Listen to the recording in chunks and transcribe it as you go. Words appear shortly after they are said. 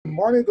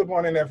Good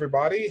morning,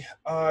 everybody.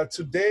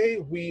 Today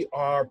we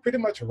are pretty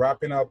much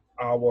wrapping up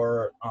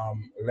our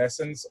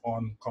lessons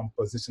on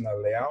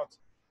compositional layout.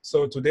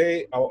 So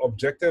today our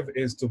objective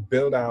is to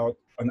build out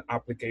an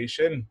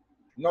application,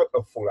 not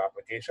a full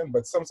application,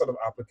 but some sort of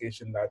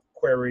application that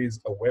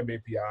queries a web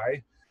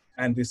API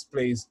and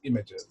displays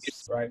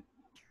images, right?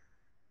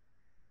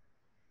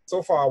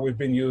 So far we've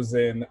been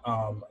using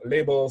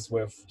labels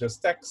with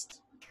just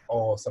text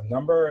or some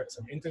number,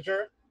 some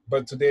integer,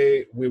 but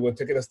today we will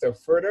take it a step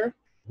further.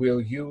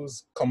 We'll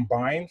use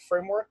Combine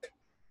framework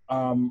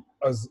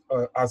as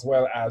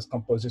well as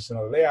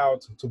compositional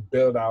layout to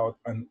build out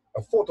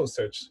a photo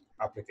search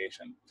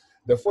application.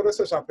 The photo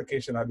search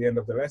application at the end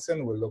of the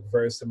lesson will look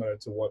very similar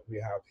to what we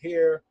have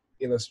here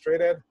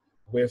illustrated,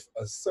 with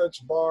a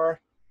search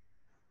bar,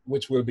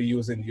 which we'll be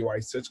using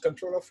UI search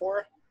controller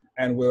for.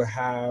 And we'll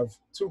have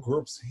two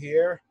groups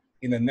here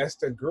in a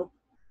nested group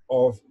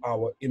of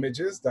our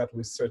images that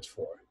we search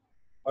for.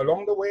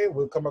 Along the way,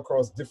 we'll come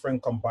across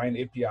different Combine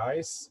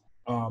APIs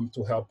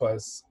to help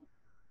us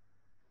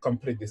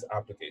complete this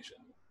application.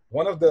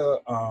 One of the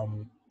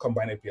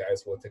Combine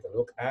APIs we'll take a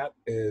look at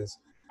is,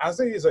 as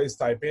the user is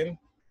typing,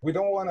 we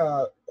don't want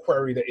to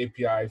query the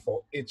API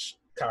for each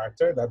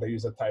character that the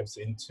user types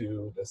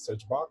into the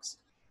search box.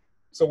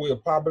 So we'll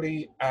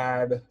probably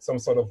add some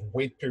sort of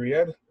wait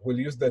period. We'll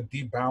use the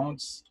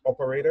debounce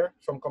operator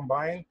from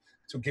Combine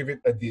to give it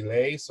a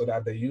delay so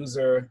that the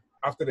user,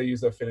 after the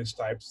user finishes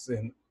types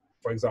in,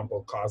 for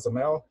example,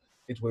 COSML,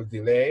 it will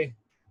delay,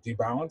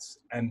 debounce,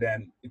 and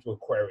then it will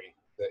query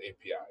the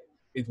API.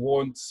 It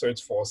won't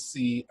search for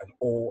C and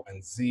O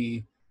and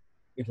Z.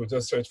 It will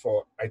just search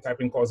for, I type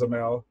in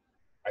COSML,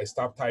 I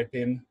stop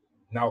typing,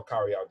 now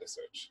carry out the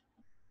search.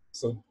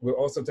 So we'll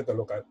also take a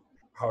look at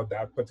how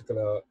that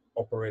particular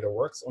operator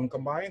works on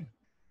Combine.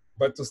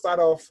 But to start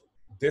off,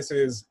 this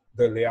is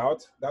the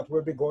layout that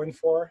we'll be going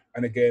for.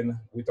 And again,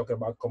 we talk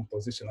about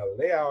compositional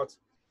layout.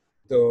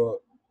 The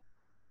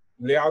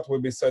layout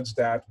will be such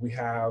that we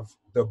have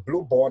the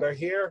blue border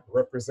here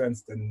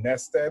represents the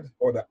nested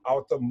or the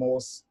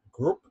outermost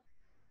group.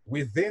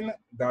 Within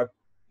that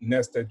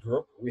nested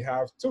group, we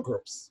have two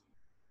groups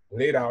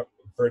laid out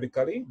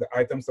vertically. The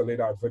items are laid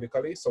out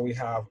vertically. So we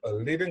have a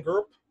leading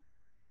group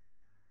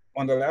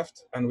on the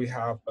left, and we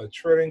have a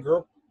trailing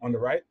group on the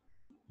right.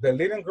 The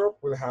leading group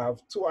will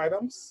have 2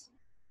 items,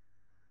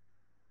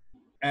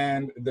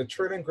 and the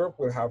trailing group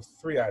will have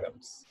 3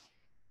 items.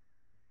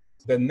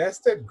 The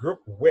nested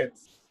group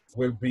width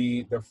will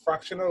be the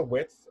fractional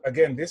width.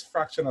 Again, this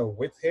fractional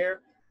width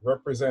here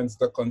represents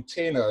the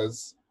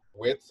container's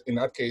width, in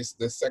that case,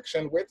 the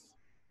section width.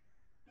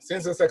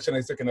 Since the section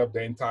is taking up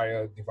the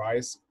entire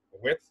device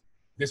width,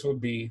 this will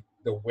be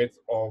the width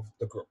of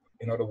the group.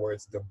 In other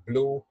words, the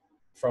blue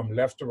from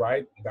left to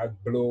right, that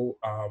blue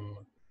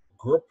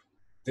group,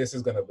 this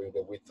is going to be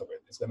the width of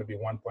it. It's going to be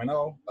 1.0,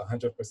 100%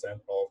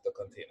 of the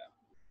container.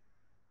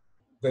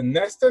 The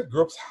nested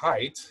group's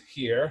height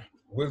here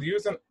will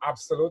use an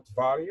absolute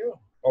value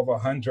of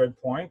 1,000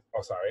 points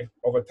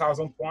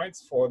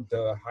for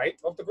the height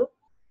of the group,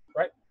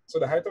 right? So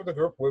the height of the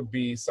group will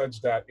be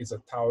such that it's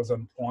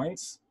 1,000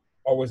 points,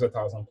 always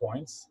 1,000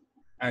 points.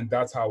 And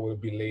that's how we'll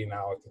be laying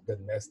out the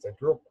nested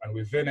group. And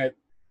within it,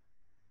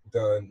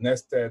 the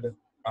nested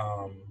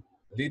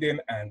leading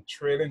and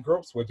trailing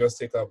groups will just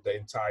take up the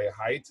entire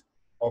height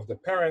of the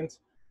parent,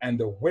 and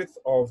the width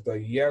of the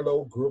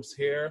yellow groups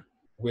here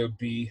will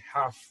be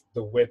half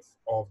the width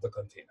of the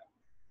container.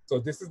 So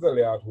this is the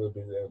layout we'll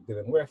be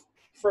dealing with.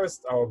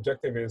 First, our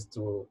objective is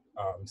to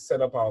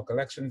set up our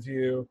collection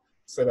view,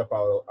 set up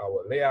our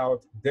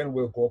layout, then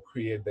we'll go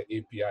create the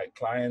API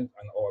client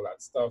and all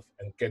that stuff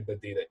and get the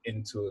data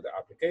into the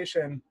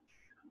application.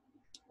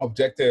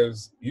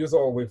 Objectives, use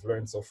all we've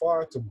learned so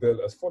far to build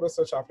a photo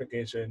search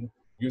application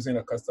using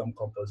a custom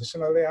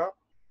compositional layout.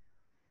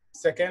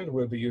 Second,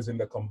 we'll be using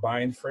the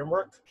Combine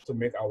framework to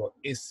make our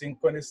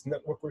asynchronous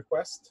network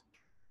request,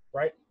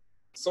 right?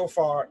 So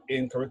far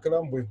in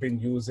curriculum, we've been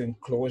using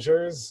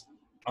closures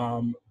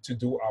to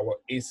do our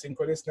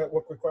asynchronous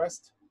network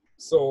request.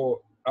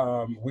 So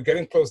we're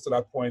getting close to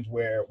that point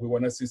where we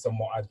want to see some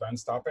more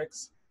advanced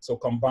topics. So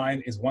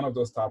Combine is one of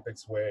those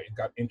topics where it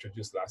got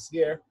introduced last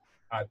year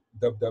at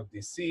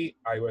WWDC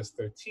iOS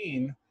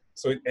 13.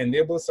 So it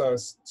enables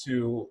us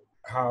to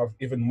have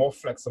even more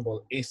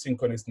flexible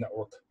asynchronous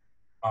network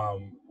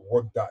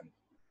work done.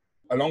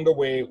 Along the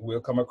way,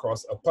 we'll come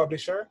across a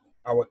publisher.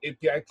 Our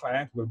API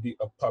client will be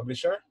a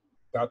publisher.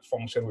 That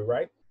function we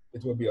write,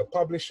 it will be a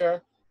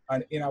publisher.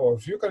 And in our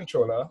view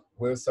controller,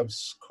 we'll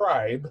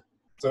subscribe.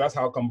 So that's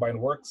how Combine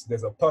works.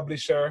 There's a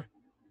publisher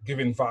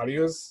giving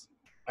values,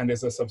 and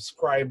there's a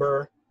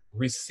subscriber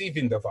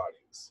receiving the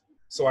values.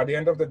 So at the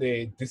end of the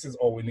day, this is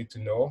all we need to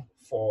know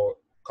for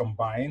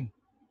Combine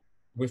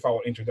with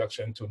our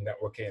introduction to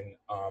networking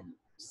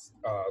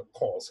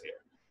calls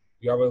here.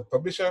 You have a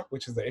publisher,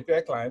 which is the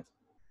API client.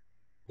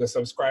 The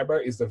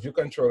subscriber is the view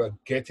controller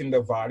getting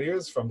the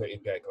values from the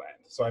API client.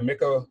 So I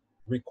make a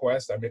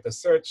request, I make a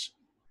search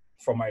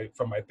from my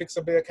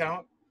Pixabay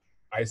account.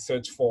 I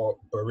search for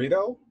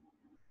burrito.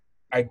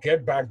 I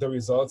get back the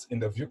results in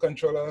the view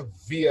controller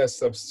via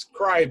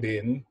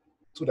subscribing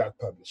to that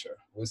publisher.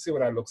 We'll see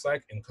what that looks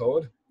like in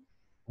code.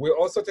 We'll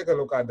also take a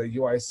look at the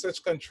UI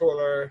search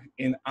controller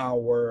in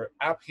our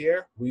app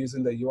here. We're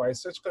using the UI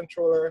search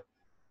controller.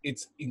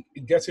 It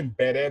gets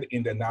embedded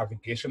in the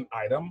navigation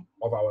item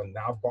of our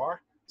nav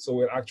bar. So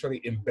we'll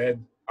actually embed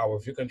our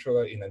view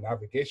controller in a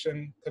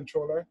navigation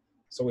controller.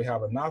 So we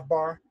have a nav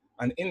bar,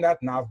 and in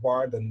that nav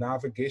bar, the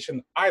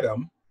navigation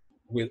item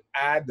will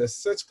add the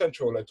search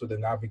controller to the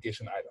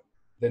navigation item.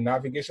 The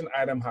navigation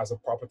item has a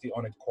property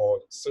on it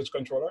called search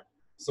controller.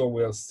 So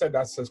we'll set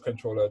that search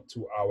controller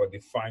to our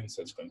defined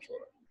search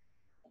controller.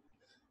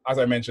 As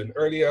I mentioned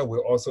earlier,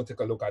 we'll also take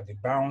a look at the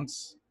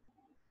bounds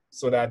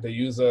so that the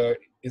user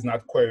is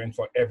not querying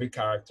for every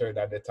character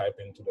that they type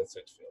into the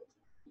search field.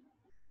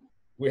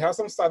 We have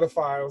some starter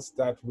files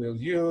that we'll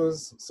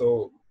use,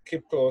 so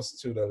keep close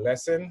to the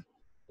lesson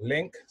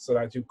link so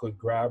that you could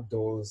grab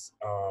those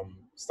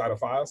starter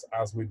files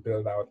as we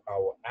build out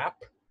our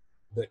app.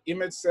 The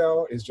image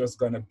cell is just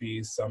gonna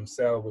be some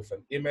cell with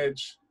an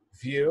image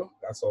view.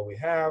 That's all we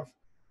have.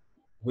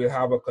 We'll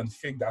have a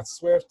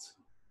config.swift.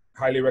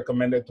 Highly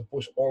recommended to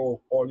push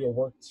all your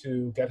work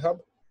to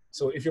GitHub.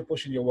 So if you're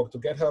pushing your work to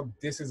GitHub,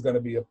 this is gonna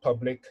be a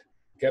public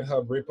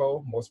GitHub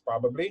repo, most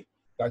probably,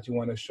 that you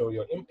wanna show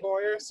your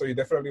employer. So you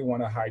definitely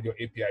wanna hide your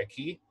API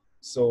key.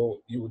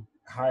 So you would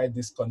hide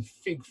this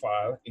config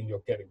file in your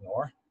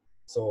getignore.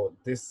 So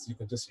this you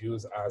could just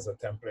use as a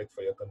template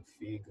for your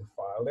config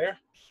file there.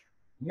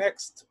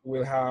 Next,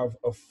 we'll have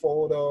a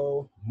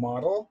photo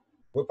model.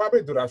 We'll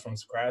probably do that from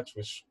scratch,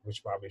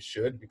 which probably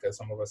should, because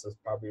some of us is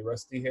probably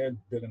rusty here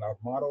building out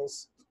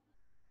models.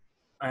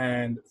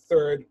 And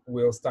third,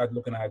 we'll start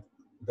looking at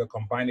the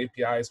combined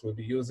APIs we'll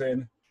be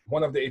using.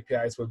 One of the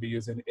APIs we'll be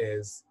using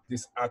is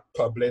this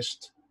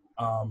 @published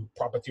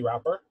property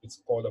wrapper. It's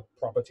called a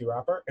property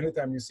wrapper.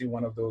 Anytime you see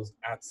one of those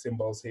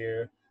 @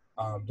 here,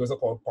 those are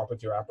called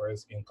property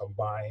wrappers in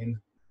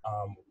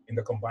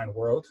the combined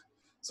world.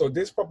 So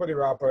this property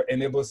wrapper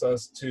enables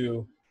us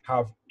to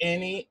have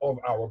any of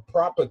our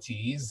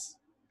properties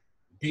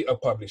be a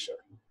publisher.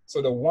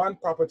 So the one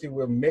property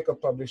we'll make a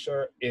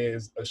publisher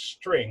is a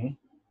string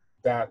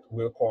that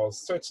we'll call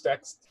search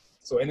text.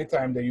 So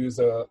anytime the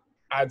user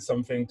adds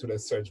something to the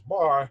search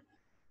bar,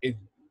 it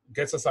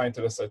gets assigned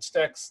to the search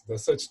text. The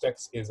search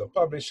text is a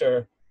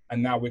publisher,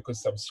 and now we could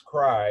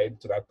subscribe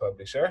to that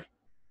publisher.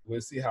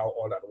 We'll see how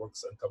all that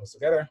works and comes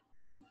together.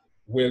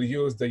 We'll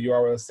use the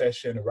URL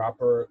session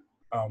wrapper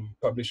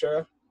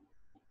publisher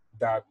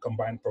that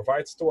Combine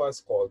provides to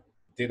us called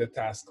data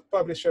task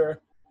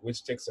publisher,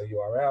 which takes a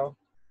URL,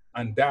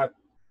 and that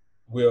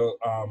will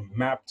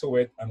map to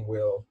it and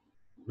will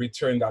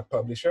return that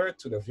publisher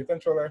to the view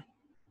controller.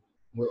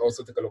 We'll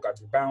also take a look at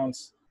the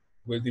bounds.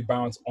 We'll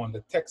debounce on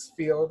the text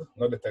field,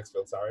 not the text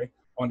field, sorry,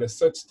 on the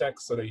search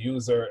text, so the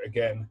user,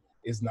 again,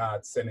 is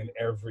not sending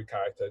every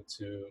character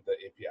to the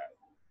API.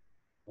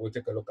 We'll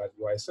take a look at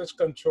UI search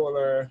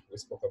controller. We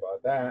spoke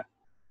about that.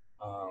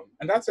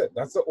 And that's it.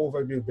 That's the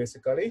overview,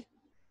 basically.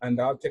 And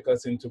that'll take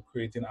us into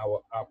creating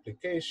our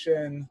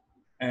application.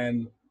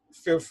 And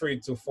feel free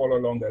to follow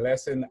along the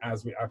lesson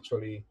as we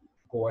actually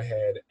go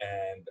ahead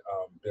and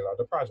build out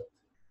the project.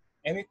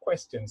 Any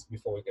questions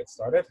before we get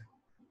started?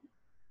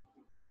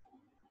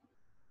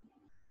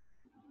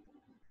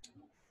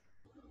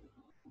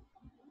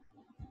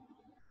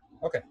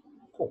 Okay,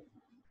 cool.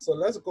 So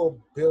let's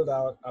go build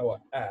out our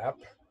app.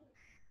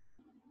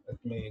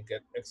 Let me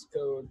get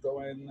Xcode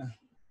going.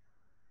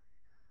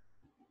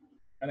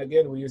 And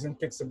again, we're using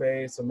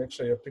Pixabay, so make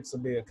sure your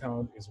Pixabay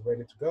account is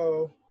ready to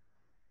go.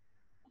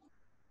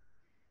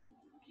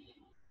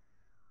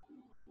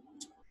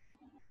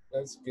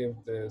 Let's give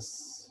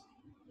this,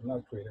 I'm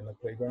not creating the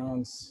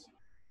playgrounds.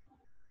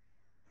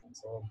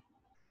 So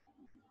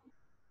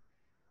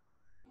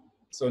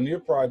new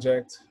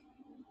project,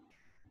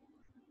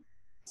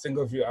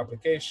 single view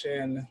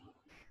application.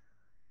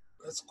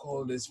 Let's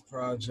call this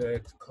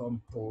project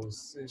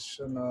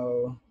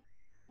Compositional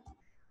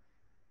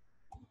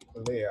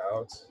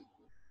Layout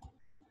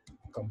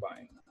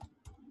Combine.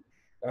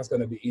 That's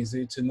going to be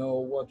easy to know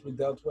what we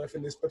dealt with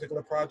in this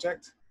particular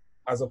project,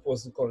 as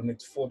opposed to calling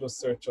it photo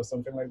search or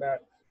something like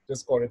that.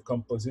 Just call it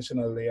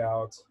Compositional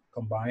Layout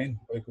Combine,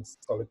 or you could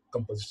call it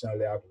Compositional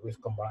Layout with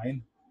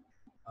Combine.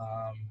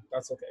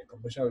 That's okay,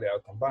 Compositional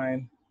Layout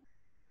Combine.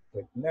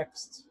 Click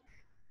Next.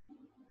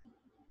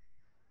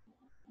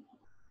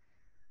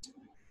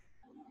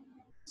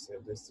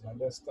 Save this to my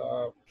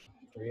desktop,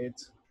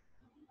 create.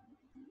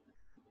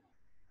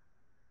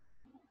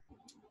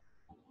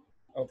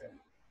 Okay,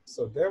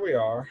 so there we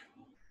are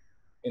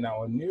in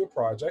our new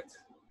project.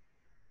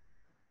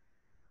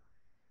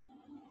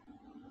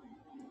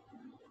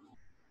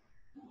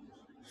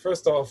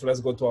 First off,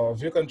 let's go to our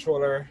view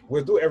controller.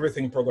 We'll do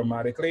everything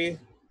programmatically.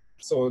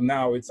 So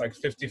now it's like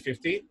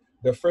 50-50.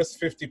 The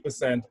first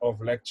 50% of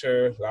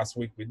lecture last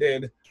week we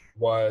did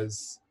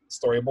was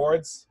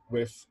storyboards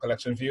with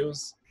collection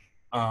views,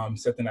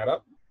 setting that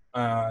up.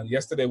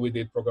 Yesterday we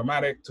did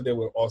programmatic. Today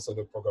we'll also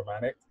do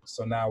programmatic.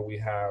 So now we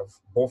have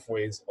both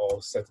ways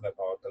of setting up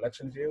our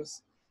collection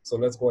views. So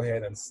let's go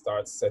ahead and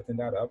start setting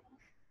that up.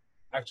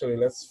 Actually,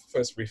 let's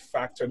first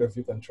refactor the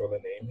view controller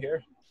name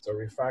here. So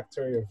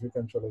refactor your view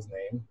controller's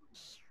name.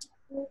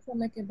 So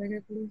make it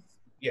bigger, please.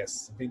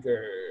 Yes,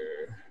 bigger.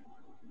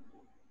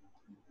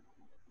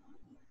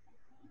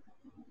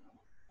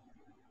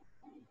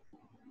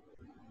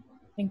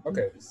 Thank you.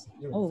 Okay,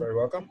 you're very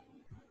welcome.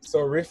 So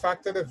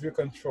refactor the view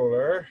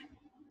controller.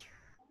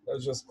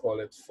 Let's just call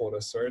it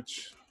photo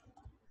search.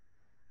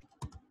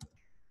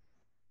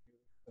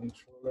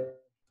 Controller.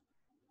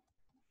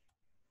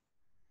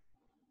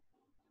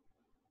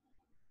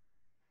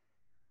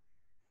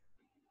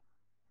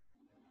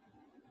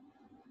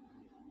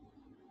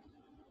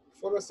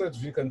 Photo search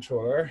view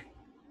controller.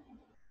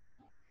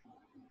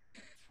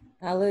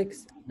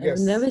 Alex, yes.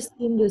 I've never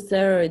seen this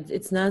error.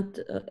 It's not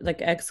like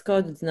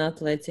Xcode, it's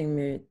not letting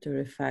me to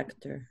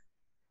refactor.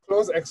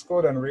 Close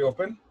Xcode and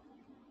reopen.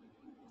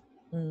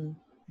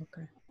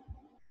 Okay.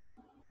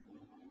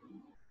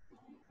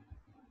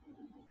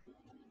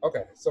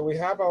 Okay, so we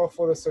have our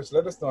photo search.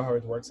 Let us know how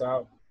it works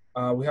out.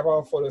 We have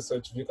our photo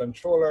search view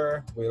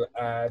controller. We'll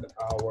add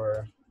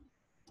our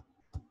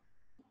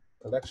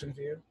collection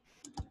view.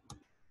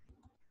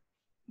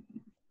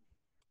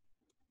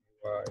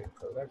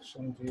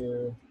 Collection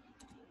view.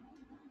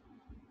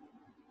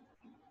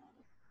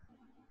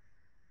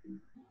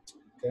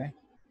 Okay.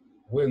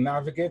 We'll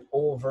navigate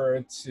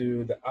over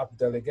to the app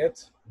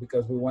delegate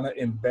because we want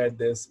to embed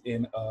this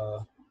in a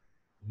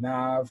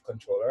nav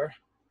controller.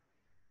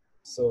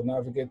 So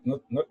navigate,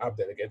 not app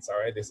delegate,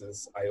 sorry, this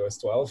is iOS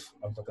 12.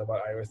 I'm talking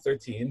about iOS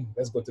 13.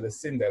 Let's go to the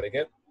scene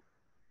delegate.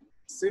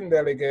 Scene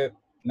delegate,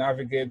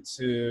 navigate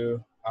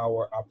to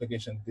our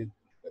application,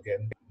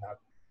 again, not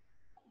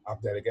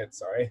app delegate,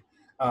 sorry.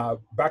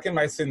 Back in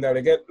my scene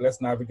delegate, let's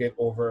navigate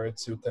over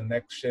to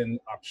connection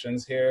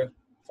options here,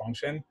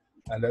 function,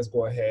 and let's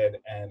go ahead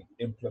and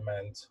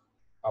implement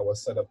our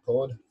setup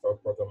code for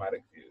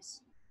programmatic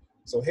views.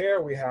 So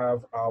here we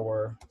have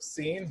our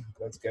scene.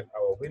 Let's get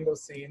our window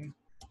scene.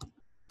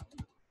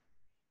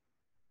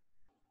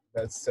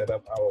 Let's set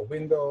up our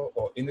window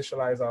or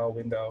initialize our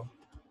window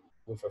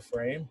with a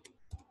frame.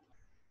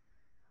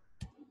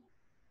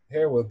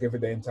 Here we'll give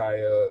it the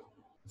entire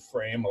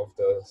frame of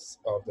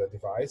the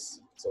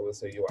device. So we'll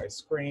say UI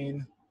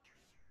screen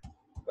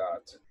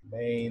dot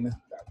main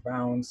dot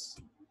bounds.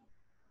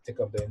 Take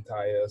up the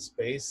entire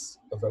space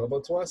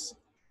available to us.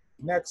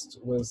 Next,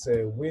 we'll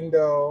say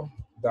window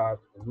dot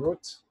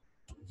root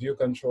view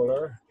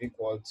controller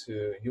equal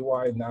to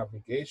UI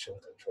navigation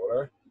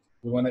controller.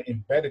 We want to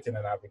embed it in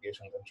a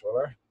navigation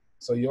controller.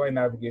 So UI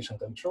navigation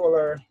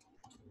controller,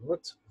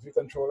 root view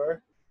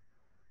controller,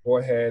 go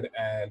ahead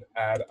and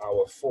add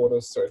our photo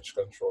search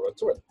controller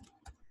to it.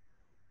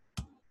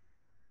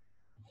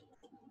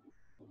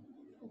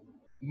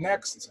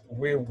 Next,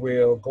 we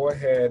will go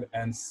ahead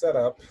and set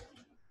up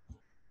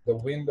the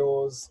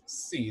Windows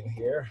scene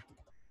here.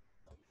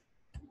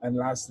 And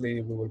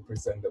lastly, we will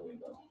present the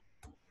window.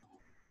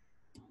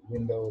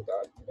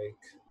 Window.make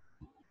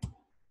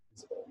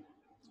visible.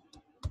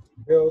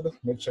 Build,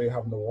 make sure you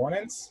have no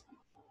warnings,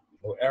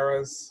 no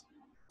errors.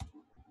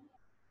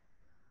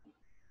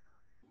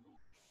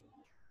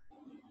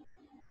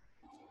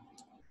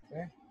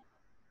 Okay.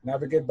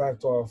 Navigate back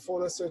to our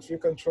photo search view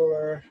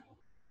controller.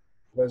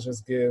 Let's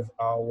just give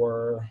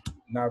our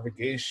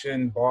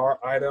navigation bar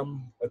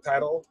item a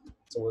title.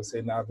 So we'll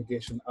say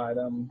navigation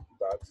item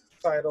dot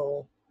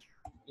title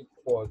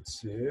equal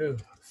to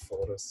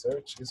photo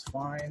search is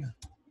fine.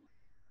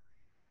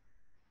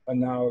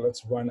 And now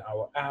let's run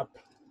our app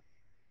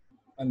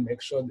and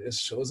make sure this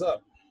shows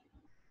up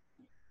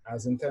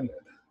as intended.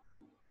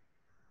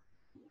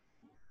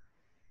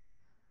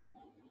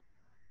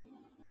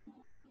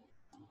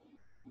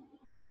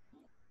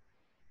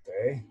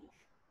 Okay.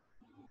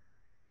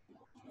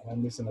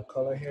 I'm missing a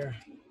color here.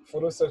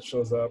 Photo search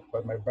shows up,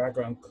 but my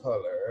background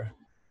color,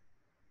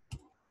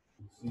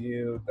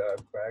 view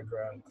that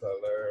background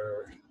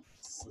color,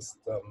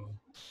 system,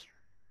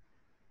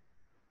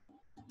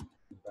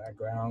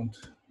 background.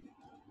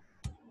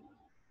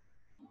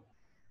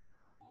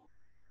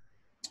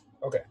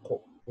 Okay,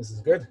 cool. This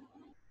is good.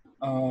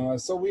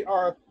 So we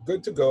are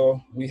good to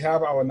go. We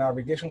have our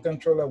navigation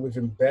controller. We've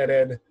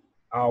embedded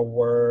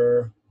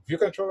our view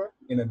controller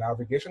in the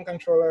navigation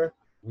controller.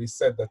 We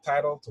set the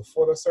title to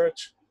photo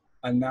search.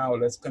 And now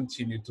let's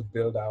continue to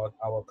build out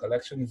our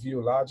collection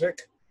view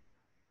logic.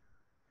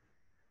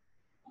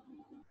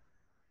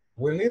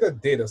 We'll need a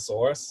data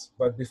source,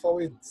 but before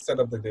we set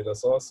up the data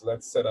source,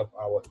 let's set up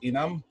our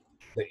enum.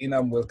 The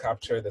enum will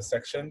capture the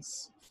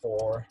sections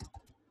for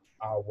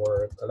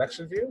our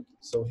collection view.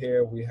 So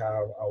here we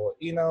have our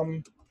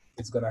enum.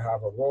 It's gonna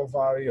have a raw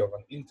value of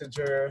an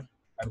integer,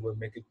 and we'll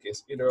make it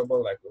case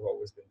iterable like we've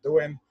always been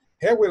doing.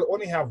 Here we'll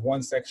only have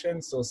one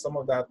section, so some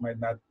of that might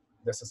not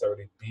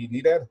necessarily be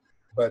needed,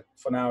 but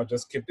for now,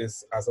 just keep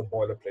this as a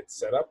boilerplate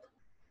setup.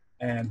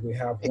 And we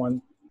have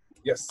one,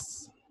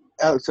 yes.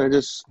 Alex,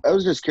 I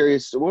was just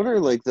curious, what are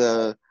like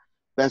the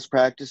best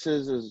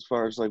practices as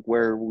far as like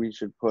where we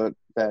should put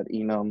that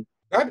enum?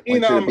 That like,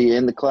 enum should it be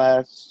in the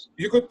class?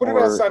 You could put it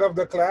outside of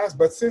the class,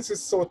 but since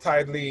it's so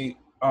tightly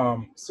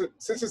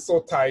since it's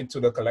so tied to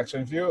the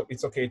collection view,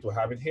 it's okay to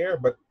have it here.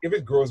 But if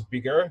it grows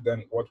bigger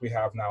than what we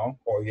have now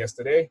or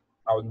yesterday,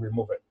 I would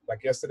remove it.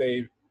 Like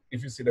yesterday,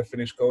 if you see the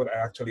finished code, I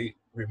actually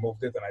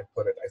removed it and I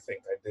put it, I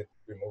think I did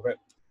remove it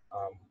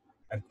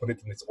and put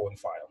it in its own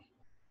file.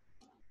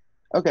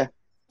 Okay.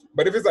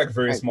 But if it's like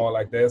very Right. small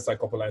like this, like a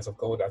couple lines of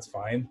code, that's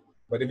fine.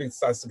 But if it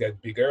starts to get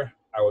bigger,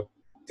 I would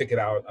take it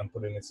out and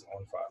put it in its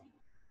own file.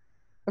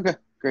 Okay,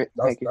 great.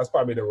 Thank you. That's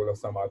probably the rule of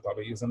thumb. I'll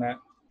probably using that.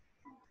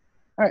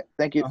 All right,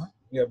 thank you.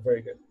 Yeah,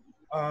 very good.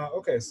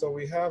 Okay, so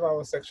we have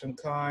our section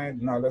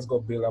kind. Now let's go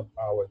build up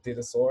our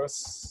data source.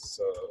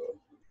 So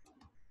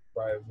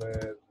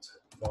private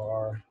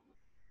var.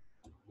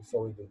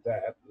 Before we do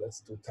that, let's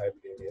do type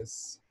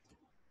alias.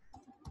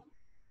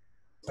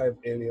 Type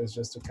alias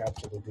just to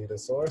capture the data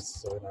source.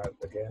 So we're not,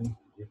 again,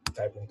 we're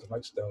typing too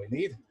much than we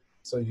need.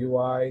 So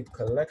UI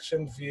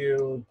collection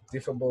view,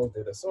 diffable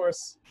data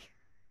source.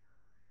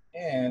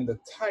 And the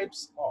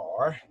types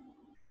are,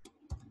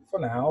 for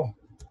now,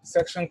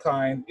 section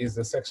kind is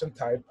the section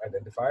type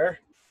identifier.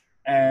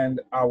 And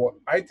our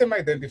item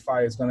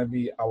identifier is going to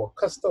be our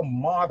custom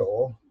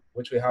model,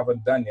 which we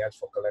haven't done yet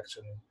for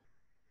collection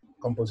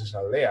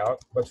compositional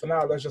layout. But for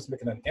now, let's just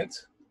make it an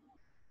int.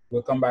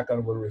 We'll come back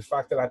and we'll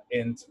refactor that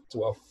int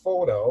to a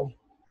photo,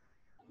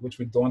 which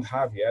we don't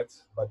have yet,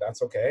 but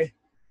that's okay.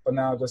 For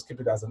now, just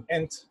keep it as an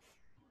int.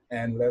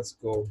 And let's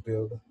go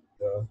build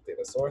the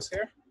data source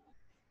here.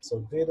 So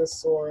data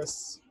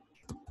source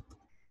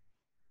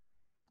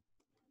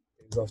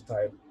is of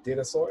type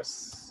data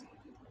source,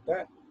 like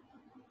that.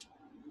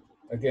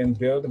 Again,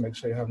 build, make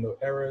sure you have no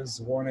errors,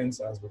 warnings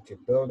as we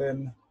keep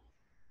building.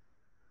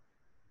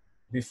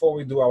 Before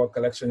we do our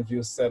collection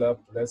view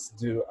setup, let's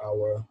do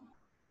our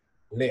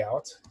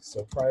layout.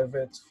 So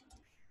private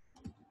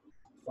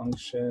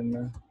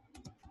function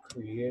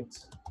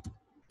create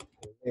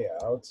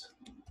layout.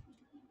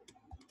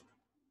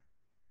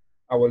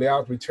 Our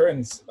layout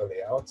returns a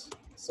layout.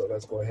 So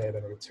let's go ahead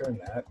and return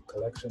that.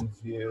 Collection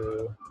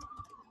view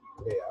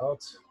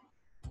layout.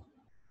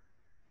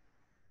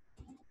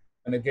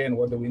 And again,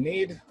 what do we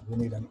need? We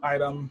need an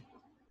item.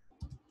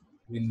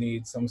 We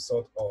need some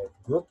sort of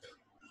group.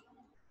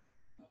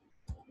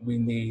 We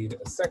need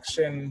a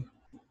section,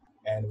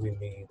 and we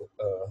need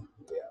a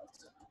layout.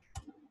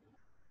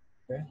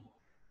 Okay.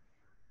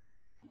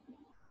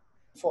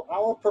 For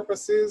our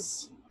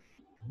purposes,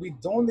 we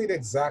don't need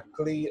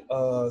exactly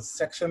a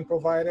section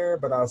provider,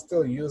 but I'll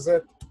still use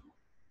it.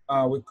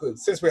 We could,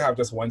 since we have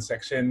just one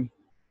section,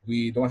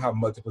 we don't have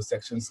multiple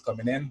sections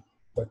coming in.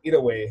 But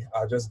either way,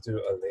 I'll just do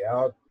a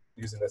layout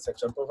using the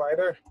section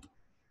provider.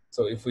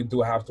 So if we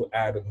do have to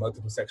add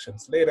multiple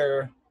sections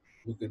later,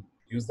 we could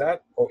use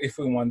that. Or if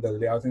we want the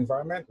layout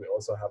environment, we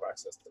also have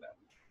access to that.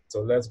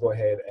 So let's go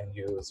ahead and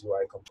use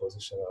UI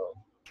compositional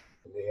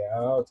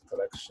layout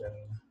collection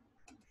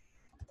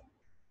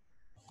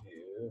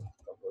view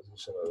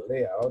compositional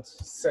layout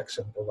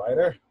section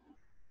provider.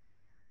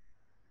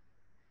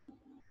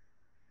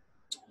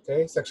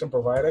 Okay, section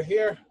provider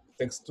here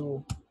takes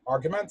two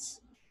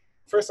arguments.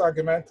 First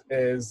argument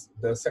is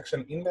the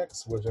section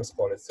index. We'll just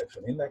call it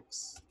section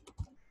index.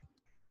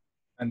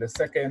 And the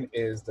second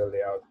is the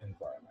layout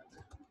environment.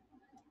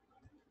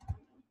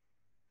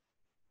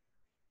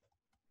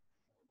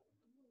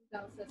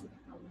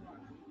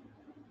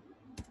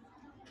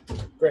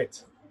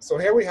 Great. So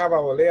here we have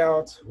our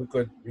layout. We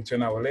could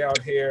return our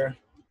layout here.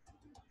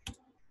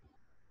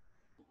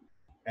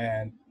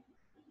 And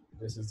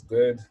this is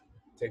good.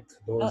 Take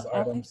those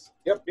items.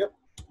 Yep.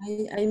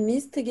 I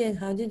missed again.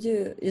 How did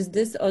you, is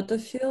this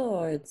autofill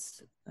or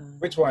it's?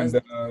 Which one?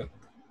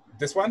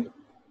 This one?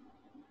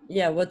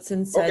 Yeah, what's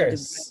inside Okay, the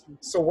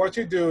so what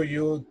you do,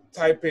 you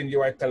type in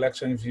UI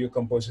collection view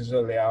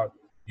compositional layout,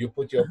 you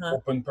put your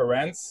open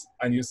parens,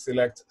 and you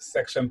select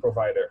section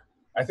provider.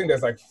 I think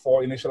there's like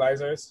 4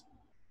 initializers.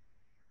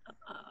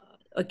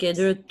 Okay,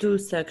 there are 2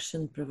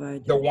 section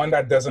providers. The one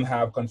that doesn't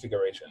have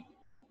configuration.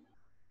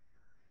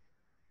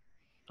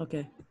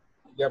 Okay.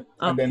 Yep,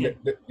 Okay. and then,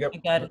 yep. I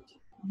got it.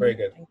 Very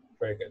good,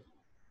 very good.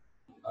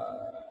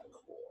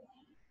 Cool,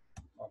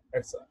 oh,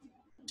 excellent.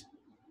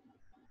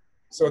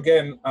 So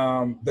again,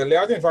 the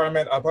layout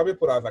environment, I'll probably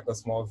put out like a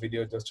small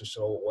video just to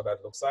show what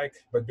that looks like.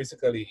 But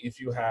basically,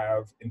 if you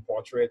have in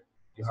portrait,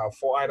 you have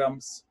 4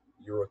 items,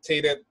 you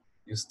rotate it,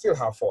 you still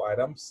have 4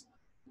 items,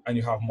 and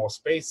you have more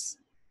space.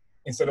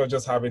 Instead of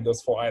just having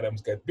those 4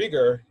 items get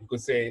bigger, you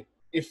could say,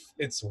 if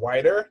it's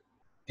wider,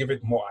 give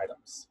it more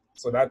items.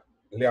 So that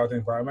layout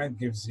environment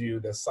gives you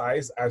the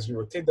size as you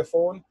rotate the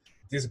phone.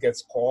 This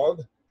gets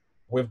called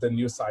with the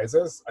new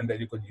sizes, and then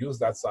you could use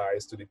that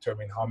size to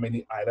determine how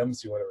many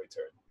items you want to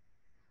return.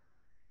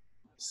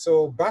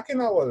 So back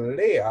in our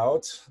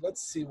layout,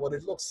 let's see what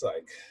it looks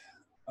like.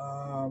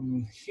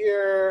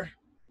 Here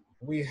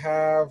we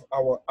have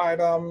our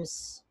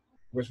items,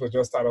 which we'll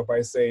just start off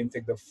by saying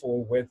take the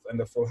full width and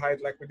the full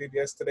height like we did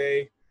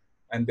yesterday.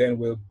 And then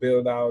we'll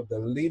build out the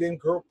leading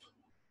group.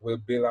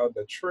 We'll build out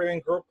the trailing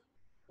group.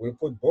 We'll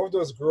put both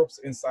those groups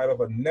inside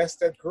of a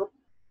nested group,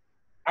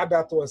 add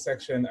that to a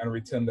section, and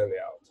return the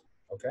layout,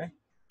 okay?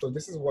 So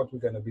this is what we're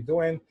going to be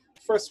doing.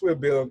 First we'll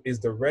build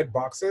is the red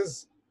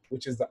boxes,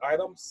 which is the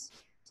items.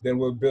 Then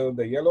we'll build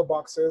the yellow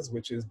boxes,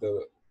 which is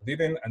the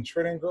leading and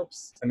trailing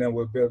groups. And then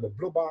we'll build the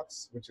blue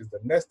box, which is the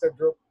nested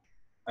group.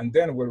 And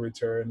then we'll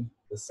return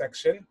the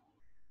section.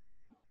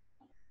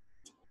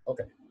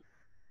 Okay,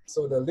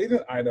 so the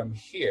leading item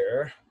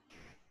here,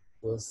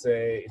 we'll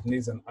say it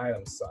needs an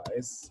item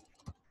size.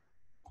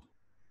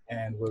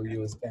 And we'll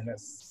use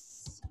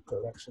NS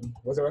collection.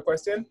 Was there a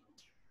question?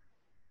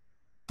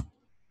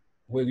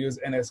 We'll use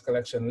NS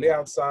collection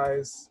layout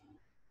size.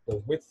 The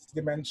width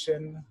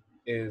dimension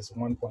is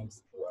 1 point,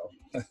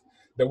 well,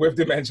 the width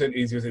dimension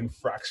is using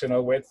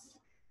fractional width.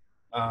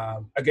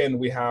 Again,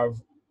 we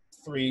have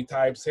 3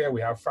 types here.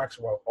 We have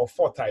fractional, or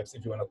 4 types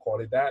if you want to call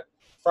it that.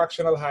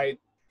 Fractional height,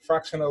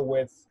 fractional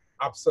width,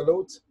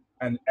 absolute,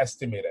 and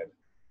estimated.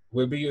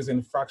 We'll be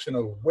using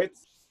fractional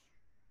width.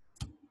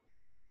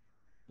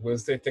 We'll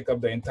say take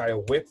up the entire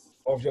width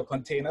of your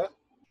container.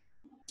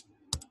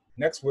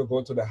 Next, we'll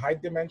go to the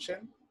height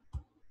dimension.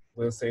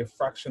 We'll say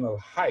fractional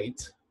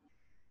height.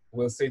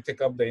 We'll say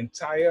take up the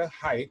entire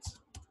height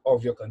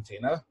of your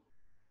container,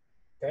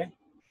 okay?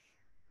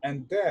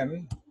 And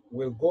then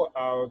we'll go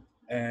out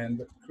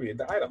and create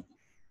the item.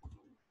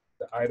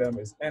 The item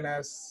is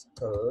NS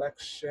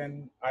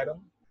collection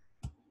item.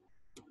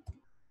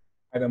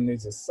 Item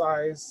needs a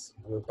size.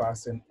 We'll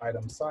pass in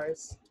item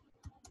size.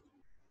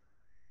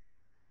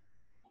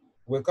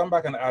 We'll come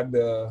back and add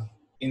the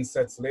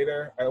insets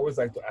later. I always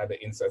like to add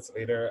the insets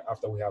later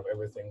after we have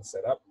everything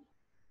set up.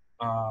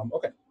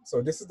 Okay, so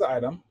this is the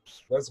item.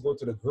 Let's go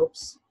to the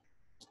groups.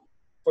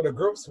 For the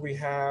groups, we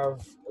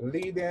have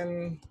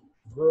leading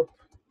group,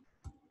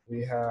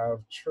 we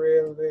have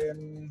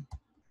trailing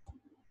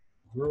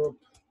group,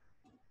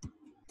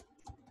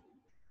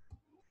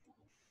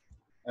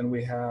 and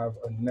we have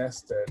a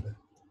nested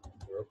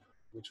group,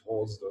 which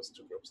holds those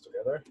 2 groups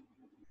together.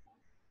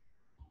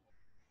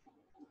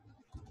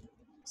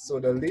 So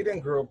the leading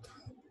group,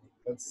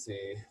 let's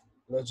see,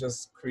 let's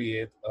just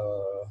create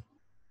a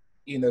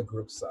inner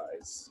group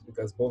size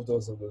because both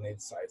those will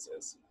need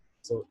sizes.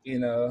 So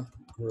inner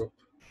group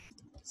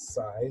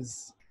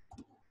size.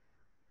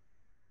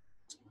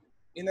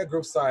 Inner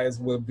group size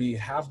will be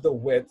half the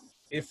width.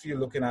 If you're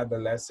looking at the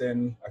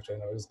lesson, actually,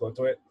 no, let's go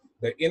to it.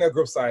 The inner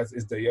group size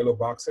is the yellow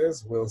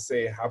boxes. We'll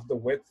say half the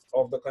width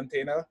of the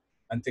container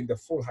and take the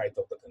full height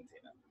of the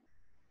container.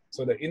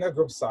 So the inner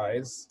group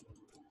size,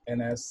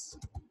 NS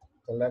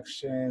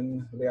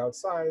collection layout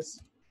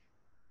size,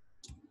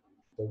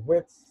 the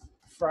width,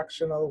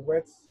 fractional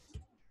width,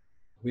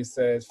 we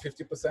said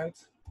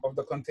 50% of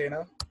the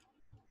container,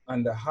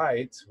 and the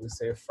height, we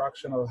say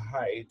fractional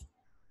height,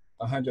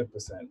 100%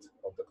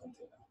 of the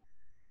container.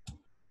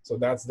 So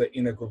that's the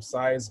inner group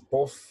size.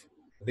 Both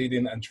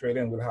leading and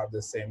trailing will have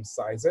the same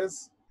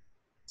sizes.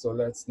 So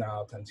let's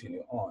now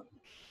continue on.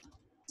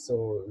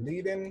 So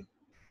leading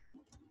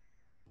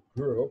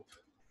group,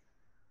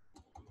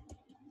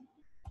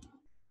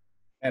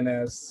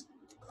 NS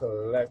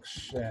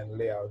collection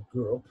layout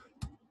group.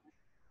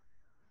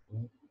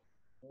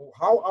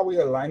 How are we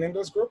aligning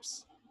those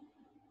groups?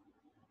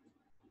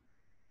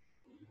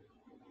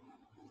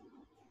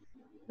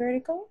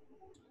 Vertical?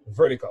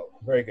 Vertical,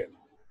 very good.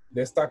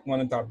 They stack one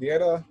on top of the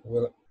other,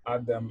 we'll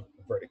add them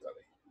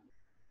vertically.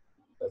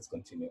 Let's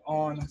continue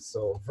on.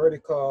 So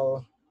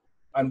vertical,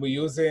 and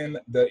we're using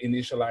the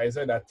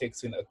initializer that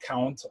takes in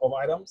account of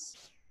items,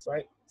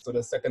 right? So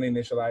the second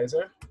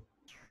initializer.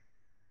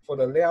 For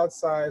the layout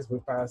size, we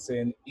pass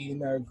in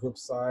inner group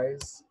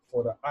size.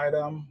 For the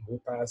item, we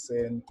pass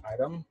in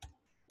item.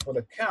 For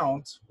the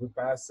count, we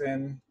pass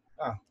in,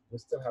 we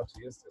still have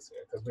to use this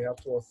here because we have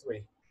 2 or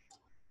 3.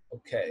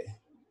 Okay,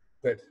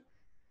 good.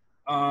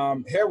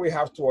 Here we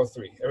have 2 or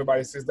 3.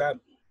 Everybody sees that?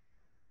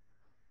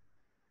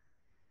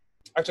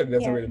 Actually, it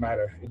doesn't really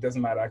matter. It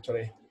doesn't matter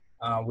actually.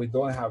 We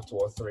don't have 2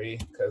 or 3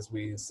 because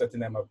we're setting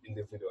them up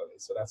individually,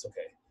 so that's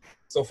okay.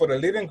 So for the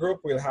leading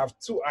group, we'll have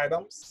 2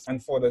 items,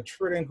 and for the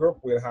trailing group,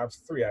 we'll have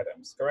 3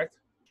 items, correct?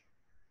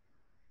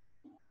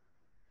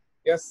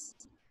 Yes?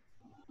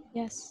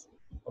 Yes.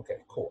 Okay,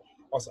 cool,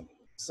 awesome.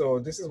 So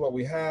this is what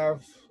we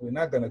have. We're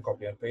not gonna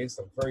copy and paste.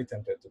 I'm very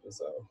tempted to do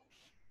so.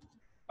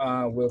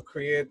 We'll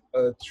create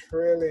a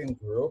trailing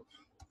group,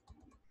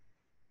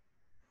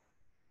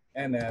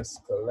 NS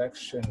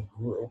collection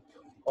group,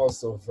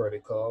 also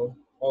vertical,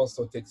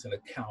 also takes into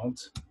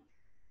account,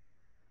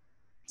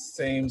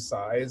 same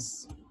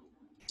size,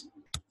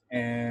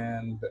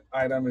 and the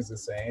item is the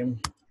same,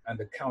 and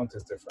the count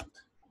is different.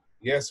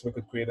 Yes, we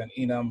could create an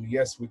enum.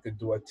 Yes, we could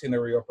do a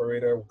ternary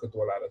operator. We could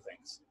do a lot of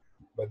things.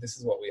 But this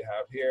is what we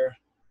have here.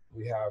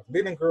 We have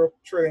leading group,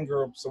 trailing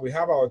group. So we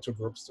have our 2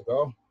 groups to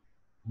go.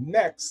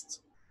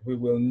 Next, we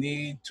will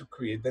need to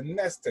create the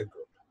nested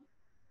group.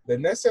 The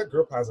nested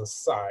group has a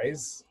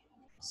size.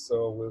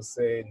 So we'll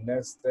say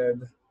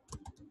nested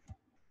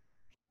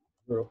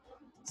group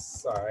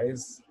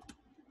size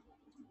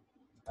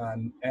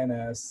and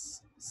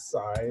NS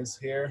size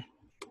here.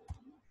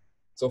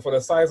 So for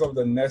the size of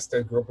the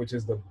nested group, which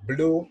is the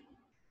blue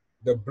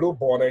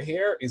border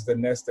here is the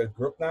nested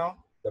group now,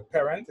 the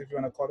parent, if you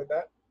want to call it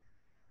that.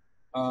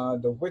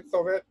 The width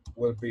of it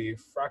will be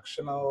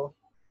fractional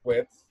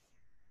width.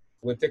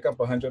 Will take up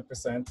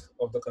 100%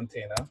 of the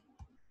container.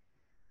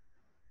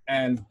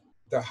 And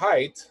the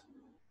height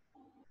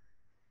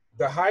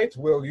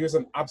will use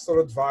an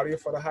absolute value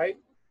for the height.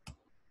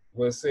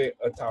 We'll say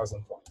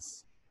 1,000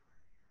 points.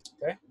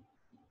 Okay.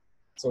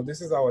 So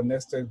this is our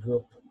nested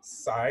group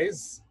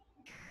size.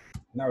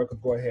 Now we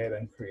could go ahead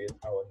and create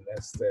our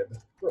nested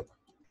group.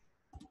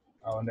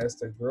 Our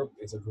nested group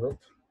is a group.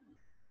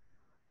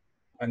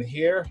 And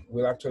here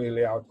we'll actually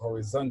lay out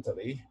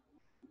horizontally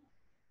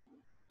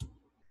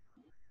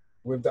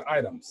with the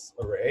items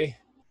array.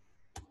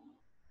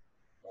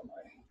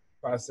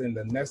 Pass in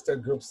the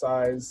nested group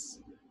size,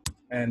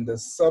 and the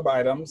sub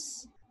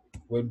items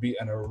will be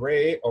an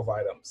array of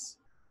items.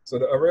 So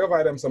the array of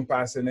items I'm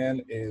passing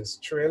in is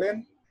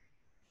trailing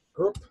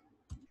group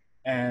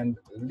and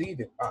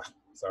leading,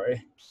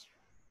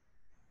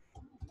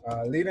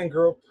 leading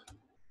group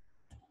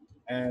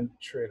and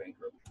trailing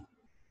group.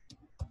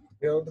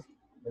 Build,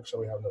 make sure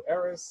we have no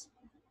errors.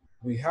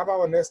 We have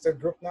our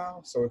nested group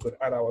now, so we could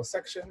add our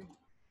section.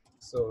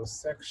 So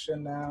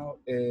section now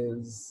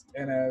is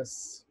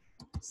NS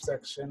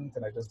section.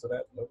 Can I just do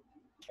that? Nope.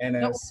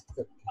 NS.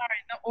 Sorry,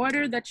 the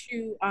order that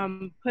you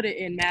put it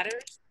in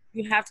matters.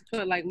 You have to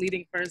put like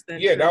leading first,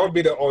 then. Yeah, that would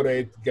be the order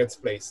it gets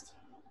placed.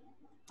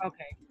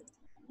 Okay.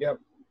 Yep.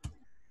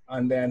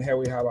 And then here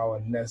we have our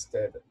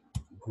nested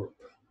group.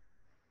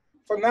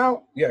 For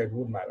now, yeah, it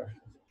would matter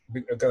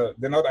because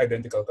they're not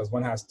identical because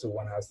one has 2,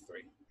 one has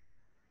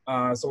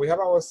 3. So we have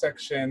our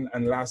section,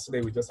 and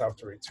lastly, we just have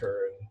to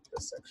return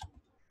the section.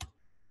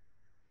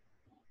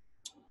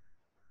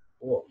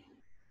 Whoa.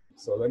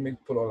 So let me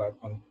put all that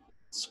on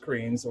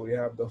screen so we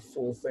have the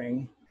full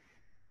thing.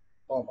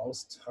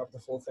 Almost have the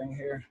full thing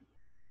here.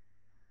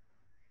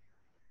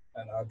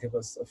 And I'll give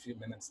us a few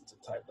minutes to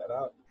type that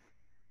out.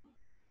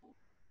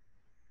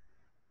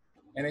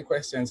 Any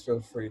questions, feel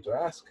free to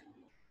ask.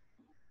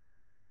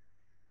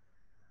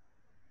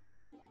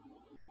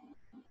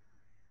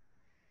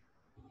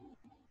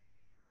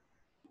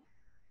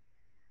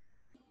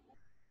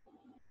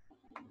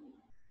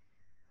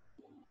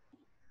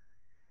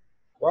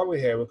 While we're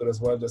here, we could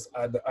as well just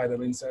add the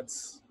item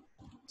insets.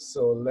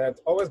 So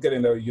always get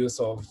in the use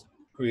of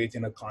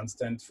creating a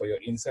constant for your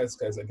insets,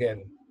 because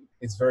again,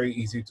 it's very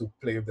easy to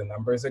play with the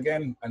numbers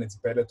again, and it's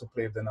better to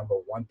play with the number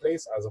 1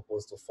 place as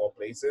opposed to 4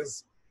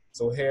 places.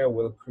 So here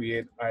we'll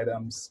create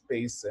item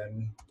space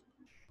and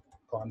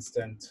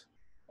constant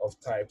of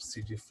type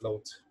CG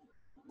float.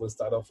 We'll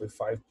start off with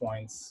 5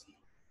 points,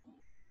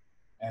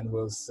 and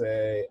we'll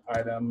say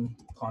item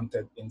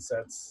content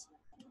insets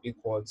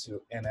equal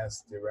to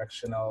NS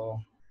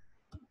directional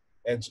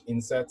edge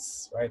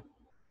insets, right?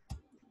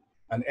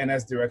 An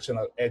NS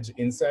directional edge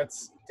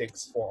insets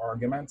takes 4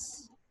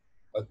 arguments,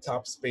 a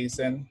top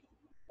spacing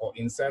or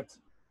inset,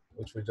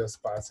 which we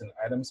just pass in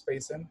item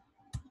spacing,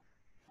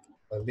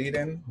 a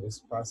lead-in, we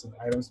pass in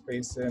item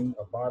spacing,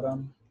 a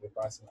bottom, we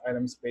pass in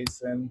item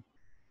spacing,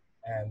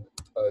 and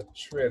a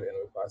trailing,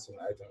 we pass in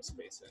item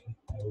spacing,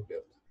 and we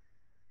build.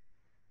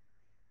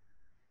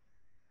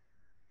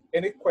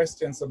 Any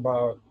questions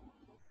about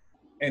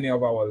any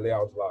of our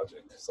layout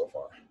logic so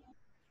far?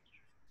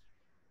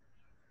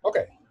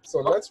 Okay, so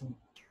let's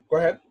go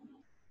ahead.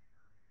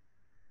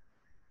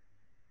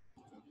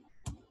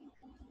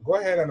 Go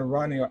ahead and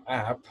run your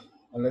app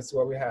and let's see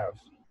what we have.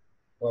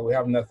 Well, we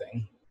have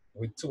nothing.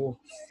 We're too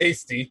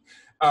hasty.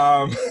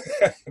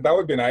 That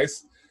would be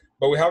nice,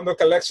 but we have no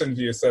collection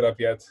view set up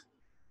yet.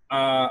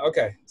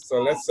 Okay,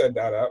 so let's set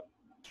that up.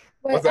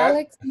 Wait, What's that?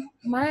 Alex,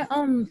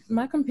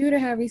 my computer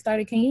had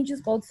restarted. Can you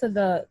just go to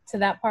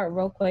that part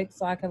real quick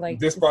so I can like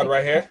This part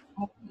right here?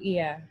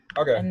 Yeah.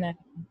 Okay. And then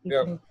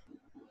Yep.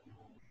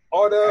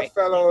 Other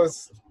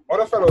fellows,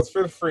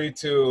 feel free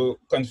to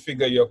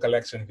configure your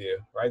collection view,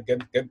 right?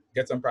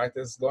 Get some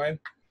practice going.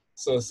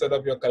 So set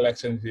up your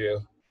collection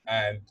view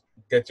and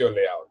get your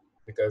layout,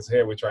 because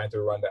here we're trying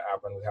to run the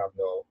app and we have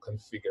no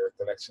configured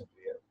collection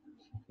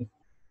view.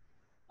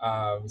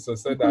 So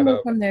set that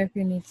up. from there if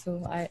you need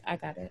to. I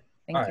got it.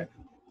 Thank you. Right.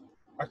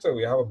 Actually,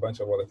 we have a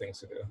bunch of other things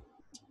to do.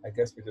 I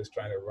guess we're just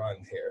trying to run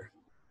here,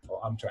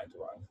 or I'm trying to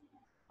run.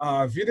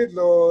 View did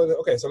load.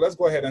 Okay, so let's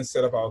go ahead and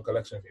set up our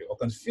collection view or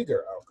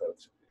configure our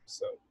collection view.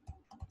 So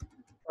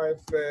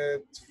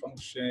private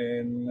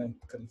function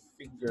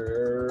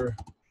configure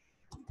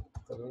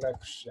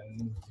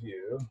collection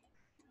view.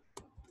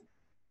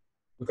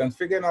 We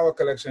configure our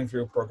collection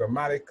view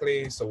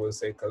programmatically. So we'll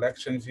say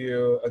collection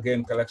view.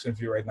 Again, collection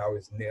view right now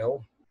is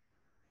nil.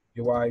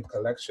 UI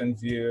collection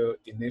view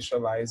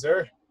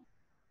initializer.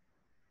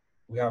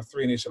 We have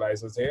 3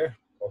 initializers here,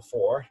 or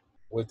 4.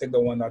 We'll take the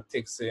one that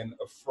takes in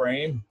a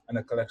frame and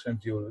a collection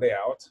view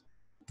layout.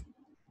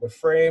 The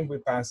frame we're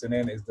passing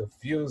in is the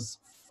views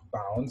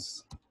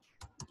bounds.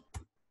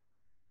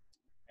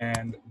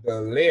 And the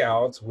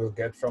layout we'll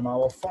get from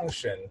our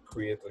function,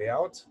 create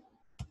layout.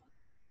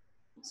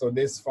 So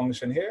this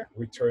function here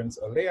returns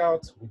a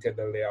layout. We get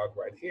the layout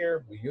right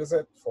here. We use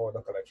it for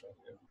the collection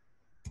view.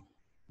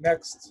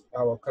 Next,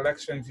 our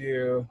collection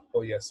view.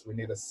 Oh yes, we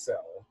need a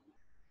cell.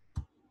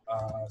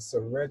 So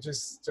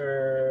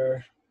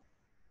register,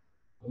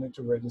 we need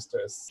to register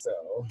a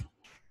cell.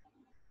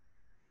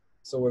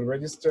 So we'll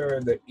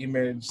register the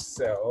image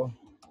cell,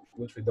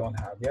 which we don't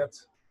have yet.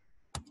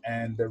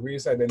 And the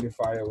reuse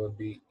identifier will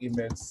be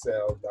image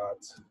cell dot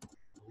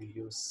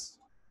reuse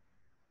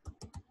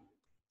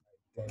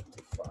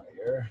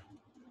identifier.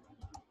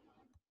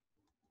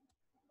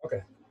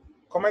 Okay,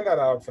 comment that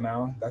out for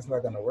now. That's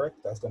not gonna work.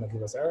 That's gonna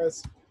give us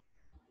errors.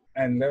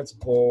 And let's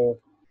go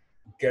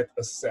get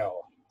a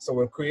cell. So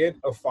we'll create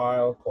a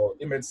file called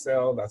image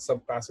cell that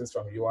subclasses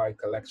from UI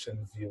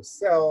collection view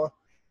cell,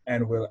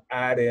 and we'll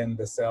add in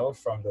the cell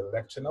from the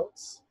lecture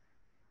notes.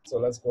 So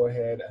let's go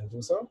ahead and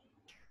do so.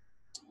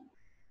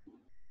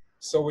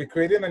 So we're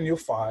creating a new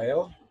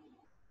file.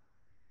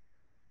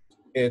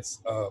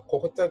 It's a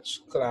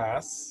CocoaTouch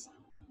class,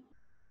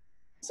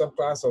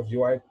 subclass of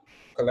UI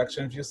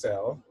collection view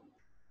cell,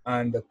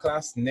 and the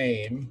class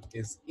name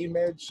is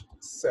image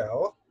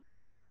cell.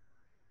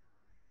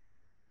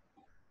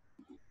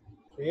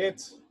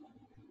 Create,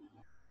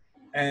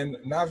 and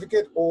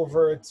navigate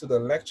over to the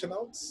lecture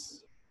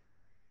notes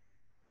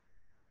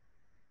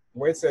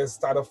where it says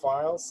starter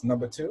files,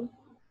 number 2.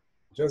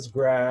 Just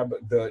grab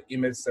the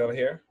image cell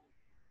here.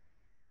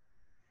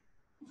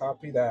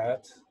 Copy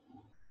that.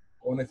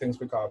 Only things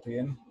we're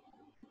copying.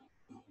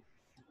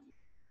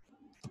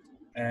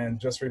 And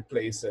just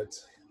replace it.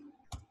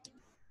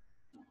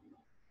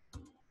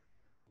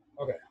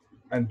 Okay,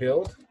 and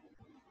build.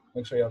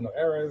 Make sure you have no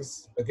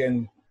errors.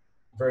 Again,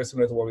 very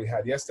similar to what we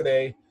had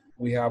yesterday.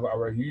 We have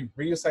our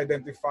reuse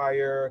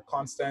identifier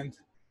constant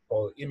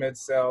called image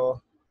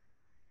cell.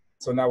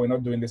 So now we're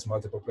not doing this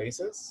multiple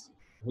places.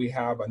 We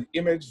have an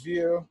image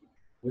view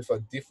with a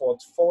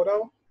default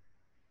photo.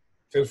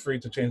 Feel free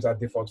to change that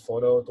default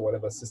photo to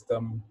whatever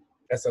system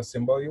SF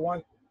symbol you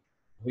want.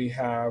 We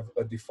have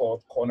a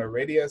default corner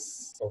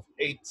radius of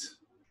 8.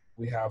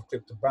 We have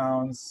clip to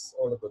bounds,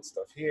 all the good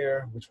stuff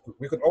here, which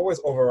we could always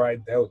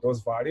override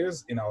those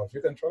values in our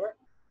view controller.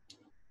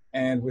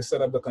 And we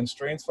set up the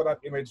constraints for that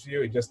image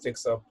view. It just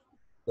takes up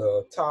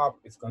the top,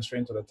 it's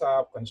constrained to the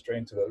top,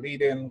 constrained to the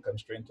lead-in,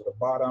 constrained to the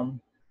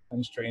bottom,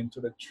 constrained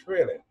to the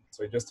trailing.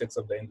 So it just takes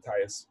up the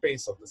entire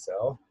space of the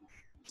cell.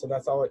 So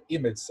that's our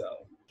image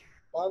cell.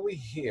 While we're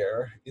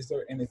here, is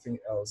there anything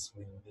else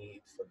we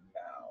need for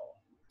now?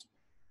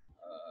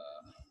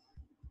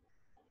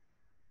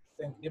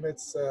 I think image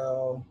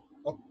cell,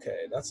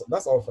 okay,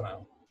 that's all for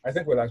now. I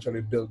think we'll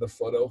actually build the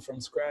photo from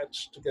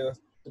scratch to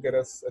get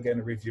us,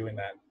 again, reviewing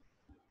that.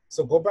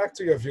 So go back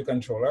to your view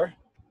controller.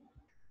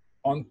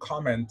 On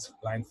comment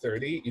line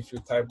 30, if you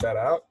type that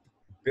out,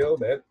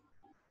 build it.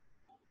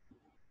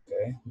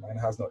 Okay, mine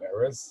has no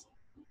errors,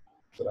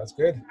 so that's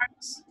good.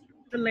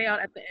 The layout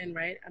at the end,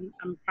 right?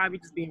 I'm probably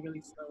just being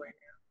really slow right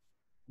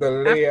The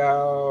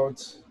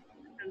layout,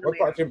 now.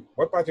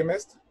 what part you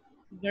missed?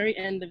 Very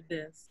end of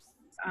this.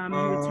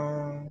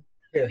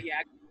 Here.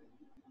 Yeah.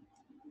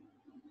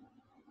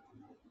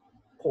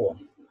 Cool.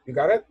 You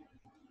got it?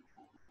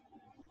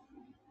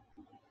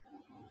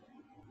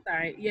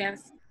 Sorry.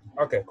 Yes.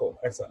 Okay, cool.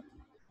 Excellent.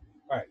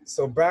 All right,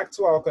 so back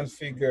to our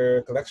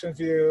configure collection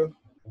view.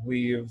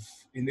 We've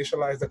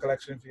initialized the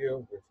collection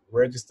view. We've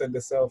registered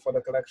the cell for the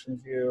collection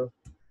view.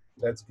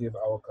 Let's give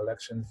our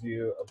collection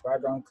view a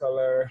background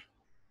color.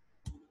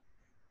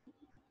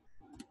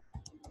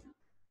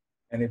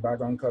 Any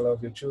background color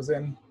of your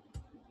choosing.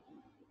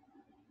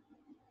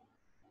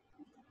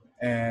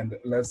 And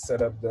let's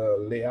set up the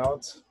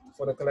layout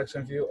for the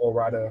collection view, or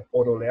rather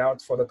auto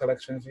layout for the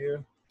collection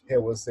view.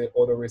 Here we'll say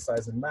auto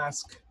resize and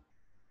mask.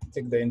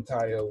 Take the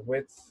entire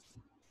width,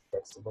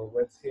 flexible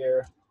width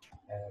here,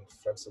 and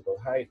flexible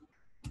height.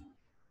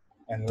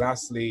 And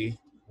lastly,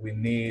 we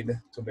need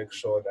to make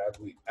sure that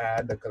we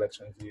add the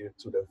collection view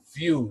to the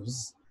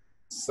views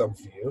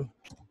subview.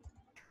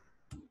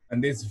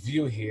 And this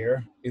view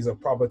here is a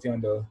property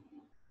on the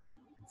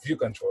view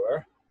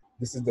controller.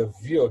 This is the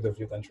view of the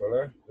view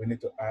controller. We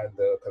need to add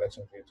the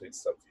collection view to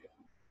its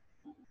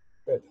subview.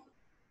 Good.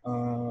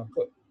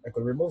 Good. I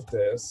could remove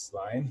this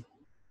line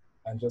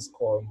and just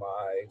call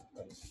my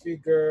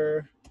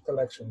configure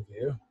collection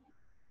view.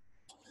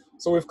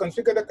 So we've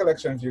configured the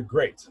collection view,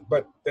 great,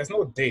 but there's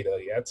no data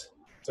yet.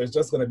 So it's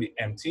just gonna be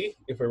empty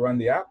if we run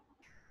the app.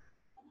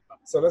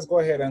 So let's go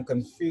ahead and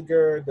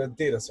configure the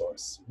data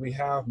source.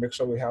 Make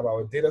sure we have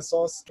our data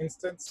source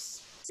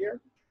instance here.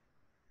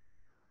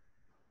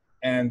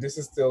 And this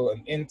is still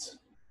an int,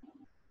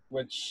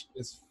 which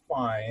is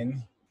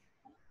fine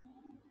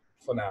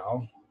for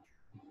now.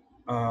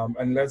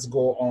 And let's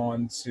go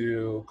on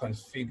to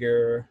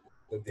configure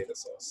the data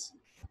source.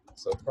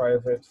 So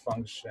private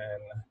function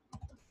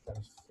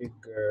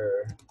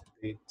configure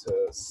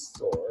data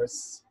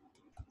source.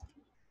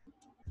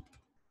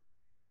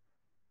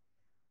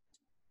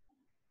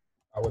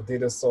 Our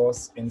data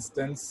source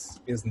instance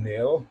is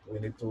nil. We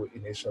need to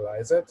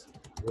initialize it.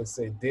 We'll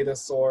say data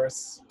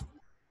source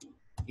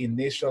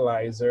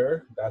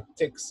initializer that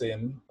takes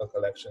in a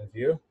collection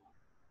view.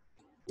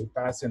 We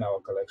pass in our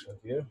collection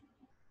view.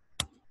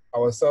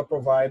 Our cell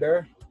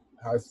provider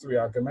has 3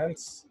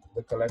 arguments,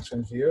 the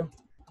collection view,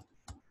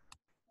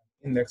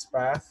 index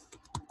path,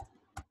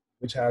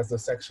 which has the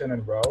section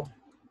and row,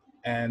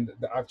 and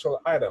the actual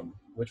item,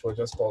 which we'll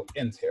just call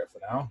int here for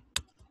now.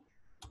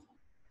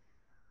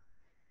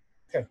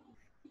 Okay.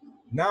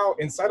 Now,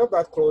 inside of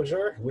that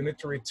closure, we need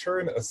to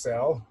return a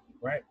cell,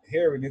 right?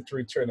 Here, we need to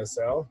return a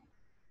cell.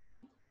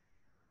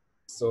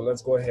 So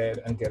let's go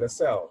ahead and get a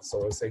cell. So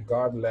we'll say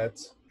God let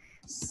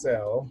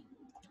cell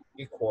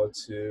equal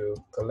to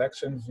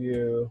collection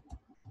view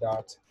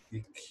dot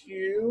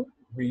dequeue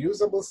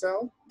reusable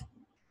cell,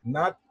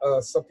 not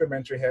a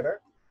supplementary header.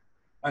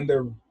 And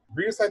the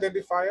reuse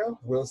identifier,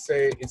 we'll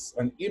say it's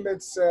an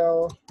image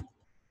cell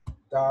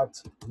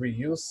dot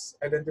reuse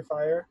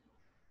identifier,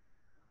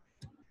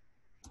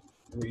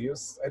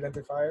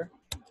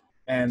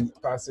 and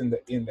pass in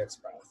the index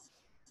path.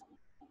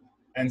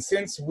 And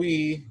since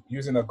we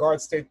using a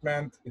guard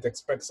statement, it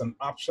expects an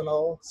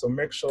optional, so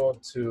make sure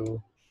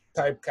to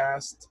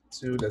typecast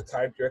to the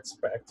type you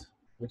expect,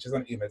 which is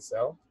an image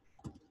cell.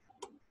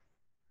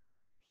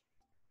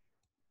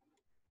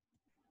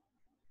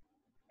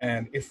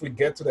 And if we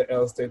get to the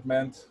else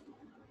statement,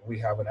 we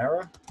have an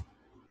error.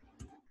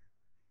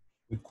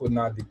 We could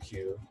not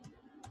dequeue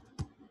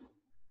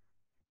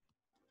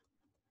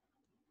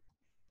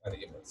an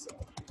image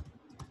cell.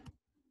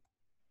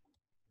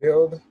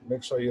 Build,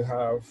 make sure you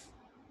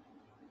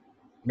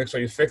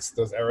fix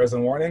those errors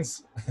and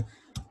warnings.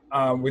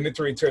 We need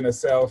to return a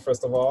cell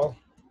first of all,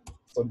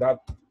 so that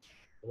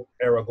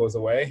error goes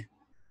away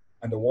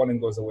and the warning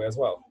goes away as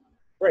well.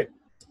 Great.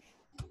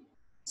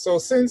 So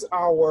since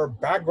our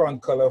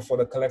background color for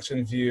the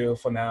collection view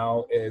for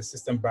now is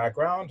system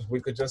background, we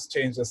could just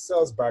change the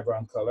cell's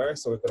background color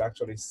so we could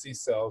actually see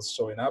cells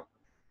showing up.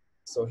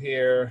 So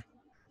here,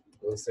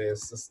 we'll say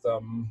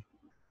system.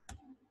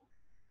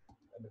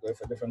 Let me go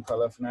for a different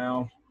color for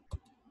now.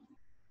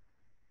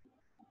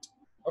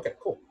 Okay,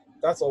 cool.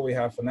 That's all we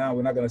have for now.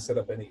 We're not going to set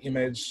up any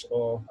image,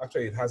 or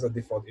actually it has a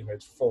default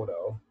image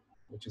photo,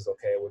 which is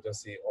okay. We'll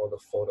just see all the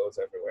photos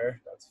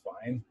everywhere. That's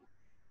fine.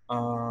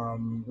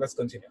 Let's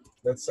continue.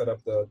 Let's set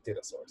up the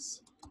data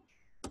source,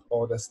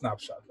 or the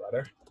snapshot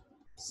rather.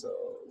 So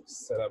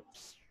set up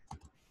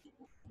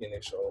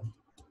initial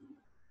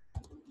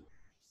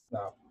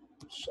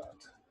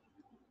snapshot.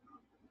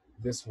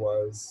 This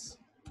was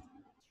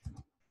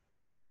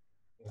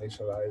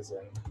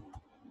initializing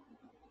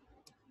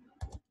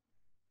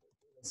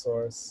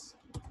source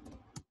and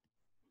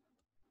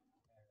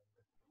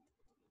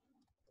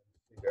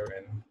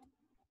configuring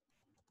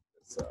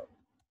this up.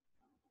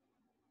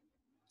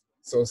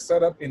 So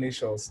set up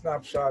initial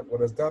snapshot. What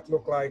does that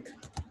look like?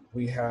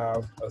 We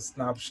have a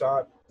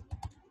snapshot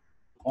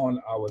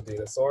on our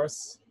data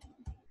source.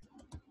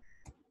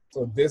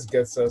 So this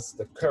gets us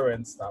the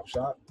current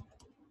snapshot.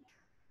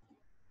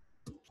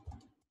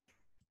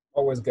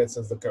 Always gets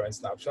us the current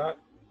snapshot.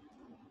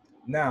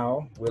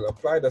 Now we'll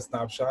apply the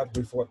snapshot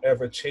with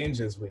whatever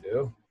changes we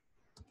do.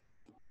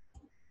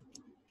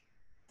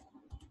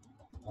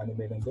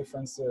 Animating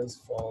differences,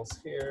 false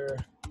here.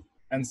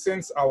 And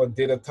since our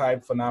data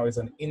type for now is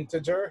an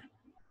integer,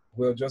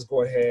 we'll just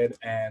go ahead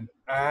and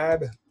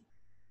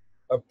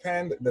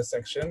append the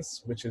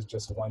sections, which is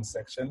just one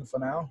section for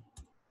now.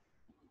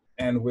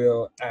 And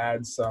we'll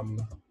add some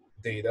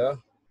data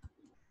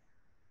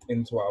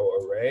into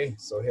our array.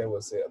 So here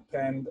we'll say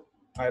append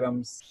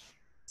items.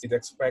 It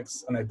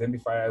expects an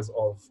identifiers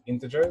of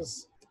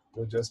integers.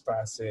 We'll just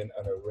pass in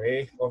an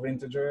array of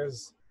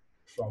integers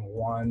from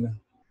 1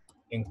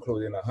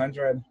 including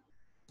 100.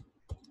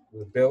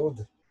 We'll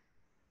build.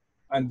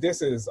 And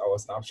this is our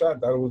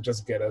snapshot. That will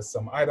just get us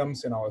some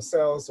items in our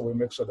cell. So we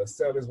make sure the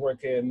cell is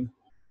working.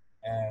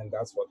 And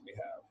that's what we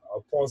have.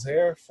 I'll pause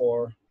here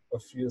for a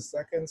few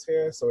seconds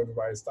here so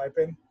everybody's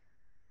typing.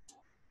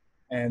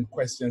 And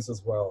questions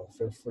as well,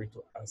 feel free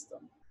to ask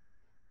them.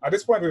 At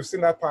this point, we've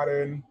seen that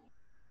pattern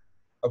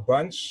a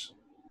bunch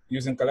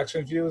using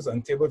collection views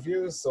and table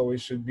views. So we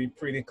should be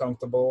pretty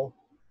comfortable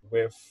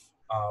with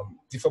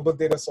different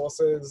data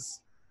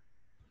sources.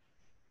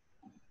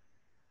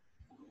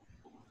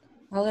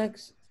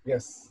 Alex?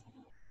 Yes.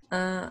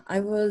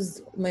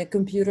 My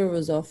computer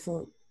was off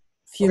for a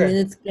few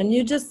minutes. Can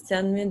you just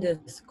send me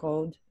this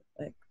code?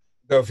 Like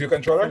the view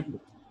controller?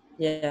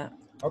 Yeah.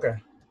 Okay.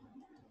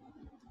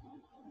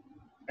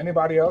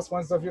 Anybody else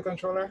wants the view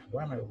controller?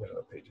 Why am I opening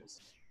up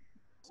pages?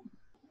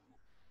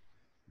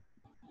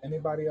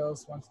 Anybody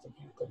else wants the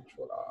view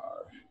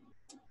controller?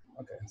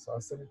 Okay, so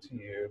I'll send it to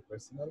you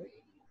personally.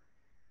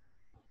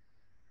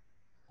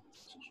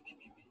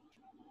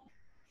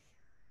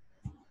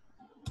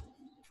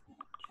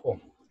 Cool.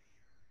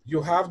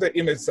 You have the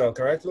image cell,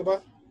 correct,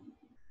 Luba?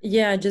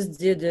 Yeah, I just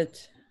did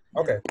it.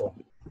 Okay, cool.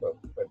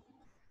 Good.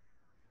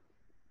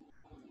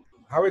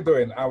 How are we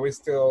doing? Are we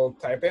still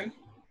typing?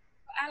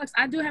 Alex,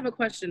 I do have a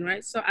question,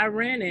 right? So I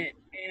ran it,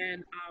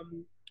 and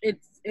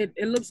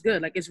it looks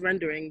good. Like it's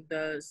rendering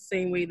the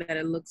same way that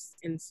it looks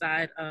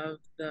inside of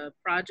the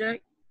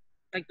project,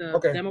 like the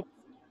demo.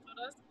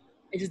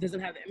 It just doesn't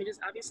have the images,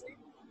 obviously.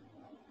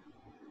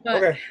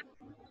 But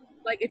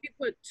like if you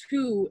put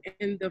 2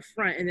 in the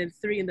front and then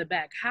 3 in the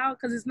back, how?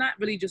 Because it's not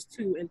really just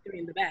 2 and 3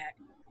 in the back.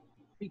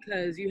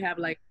 because you have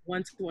like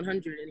 1 to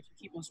 100, and if you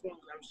keep on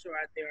scrolling, I'm sure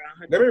out there are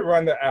 100. Let me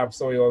run the app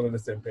so we're all on the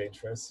same page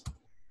first.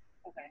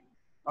 Okay.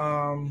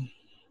 Um,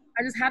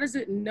 How does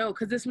it know?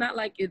 Because it's not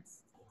like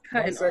it's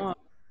cutting off.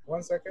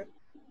 1 second.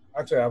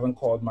 Actually, I haven't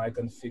called my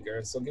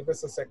configure, so give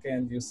us a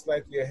second. You're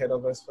slightly ahead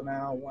of us for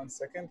now. 1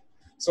 second.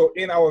 So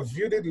in our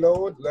view did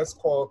load, let's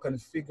call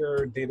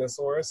configure data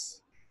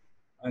source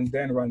and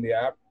then run the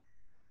app.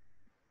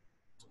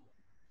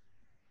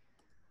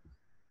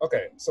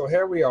 Okay, so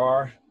here we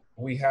are.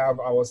 We have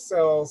our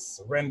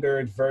cells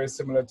rendered very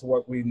similar to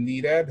what we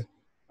needed.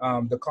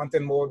 The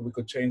content mode, we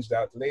could change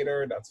that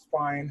later, that's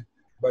fine.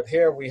 But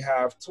here we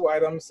have 2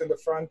 items in the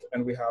front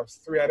and we have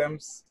 3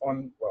 items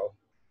on, well,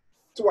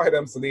 2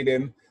 items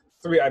leading,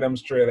 3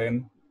 items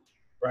trailing,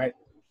 right?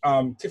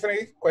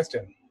 Tiffany,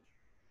 question.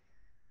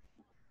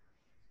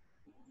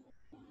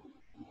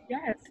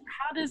 Yes.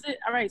 How does it?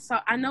 All right. So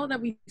I know that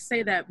we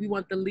say that we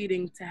want the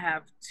leading to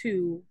have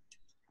 2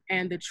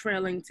 and the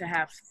trailing to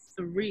have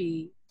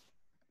 3,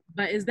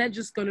 but is that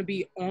just going to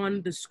be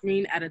on the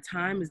screen at a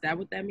time? Is that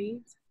what that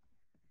means?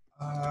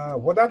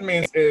 What that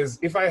means is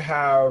if I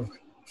have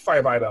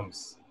 5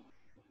 items,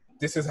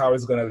 this is how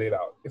it's going to lay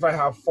out. If I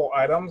have 4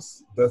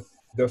 items, the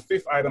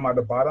 5th item at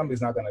the bottom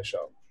is not going to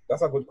show.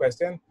 That's a good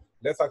question.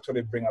 Let's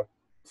actually bring up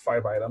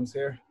 5 items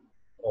here,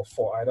 or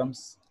 4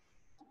 items.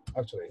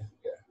 Actually,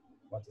 yeah,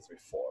 1, 2, 3,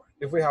 4.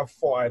 If we have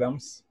 4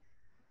 items,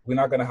 we're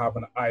not going to have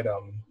an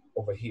item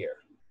over here.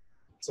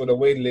 So the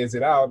way it lays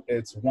it out,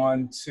 it's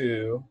 1,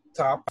 2,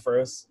 top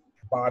first,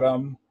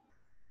 bottom,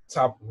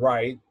 top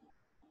right,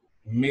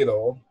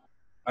 middle,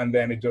 and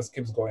then it just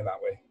keeps going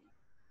that way.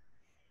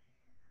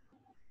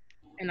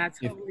 And I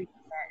totally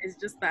get that. It's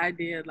just the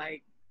idea,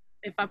 like,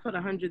 if I put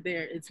 100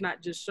 there, it's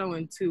not just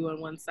showing 2 on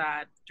one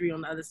side, 3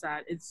 on the other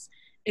side. It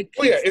keeps,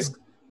 oh yeah, it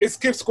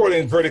keeps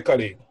scrolling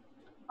vertically.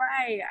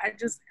 Right. I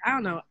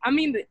don't know. I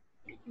mean,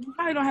 you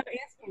probably don't have to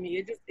answer me.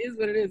 It just is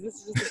what it is.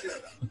 This is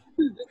just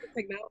a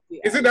technology.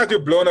 Is it that you're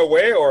blown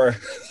away, or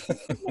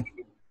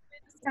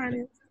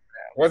kind of?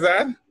 what's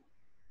that?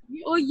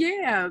 Oh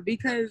yeah,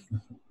 because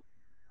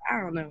I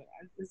don't know.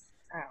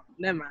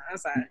 Never mind. I'm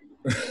sorry.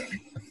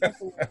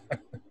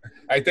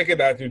 I take it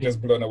that you're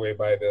just blown away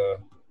by the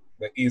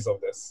ease of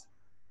this.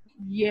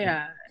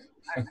 Yeah.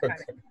 Okay.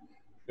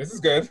 This is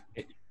good.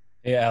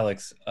 Hey,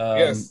 Alex.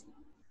 Yes.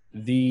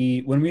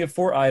 When we have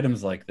 4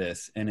 items like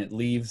this and it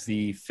leaves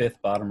the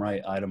 5th bottom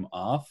right item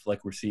off,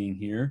 like we're seeing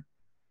here,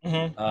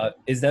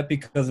 is that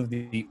because of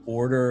the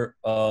order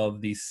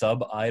of the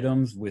sub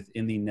items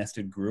within the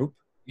nested group?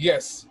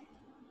 Yes.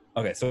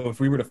 Okay, so if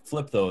we were to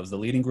flip those, the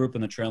leading group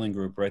and the trailing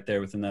group right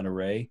there within that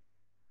array,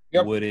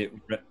 yep. would it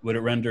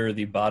render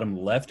the bottom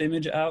left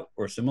image out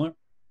or similar?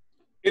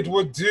 It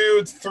would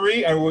do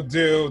 3 and would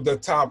do the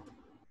top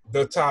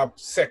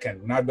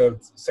second, not the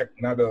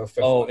 5th.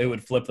 Oh, it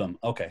would flip them.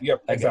 Okay.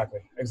 Yep,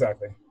 exactly.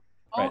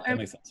 Right, that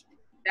makes sense.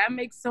 That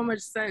makes so much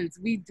sense.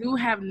 We do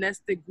have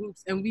nested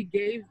groups, and we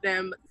gave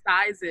them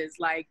sizes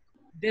like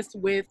this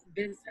width,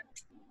 this.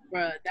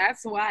 Bruh,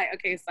 that's why.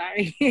 Okay,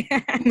 sorry.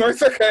 No,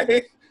 it's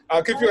okay.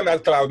 I'll keep you on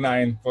that cloud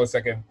 9 for a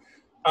second.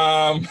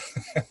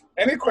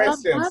 Any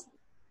questions?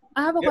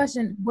 I have a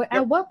question.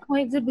 At what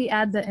point did we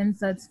add the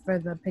insets for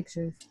the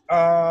pictures?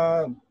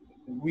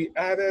 We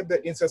added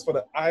the inserts for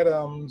the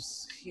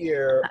items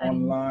here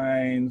on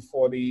line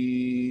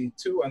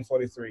 42 and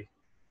 43.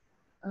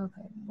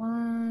 Okay,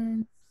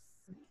 1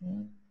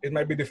 second. It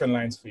might be different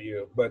lines for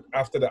you, but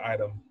after the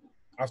item,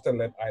 after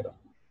let item.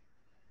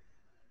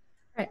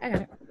 All right, I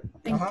got it.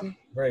 Thank you.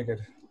 Very good.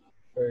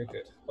 Very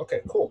good.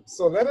 Okay, cool.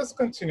 So let us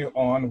continue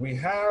on. We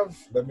have,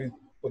 let me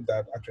put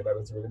that, actually that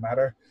doesn't really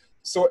matter.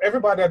 So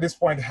everybody at this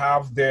point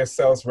have their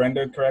cells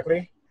rendered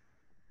correctly?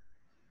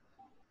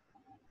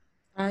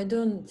 I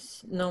don't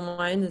know,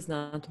 mine is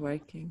not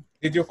working.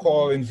 Did you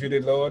call in view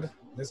did load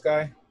this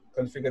guy,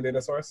 configure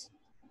data source?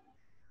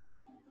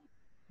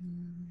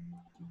 I'm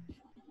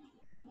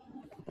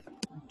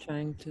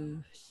trying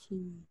to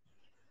see.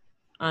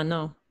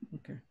 No.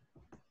 Okay.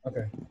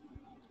 Okay.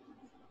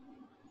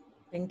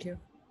 Thank you.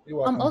 You're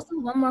welcome. Also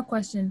one more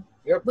question.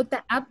 Yep. With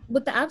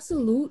the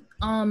absolute,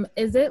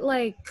 is it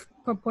like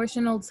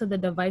proportional to the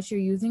device you're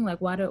using? Like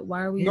why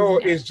are we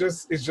No, using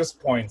it's just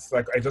points.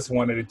 Like I just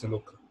wanted it to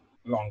look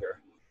longer.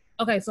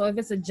 Okay, so if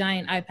it's a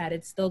giant iPad,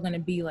 it's still gonna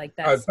be like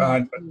that.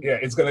 Yeah,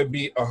 it's gonna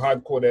be a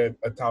hard-coded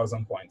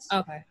 1,000 points.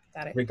 Okay,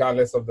 got it.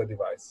 Regardless of the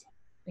device.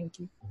 Thank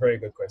you. Very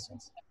good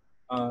questions.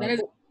 That is,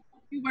 if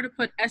you were to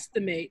put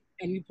estimate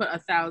and you put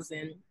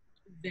 1,000,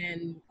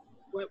 then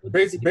what would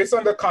based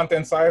on the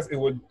content size, it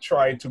would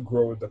try to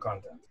grow with the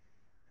content.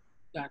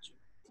 Gotcha.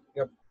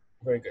 Yep,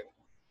 very good.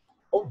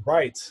 All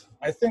right,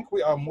 I think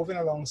we are moving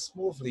along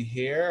smoothly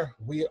here.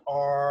 We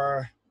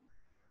are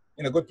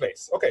in a good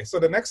place. Okay, so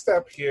the next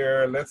step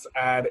here, let's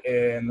add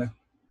in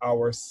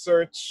our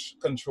search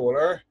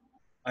controller,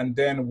 and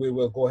then we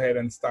will go ahead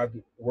and start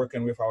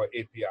working with our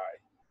API.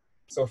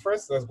 So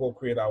first, let's go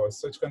create our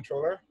search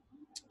controller.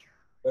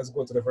 Let's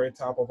go to the very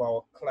top of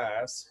our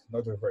class,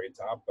 not the very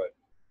top, but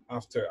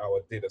after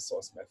our data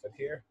source method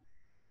here.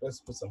 let's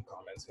put some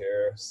comments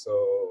here.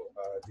 So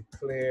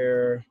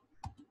declare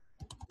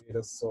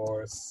data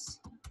source,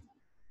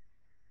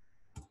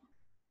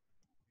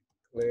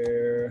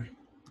 declare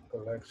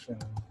collection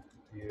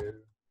view,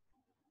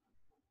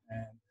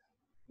 and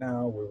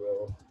now we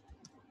will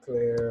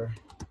declare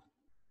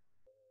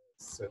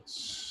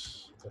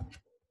search controller.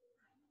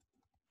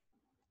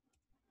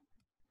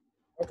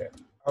 Okay,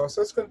 our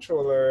search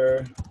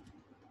controller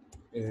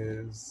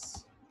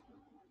is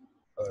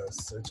a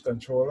search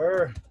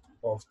controller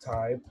of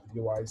type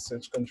UI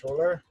search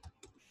controller,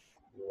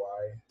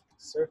 UI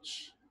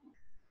search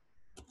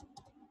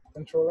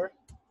controller.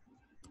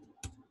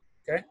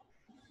 Okay,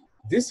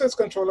 this search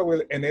controller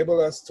will enable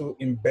us to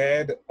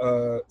embed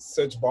a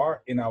search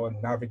bar in our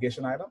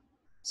navigation item.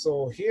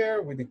 So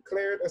here we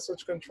declared a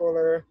search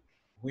controller.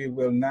 We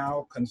will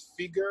now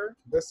configure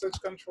the search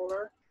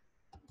controller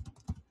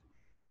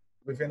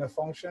within a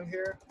function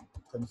here.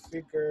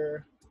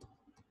 Configure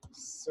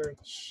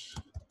search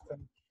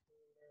controller.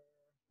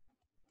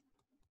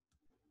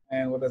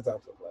 And what does that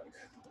look like?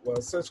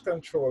 Well, search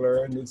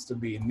controller needs to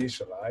be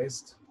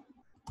initialized.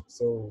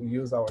 So we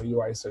use our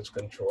UI search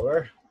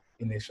controller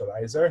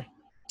initializer.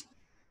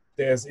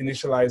 There's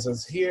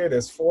initializers here.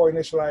 There's 4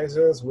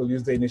 initializers. We'll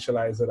use the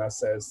initializer that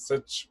says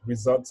search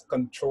results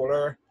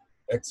controller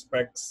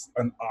expects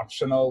an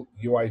optional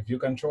UI view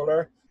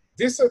controller.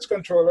 This search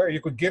controller,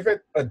 you could give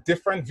it a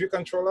different view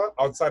controller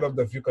outside of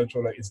the view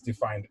controller it's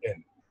defined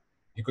in.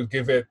 You could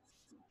give it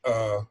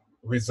a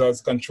results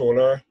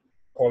controller,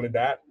 call it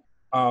that.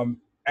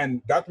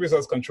 And that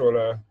results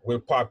controller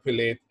will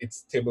populate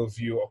its table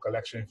view or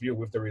collection view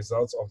with the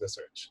results of the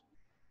search.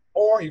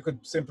 Or you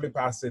could simply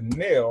pass in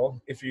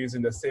nil if you're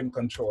using the same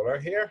controller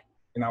here.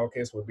 In our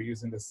case, we'll be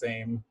using the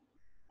same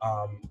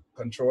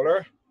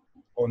controller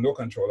or no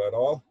controller at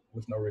all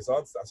with no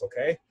results, that's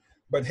okay.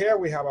 But here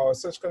we have our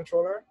search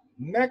controller.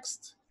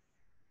 Next,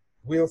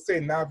 we'll say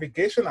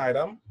navigation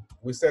item.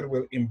 We said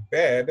we'll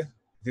embed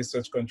this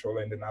search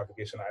controller in the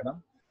navigation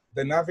item.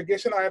 The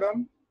navigation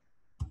item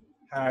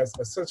has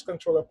a search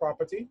controller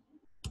property.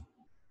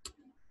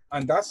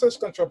 And that search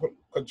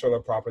controller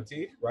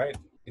property, right?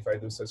 If I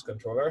do search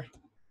controller,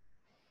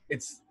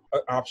 it's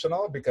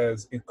optional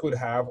because it could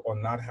have or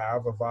not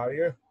have a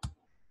value.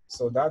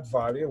 So that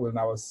value will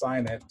now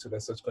assign it to the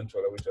search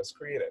controller we just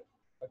created,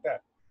 like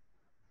that,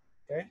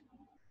 okay?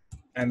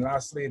 And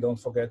lastly, don't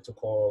forget to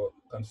call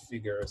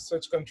configure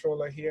search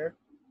controller here.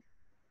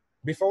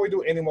 Before we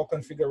do any more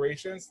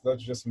configurations,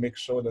 let's just make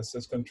sure the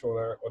search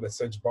controller or the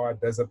search bar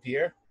does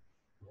appear.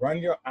 Run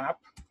your app.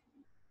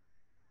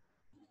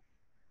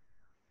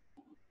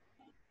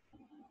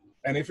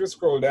 And if you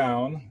scroll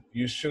down,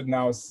 you should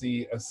now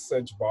see a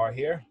search bar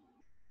here.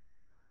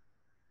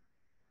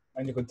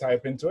 And you could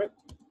type into it.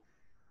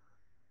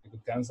 You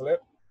could cancel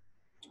it,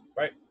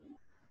 right?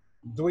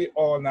 Do we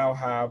all now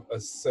have a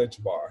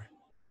search bar?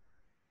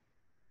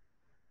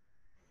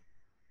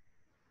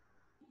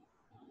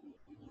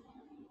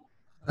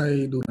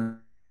 I do.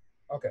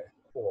 Okay,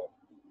 cool,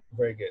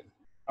 very good.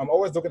 I'm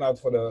always looking out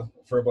for the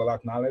verbal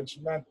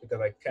acknowledgement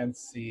because I can't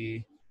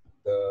see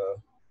the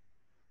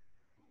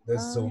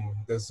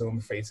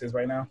Zoom faces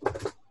right now.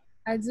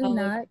 I do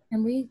not.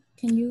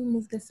 Can you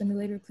move the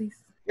simulator, please?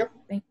 Yep.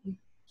 Thank you.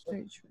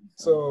 Search.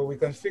 So we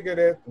configured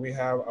it. We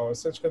have our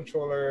search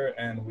controller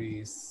and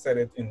we set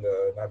it in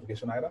the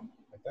navigation item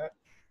like that.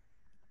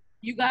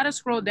 You gotta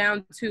scroll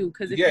down too,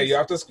 because yeah, you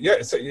have to.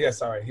 Yeah, so, yeah.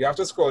 Sorry, you have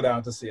to scroll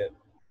down to see it.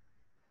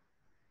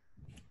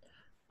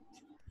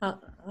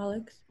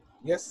 Alex?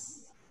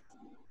 Yes.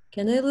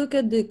 Can I look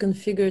at the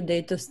configure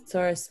data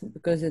source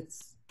because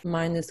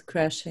mine is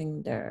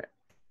crashing there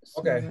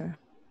somewhere.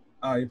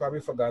 Okay. You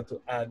probably forgot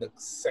to add a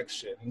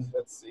section.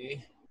 Let's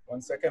see.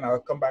 1 second. I'll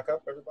come back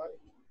up, everybody.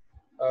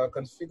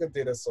 Configure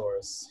data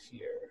source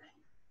here.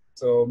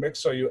 So make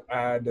sure you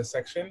add the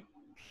section.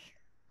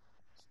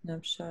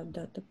 Snapshot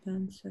data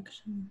pen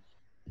section.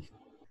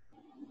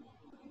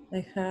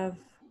 I have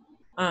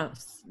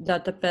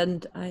data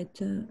pen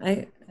item.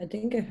 I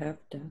think I have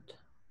that.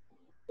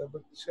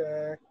 Double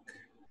check.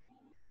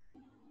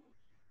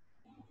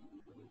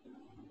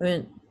 I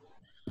mean,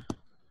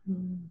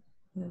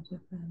 data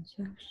pen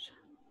section.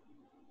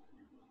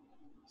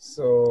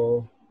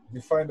 So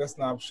define the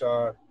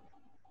snapshot,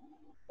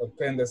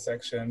 append the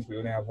sections. We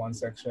only have 1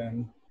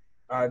 section.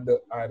 Add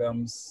the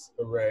items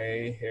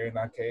array here in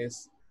that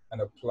case,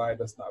 and apply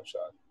the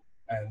snapshot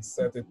and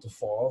set it to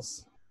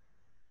false.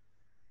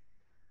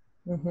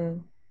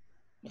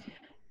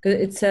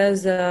 It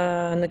says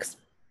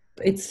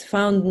it's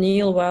found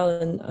nil while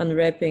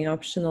unwrapping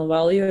optional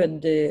value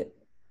at the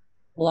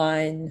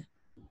line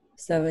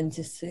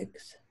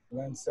 76.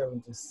 Line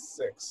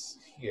 76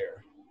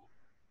 here.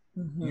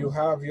 You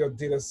have your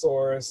data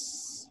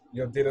source.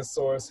 Your data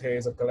source here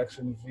is a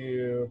collection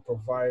view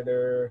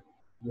provider.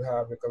 You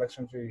have the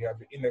collection view. You have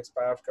the index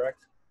path,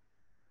 correct?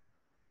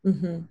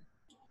 You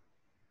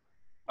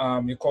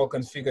call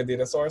configure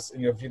data source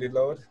in your view did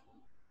load.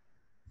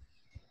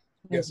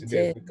 Yes, you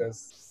did,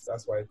 because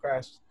that's why it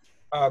crashed.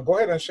 Go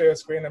ahead and share your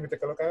screen. Let me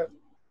take a look at it.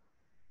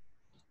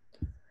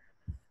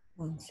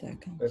 1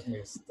 second. Let me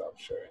stop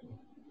sharing.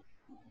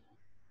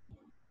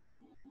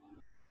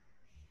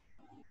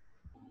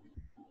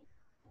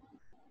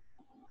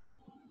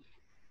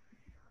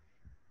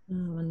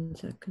 1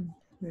 second.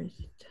 Where is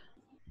it?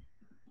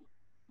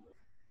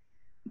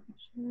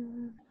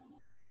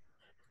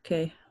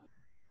 Okay.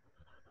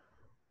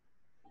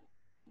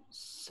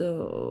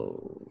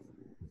 So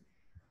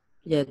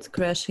yeah, it's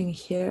crashing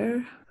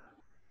here.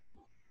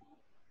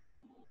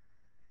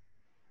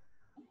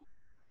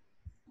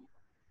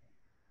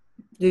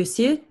 Do you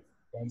see it?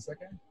 1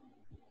 second.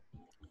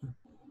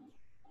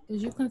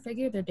 Did you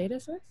configure the data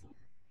source?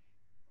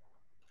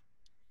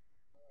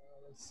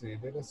 Let's see,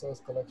 data source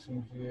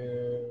collection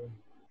view.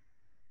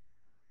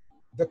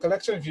 The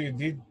collection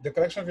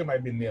view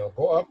might be nil.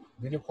 Go up.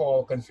 Did you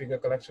call configure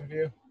collection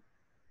view?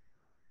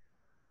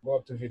 Go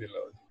up to video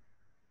load.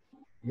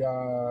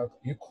 Yeah,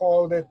 you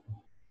called it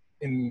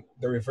in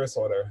the reverse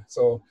order.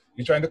 So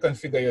you're trying to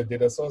configure your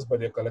data source, but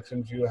your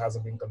collection view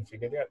hasn't been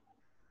configured yet.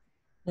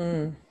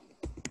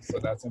 So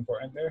that's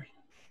important there.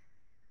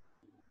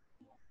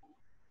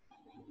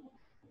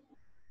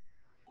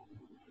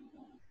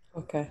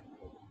 Okay.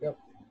 Yep.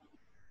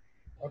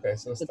 Okay,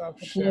 so stop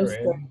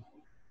sharing.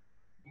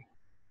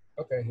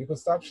 Okay, you can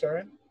stop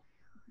sharing.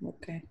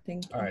 Okay,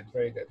 thank you. All right,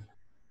 very good.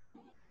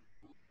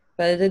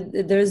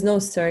 But there is no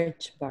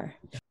search bar.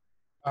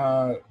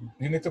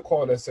 You need to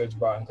call the search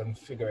bar and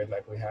configure it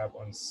like we have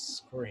on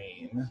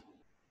screen.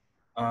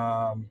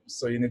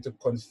 So you need to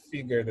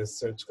configure the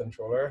search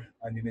controller,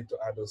 and you need to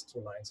add those 2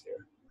 lines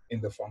here in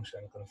the function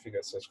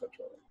configure search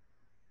controller.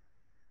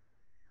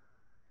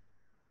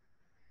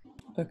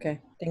 Okay,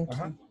 thank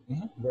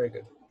you. Very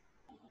good.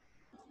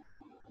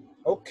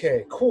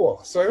 Okay, cool.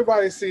 So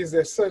everybody sees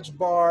their search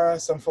bar.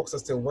 Some folks are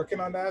still working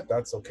on that.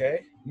 That's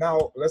okay.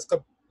 Now let's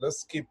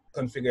keep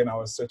configuring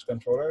our search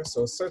controller.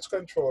 So search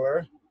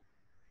controller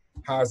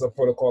has a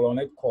protocol on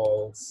it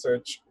called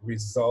search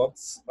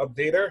results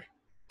updater,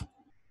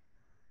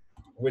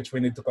 which we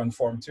need to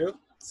conform to,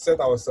 set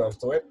ourselves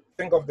to it.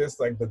 Think of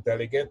this like the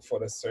delegate for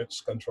the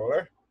search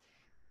controller,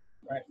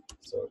 right?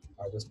 So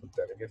I'll just put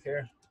delegate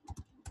here.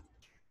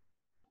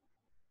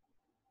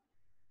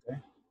 Okay.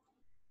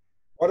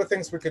 Other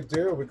things we could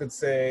do, we could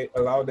say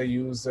allow the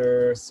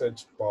user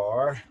search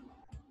bar,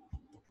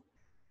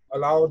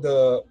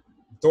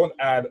 don't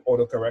add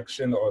auto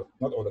correction, or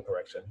not auto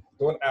correction,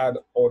 don't add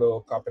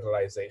auto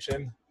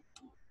capitalization.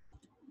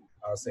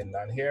 I'll say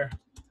none here.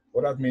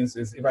 What that means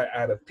is if I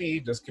add a P,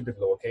 just keep it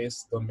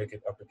lowercase, don't make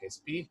it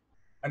uppercase P.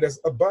 And there's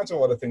a bunch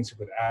of other things you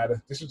could add.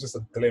 This is just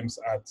a glimpse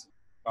at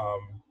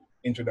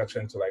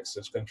introduction to like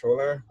search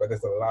controller, but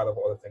there's a lot of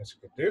other things you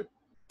could do.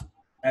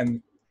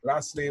 And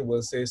lastly,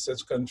 we'll say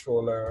search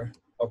controller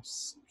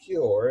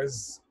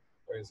obscures,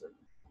 where is it?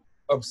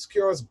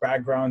 Obscures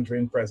background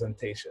during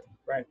presentation,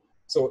 right?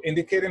 So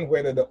indicating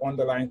whether the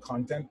underlying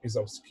content is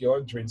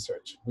obscured during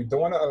search. We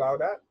don't want to allow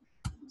that,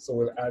 so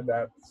we'll add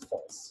that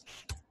false.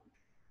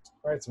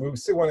 Right, so we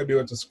still want to be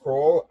able to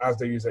scroll as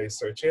the user is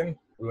searching.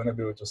 We want to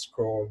be able to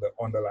scroll the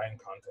underlying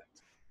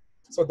content.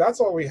 So that's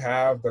all we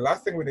have. The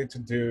last thing we need to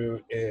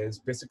do is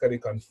basically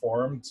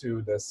conform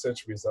to the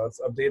search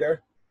results updater,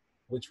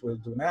 which we'll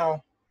do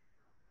now.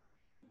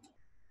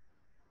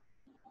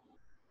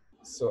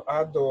 So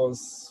add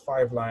those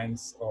 5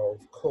 lines of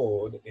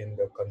code in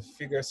the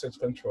configure search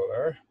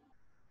controller,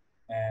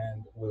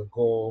 and we'll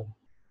go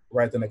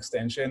write an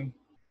extension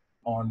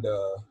on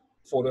the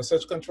photo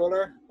search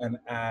controller and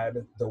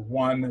add the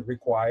one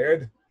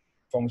required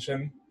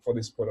function for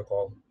this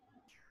protocol.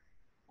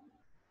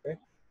 Okay,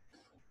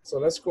 so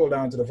let's scroll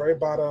down to the very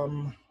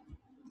bottom.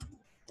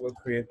 We'll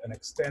create an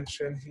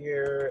extension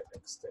here,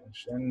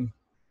 extension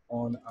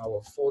on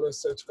our photo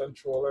search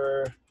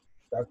controller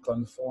that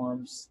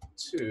conforms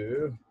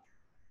to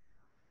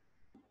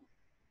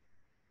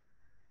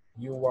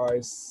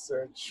UI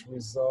search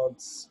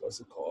results,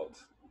 what's it called?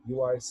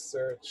 UI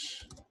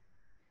search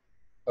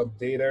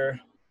updater,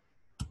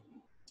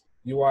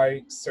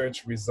 UI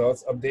search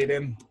results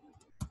updating,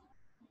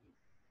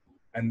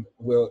 and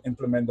we'll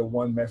implement the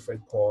one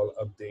method called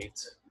update.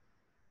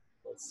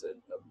 What's it?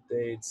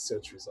 Update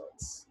search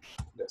results.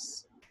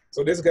 This.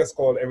 So this gets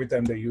called every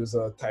time the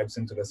user types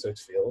into the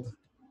search field.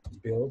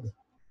 Build.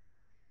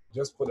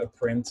 Just put a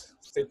print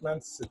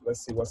statement.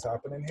 Let's see what's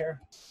happening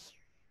here.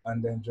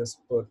 And then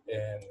just put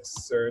in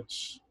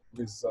search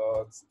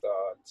results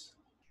dot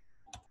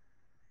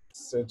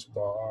search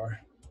bar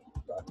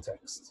dot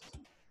text.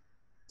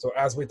 So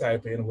as we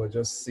type in, we'll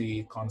just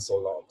see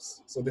console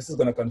logs. So this is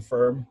going to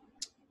confirm.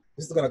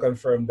 This is going to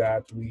confirm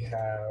that we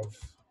have.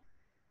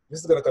 This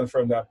is going to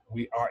confirm that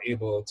we are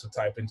able to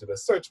type into the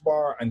search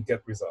bar and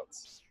get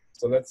results.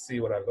 So let's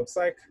see what that looks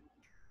like.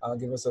 I'll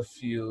give us a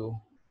few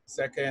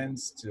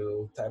seconds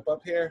to type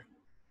up here,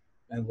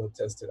 and we'll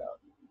test it out.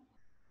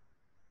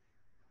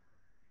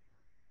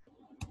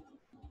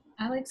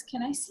 Alex,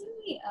 can I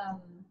see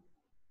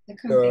the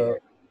configure?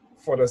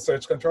 For the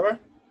search controller?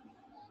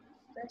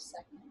 For a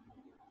second.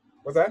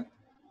 What's that?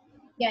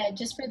 Yeah,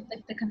 just for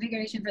the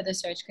configuration for the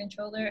search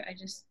controller. I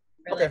just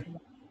okay.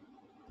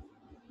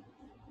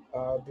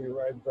 I'll be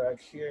right back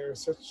here.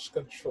 Search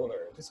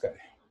controller, this guy.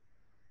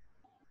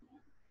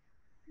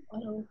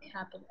 Auto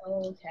capital.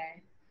 Oh,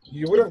 okay.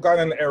 You would have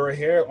gotten an error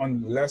here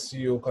unless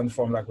you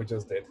confirm like we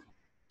just did.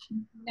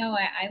 No,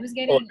 I was Oh,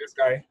 getting. this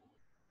guy.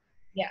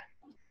 Yeah.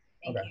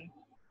 Thank Okay. you.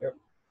 Yep.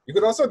 You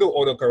could also do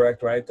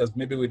autocorrect, right? Because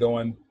maybe we don't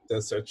want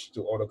the search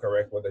to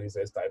autocorrect what the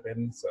user is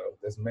typing. So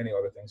there's many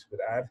other things you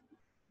could add.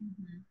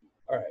 Mm-hmm.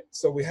 All right.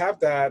 So we have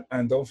that,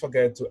 and don't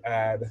forget to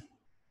add.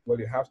 Well,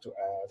 you have to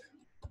add.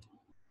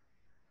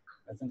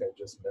 I think I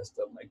just messed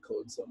up my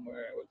code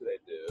somewhere. What did I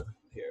do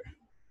here?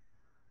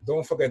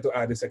 Don't forget to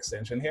add this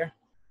extension here.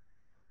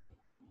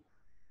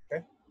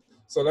 Okay.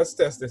 So let's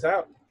test this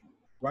out.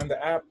 Run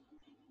the app.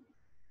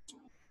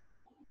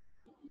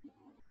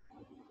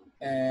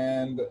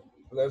 And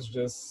let's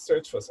just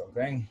search for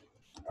something.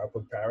 I'll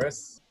put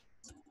Paris.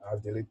 I'll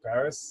delete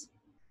Paris.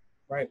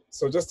 Right.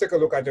 So just take a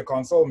look at your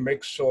console.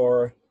 Make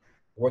sure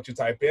what you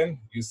type in,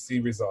 you see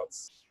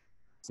results.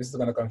 This is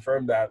going to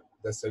confirm that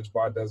the search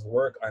bar does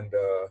work and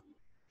the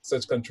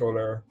search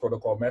controller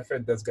protocol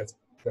method does get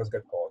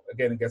called.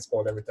 Again, it gets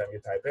called every time you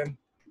type in.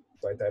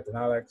 So I type in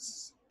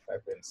Alex,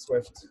 type in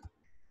Swift,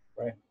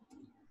 right?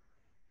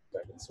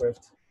 Type in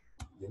Swift,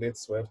 delete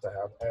Swift. I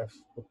have F,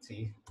 put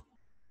T.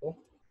 Cool.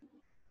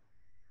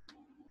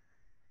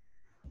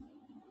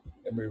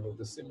 Let me remove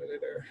the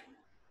simulator.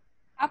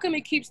 How come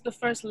it keeps the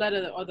first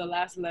letter or the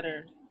last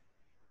letter?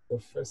 The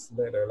first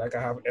letter, like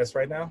I have S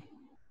right now.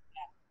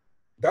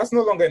 That's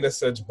no longer in the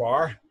search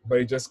bar, but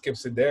it just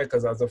keeps it there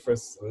because that's the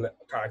first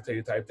character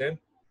you typed in.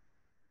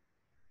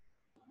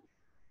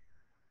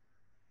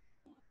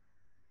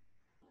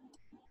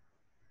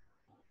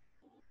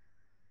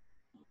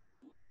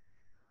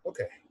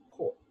 Okay,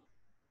 cool.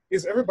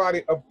 Is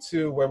everybody up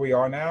to where we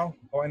are now,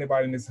 or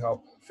anybody needs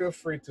help? Feel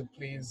free to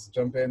please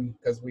jump in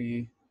because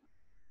we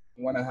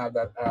want to have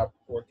that app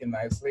working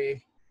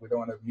nicely. We don't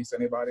want to miss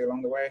anybody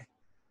along the way.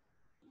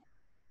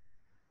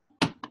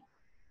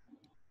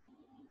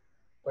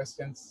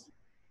 Questions?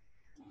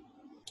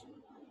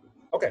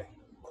 Okay,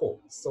 cool.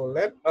 So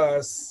let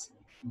us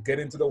get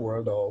into the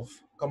world of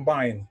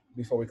Combine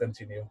before we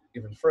continue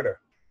even further.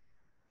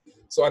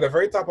 So at the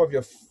very top of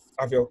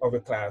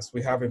your class,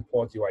 we have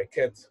import UI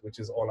kit, which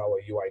is all our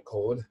UI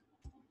code.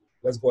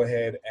 Let's go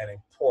ahead and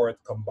import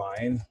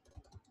Combine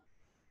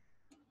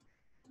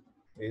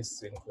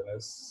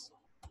asynchronous.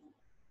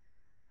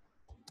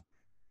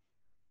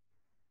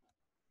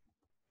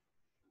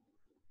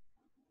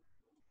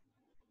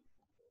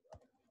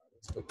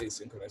 Let's put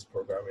asynchronous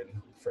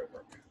programming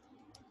framework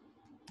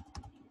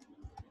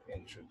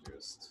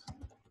introduced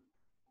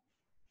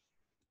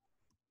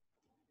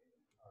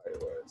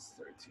iOS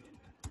 13.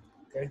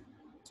 Okay.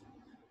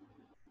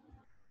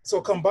 So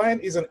Combine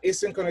is an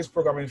asynchronous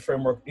programming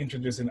framework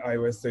introduced in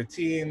iOS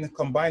 13.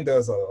 Combine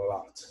does a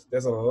lot.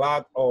 There's a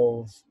lot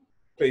of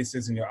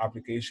places in your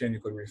application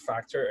you could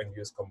refactor and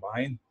use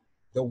Combine.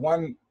 The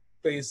one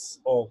place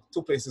or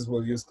two places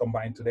we'll use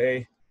Combine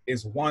today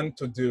is one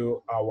to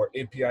do our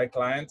API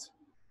client,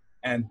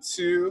 and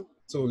two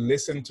to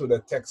listen to the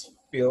text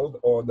field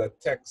or the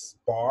text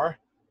bar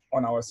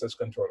on our search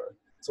controller.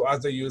 So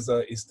as the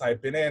user is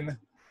typing in,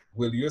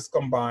 we'll use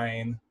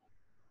Combine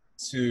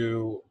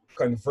to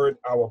convert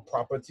our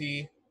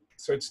property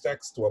search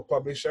text to a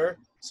publisher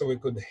so we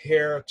could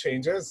hear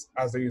changes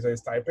as the user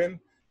is typing.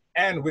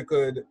 And we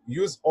could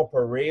use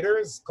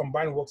operators.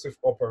 Combine works with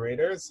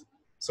operators.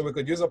 So we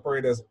could use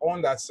operators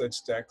on that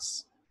search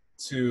text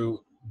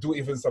to do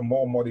even some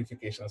more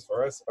modifications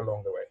for us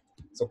along the way.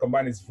 So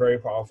Combine is very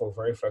powerful,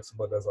 very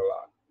flexible, does a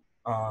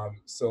lot.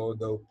 So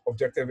the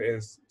objective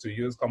is to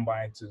use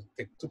Combine to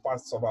take two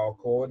parts of our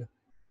code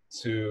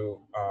to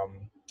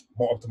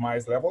more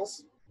optimized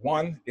levels.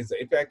 One is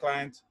the API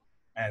client,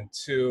 and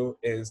two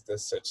is the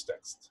search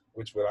text,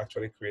 which will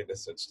actually create the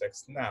search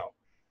text now.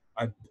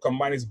 And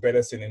Combine is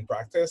better seen in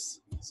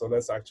practice, so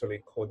let's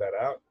actually code that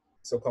out.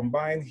 So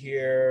Combine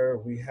here,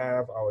 we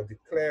have our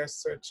declare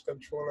search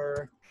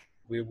controller.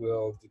 We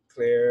will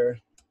declare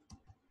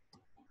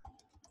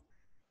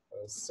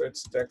a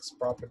search text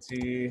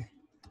property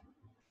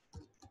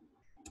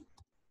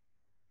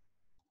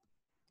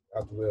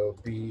that will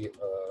be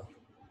a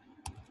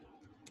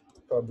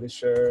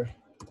publisher.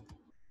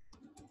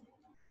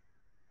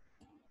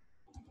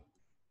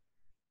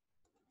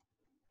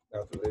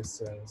 That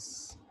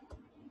listens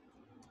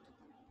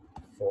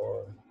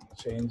for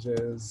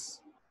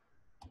changes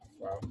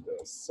from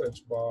the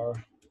search bar,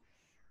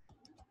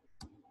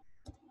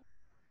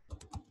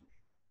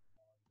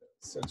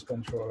 search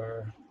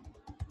controller.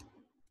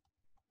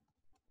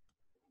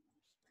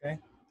 Okay.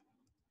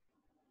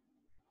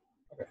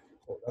 Okay,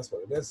 cool. That's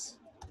what it is.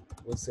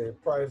 We'll say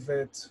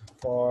private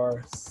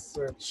for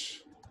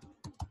search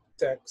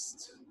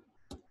text.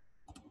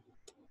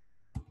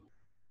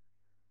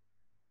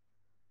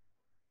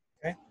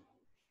 Okay.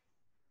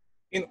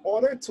 In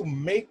order to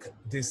make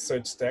this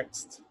search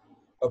text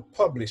a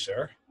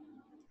publisher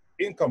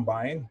in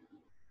Combine,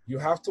 you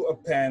have to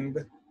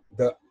append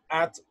the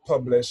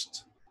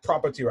 @published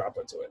property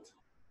wrapper to it.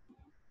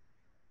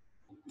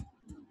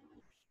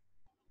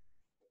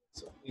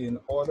 So in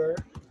order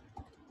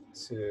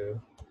to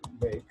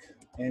make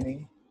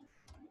any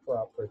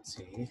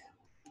property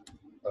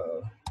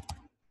a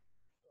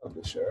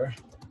publisher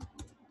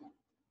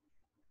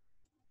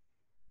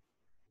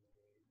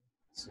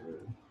to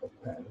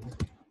append.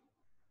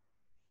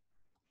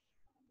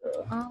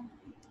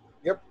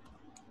 Yep.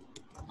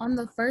 On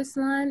the first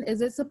line,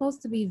 is it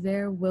supposed to be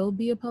there will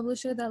be a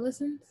publisher that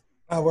listens?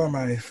 Where am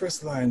I?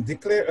 First line,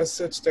 declare a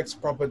search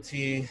text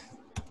property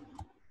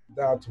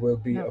that will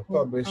be That a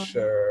will,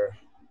 publisher.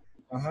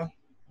 I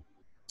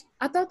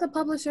thought the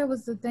publisher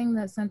was the thing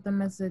that sent the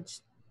message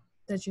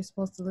that you're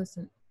supposed to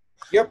listen.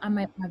 Yep. I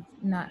might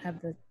not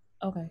have the,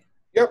 okay.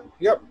 Yep.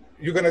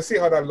 You're gonna see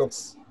how that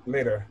looks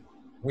later.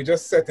 We're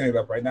just setting it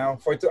up right now.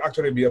 For it to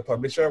actually be a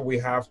publisher, we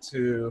have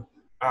to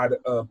add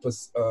a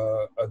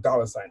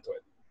dollar sign to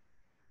it.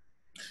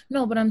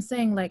 No, but I'm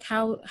saying like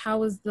how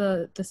is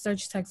the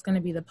search text going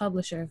to be the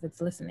publisher if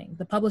it's listening?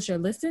 The publisher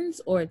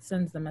listens or it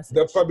sends the message?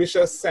 The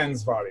publisher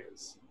sends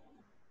values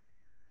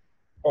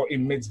or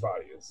emits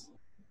values.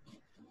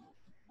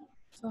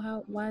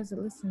 So why is it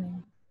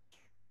listening?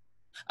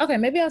 Okay,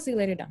 maybe I'll see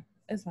later down.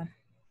 It's fine.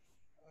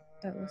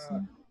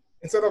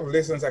 Instead of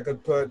listens, I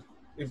could put,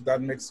 if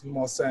that makes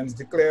more sense,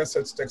 declare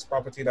search text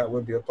property that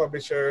will be a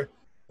publisher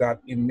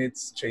that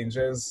emits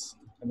changes.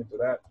 Let me do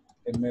that.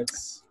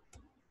 Emits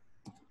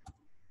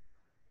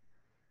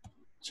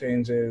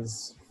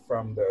changes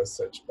from the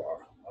search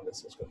bar on the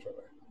search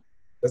controller.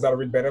 Does that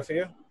read better for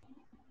you?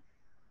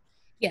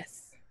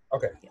 Yes.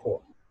 Okay,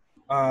 cool.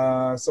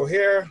 So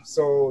here,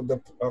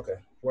 okay,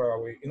 where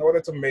are we? In order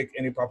to make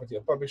any property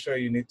a publisher,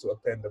 you need to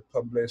append the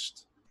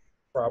published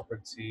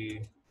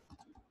property.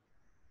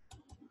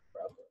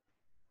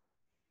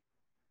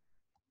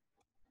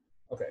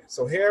 Okay,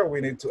 so here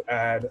we need to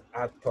add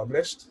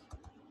published.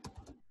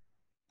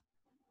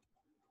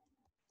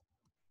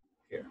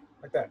 Here,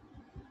 like that.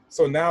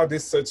 So now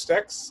this search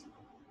text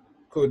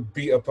could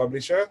be a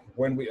publisher.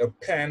 When we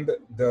append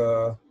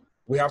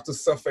we have to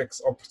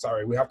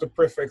we have to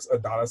prefix a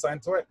dollar sign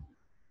to it.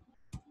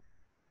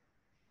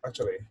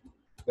 Actually,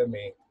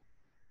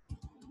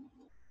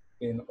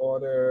 in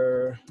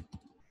order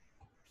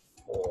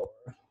for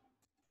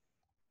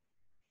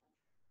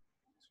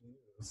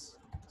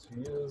to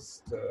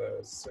use the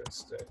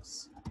search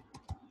text,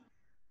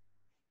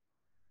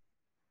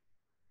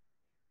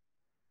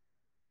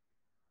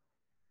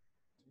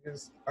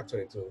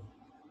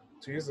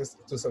 to use this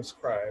to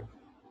subscribe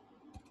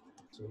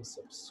to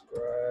search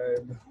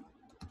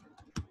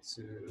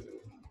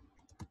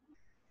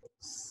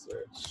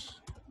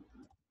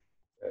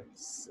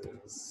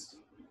texts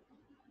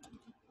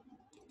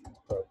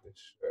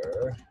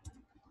publisher,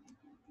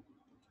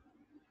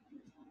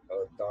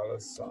 a dollar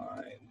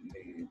sign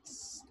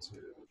needs to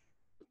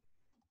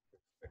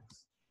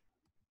prefix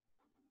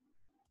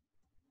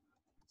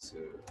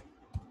to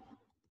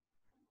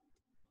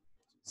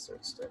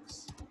search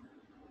text.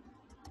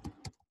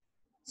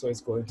 So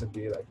it's going to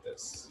be like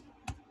this.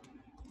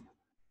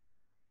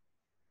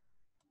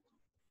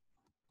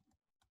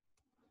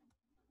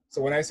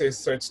 So when I say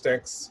search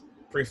text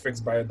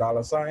prefixed by a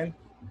dollar sign,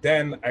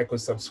 then I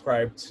could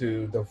subscribe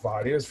to the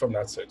values from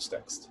that search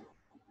text.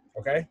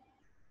 Okay?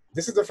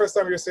 This is the first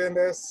time you're seeing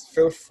this.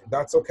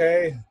 That's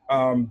okay.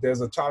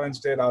 There's a challenge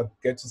there. I'll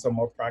get to some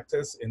more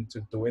practice into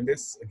doing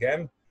this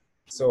again.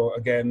 So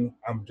again,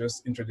 I'm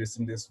just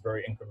introducing this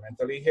very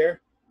incrementally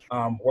here.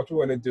 What we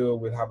want to do,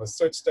 we'll have a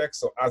search text.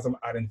 So as I'm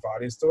adding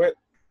values to it,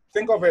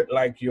 think of it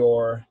like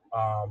your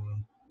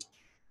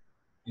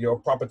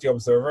property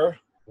observer,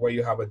 where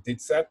you have a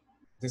did set.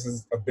 This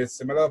is a bit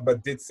similar,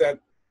 but did set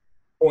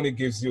only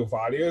gives you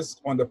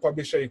values. On the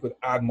publisher, you could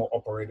add more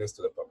operators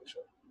to the publisher,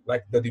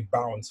 like the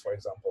bounds, for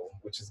example,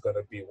 which is going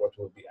to be what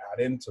we'll be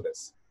adding to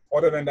this.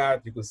 Other than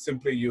that, you could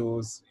simply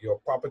use your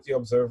property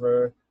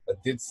observer, a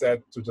did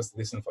set, to just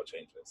listen for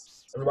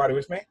changes. Everybody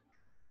with me?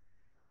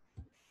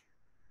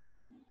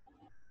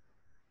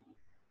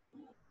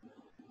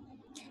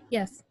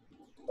 Yes.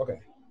 Okay.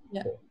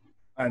 Yeah. Cool.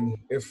 And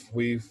if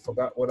we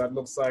forgot what that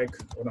looks like,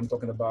 what I'm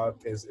talking about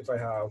is if I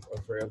have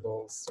a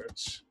variable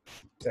search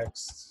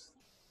text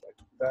like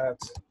that,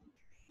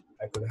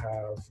 I could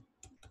have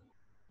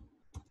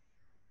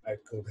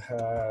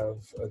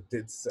a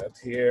did set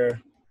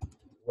here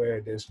where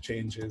there's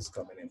changes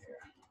coming in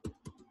here.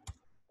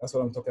 That's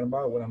what I'm talking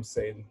about when I'm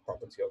saying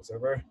property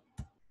observer.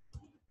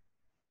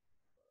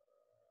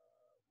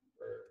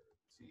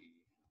 Property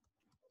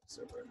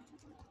observer.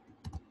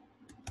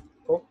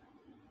 Cool.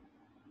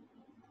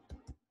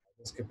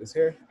 Let's keep this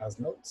here as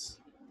notes.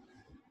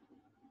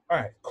 All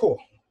right, cool.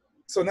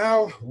 So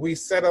now we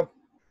set all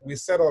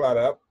that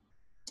up.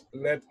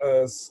 Let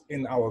us,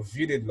 in our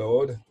viewed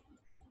load,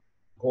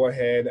 go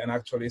ahead and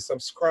actually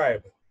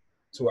subscribe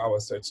to our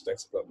search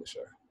text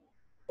publisher.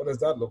 What does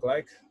that look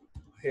like?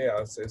 Here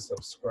I'll say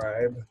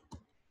subscribe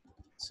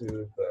to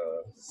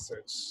the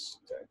search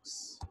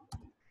text.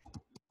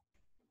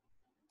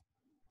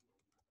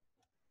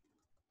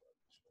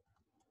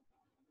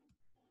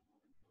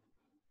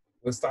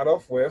 We'll start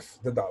off with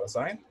the dollar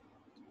sign.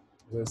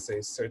 We'll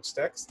say search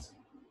text.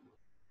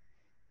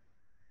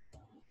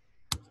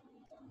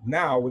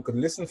 Now we could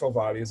listen for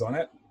values on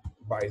it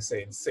by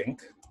saying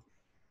sync.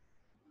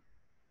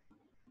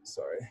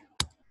 Sorry.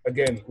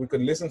 Again, we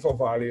could listen for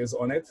values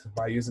on it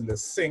by using the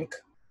sync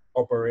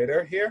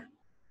operator here.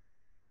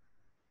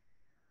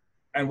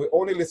 And we're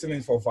only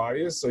listening for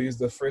values, so use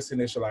the first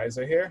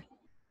initializer here.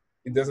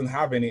 It doesn't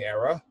have any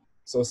error.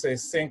 So say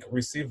sync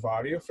receive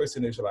value, first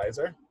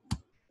initializer,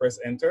 press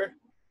enter.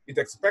 It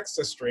expects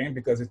a string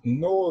because it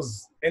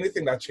knows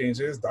anything that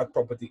changes, that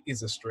property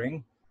is a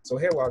string. So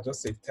here I'll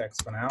just say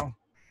text for now.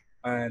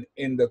 And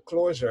in the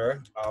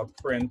closure, I'll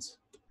print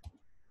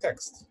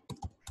text,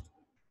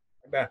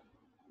 like that,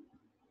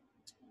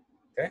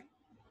 okay?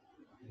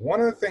 One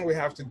of the things we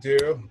have to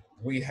do,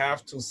 we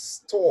have to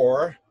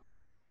store,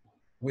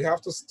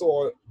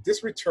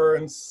 this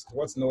returns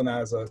what's known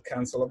as a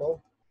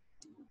cancelable.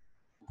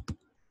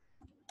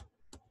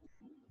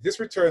 This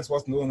returns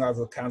what's known as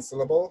a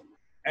cancelable,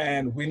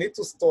 and we need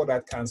to store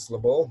that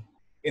cancelable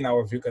in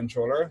our view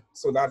controller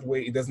so that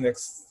way it doesn't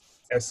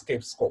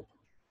escape scope.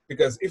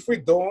 Because if we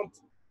don't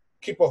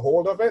keep a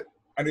hold of it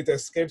and it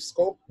escapes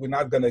scope,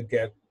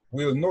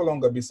 we'll no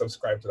longer be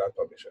subscribed to that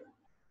publisher.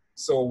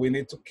 So we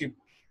need to keep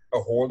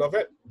a hold of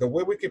it. The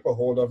way we keep a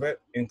hold of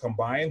it in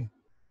Combine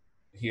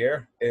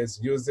here is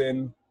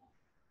using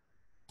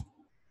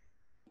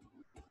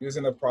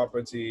a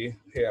property,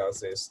 here I'll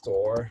say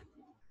store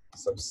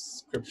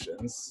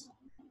subscriptions.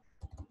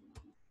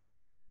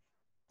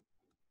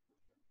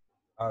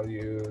 I'll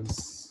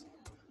use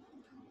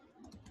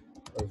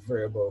a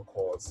variable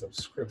called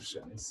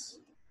subscriptions,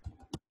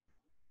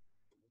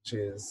 which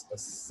is a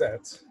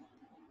set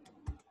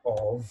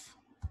of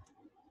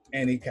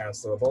any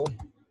cancelable, which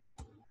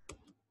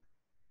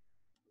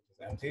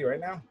is empty right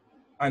now.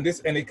 And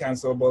this any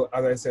cancelable,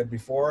 as I said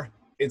before,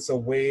 it's a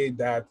way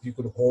that you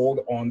could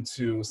hold on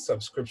to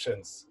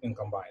subscriptions in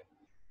Combine.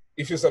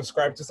 If you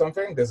subscribe to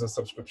something, there's a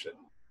subscription.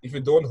 If you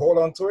don't hold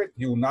on to it,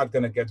 you're not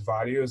gonna get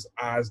values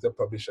as the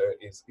publisher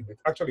is.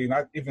 Actually, you're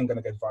not even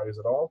gonna get values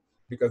at all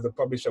because the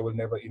publisher will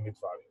never emit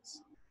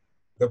values.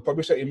 The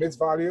publisher emits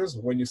values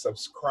when you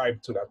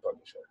subscribe to that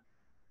publisher.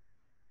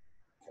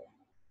 Okay.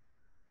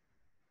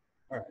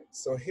 All right,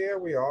 so here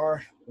we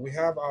are. We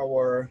have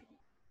our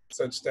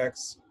search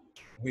text.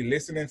 We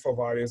listen in for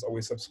values or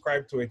we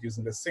subscribe to it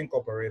using the sync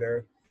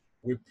operator.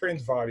 We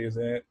print values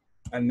in it,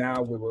 and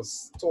now we will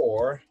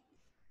store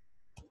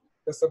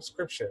the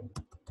subscription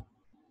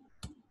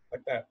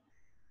like that.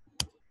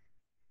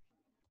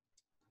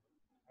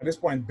 At this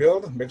point,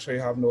 build, make sure you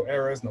have no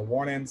errors, no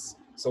warnings.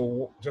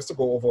 So just to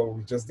go over what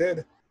we just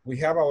did, we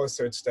have our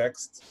search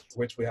text,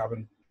 which we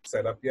haven't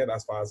set up yet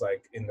as far as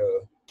like in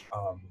the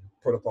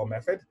protocol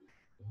method.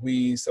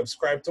 We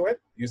subscribe to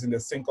it using the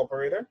sync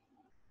operator.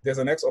 There's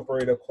a next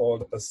operator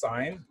called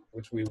assign,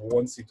 which we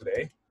won't see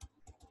today.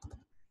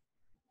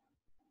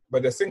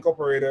 But the sync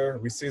operator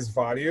receives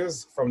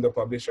values from the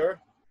publisher.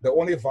 The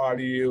only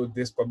value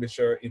this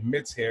publisher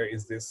emits here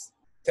is this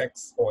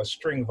text or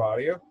string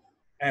value,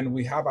 and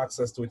we have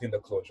access to it in the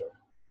closure.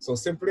 So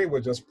simply,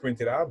 we'll just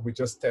print it out. We're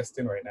just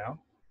testing right now.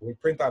 We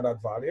print out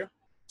that value,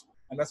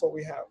 and that's what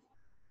we have.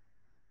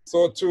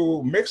 So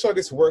to make sure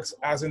this works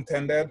as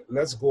intended,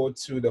 let's go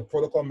to the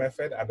protocol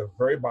method at the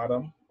very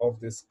bottom of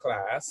this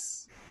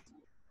class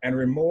and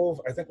remove,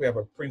 I think we have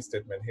a print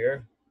statement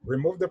here.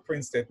 Remove the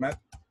print statement.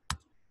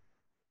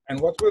 And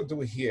what we'll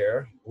do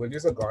here, we'll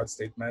use a guard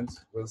statement.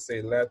 We'll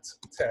say let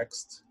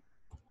text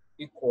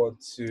equal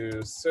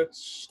to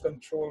search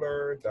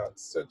controller dot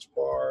search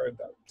bar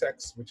dot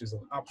text, which is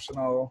an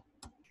optional.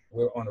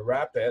 We'll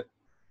unwrap it.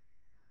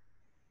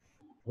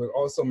 We'll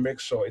also make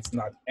sure it's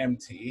not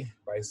empty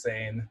by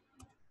saying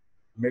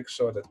make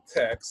sure the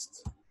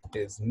text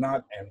is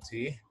not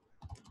empty.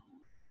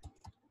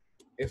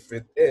 If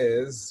it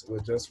is,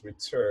 we'll just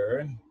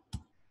return.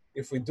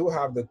 If we do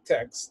have the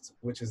text,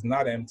 which is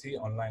not empty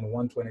on line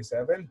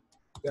 127,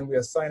 then we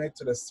assign it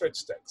to the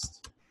search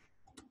text.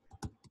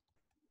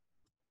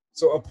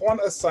 So upon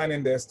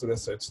assigning this to the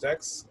search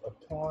text,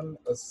 upon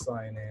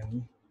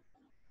assigning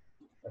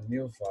a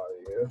new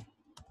value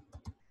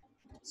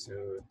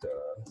to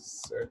the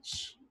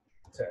search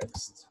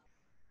text,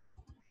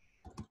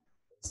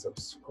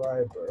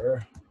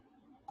 subscriber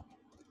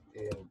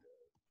in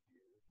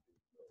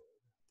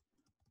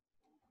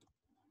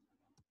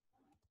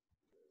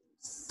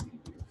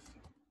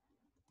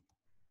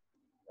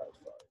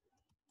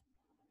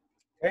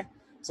okay,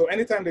 so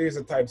anytime the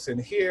user types in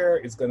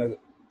here, it's gonna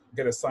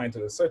get assigned to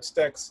the search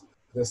text.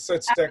 The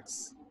search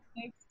text.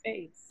 Safe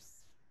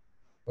space.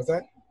 What's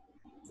that?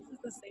 This is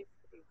the safe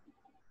space.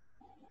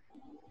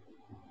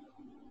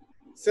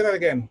 Say that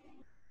again.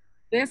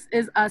 This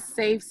is a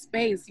safe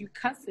space. You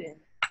cussing.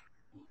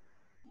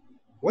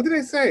 What did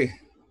I say?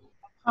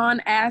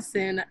 On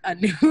assing a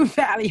new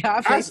value.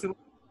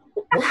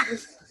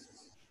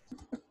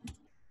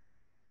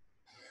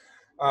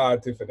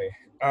 Tiffany.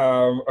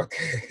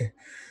 Okay.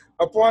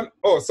 Upon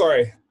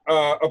assign,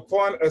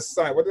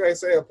 what did I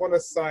say? Upon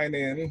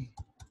assigning,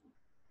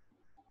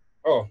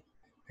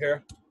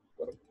 here.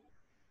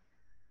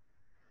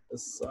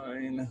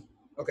 Assign,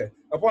 okay.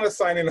 Upon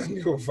assigning a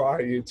new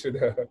value to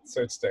the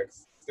search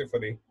text,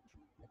 Tiffany.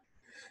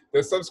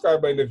 the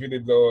subscriber in the video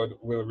node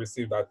will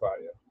receive that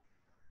value.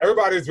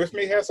 Everybody's with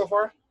me here so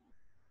far?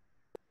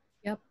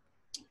 Yep.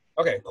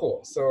 Okay,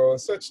 cool. So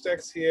search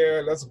text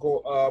here, let's go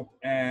up,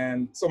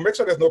 and so make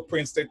sure there's no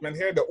print statement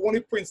here. The only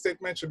print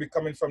statement should be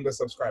coming from the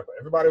subscriber.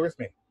 Everybody with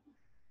me?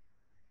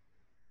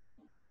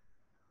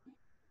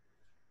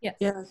 Yes.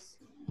 Yes.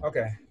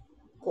 Okay,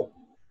 cool.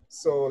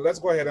 So let's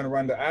go ahead and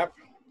run the app.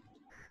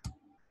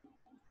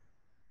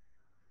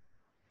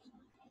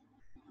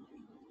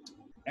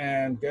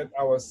 And get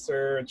our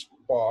search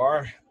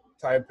bar,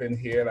 type in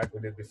here like we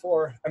did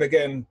before. And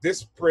again,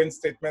 this print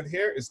statement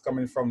here is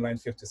coming from line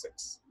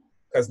 56,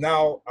 because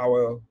now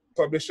our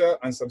publisher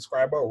and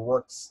subscriber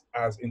works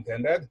as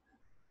intended.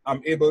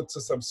 I'm able to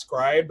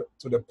subscribe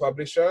to the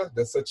publisher,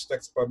 the search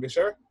text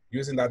publisher,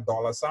 using that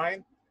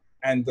 $sign.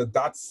 And the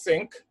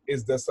 .sync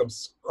is the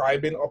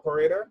subscribing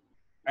operator.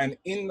 And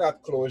in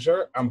that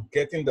closure, I'm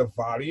getting the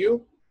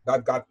value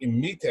that got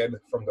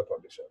emitted from the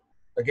publisher.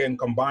 Again,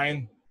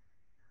 combine,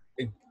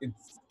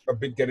 it's a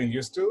bit getting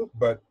used to,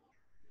 but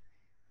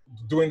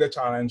doing the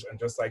challenge and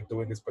just like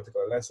doing this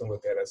particular lesson will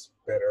get us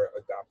better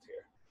adapt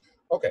here.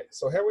 Okay,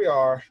 so here we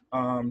are.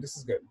 This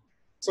is good.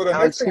 So the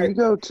Alex, next thing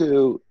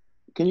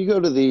can you go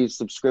to the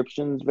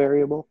subscriptions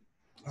variable?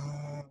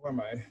 where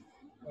am I?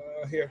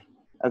 Here.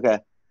 Okay.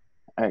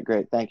 All right,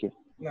 great. Thank you.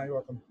 No, you're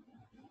welcome.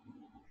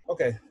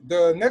 Okay,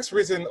 the next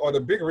reason, or the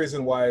big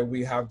reason why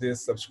we have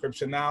this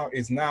subscription now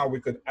is now we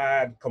could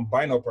add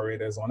combine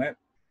operators on it.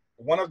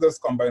 One of those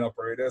combine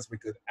operators we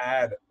could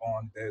add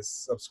on this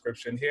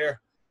subscription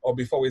here, or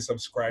before we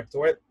subscribe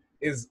to it,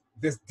 is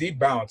this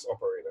debounce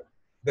operator.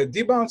 The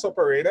debounce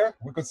operator,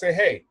 we could say,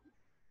 hey,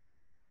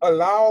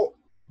 allow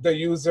the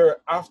user,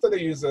 after the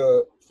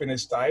user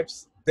finish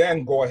types,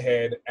 then go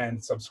ahead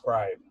and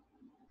subscribe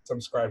to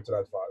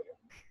that value.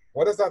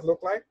 What does that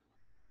look like?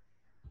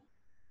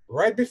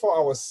 Right before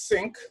our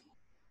sync,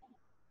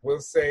 we'll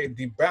say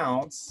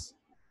debounce,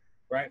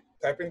 right?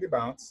 Type in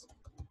debounce,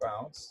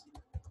 bounce.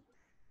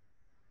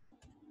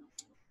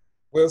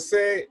 We'll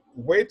say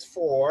wait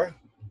for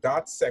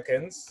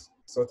 .seconds.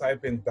 So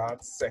type in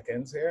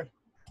 .seconds here.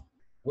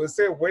 We'll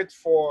say wait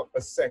for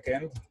a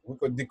second. We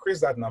could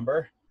decrease that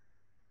number.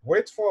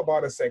 Wait for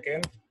about a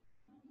second.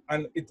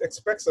 And it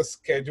expects a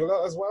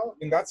scheduler as well.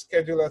 In that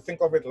scheduler,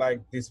 think of it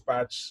like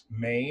dispatch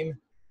main.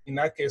 In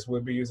that case,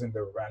 we'll be using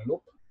the run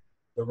loop.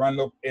 The run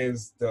loop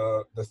is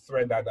the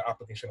thread that the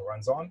application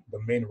runs on, the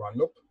main run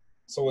loop.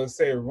 So we'll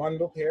say run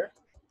loop here,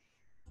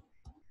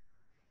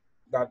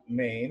 that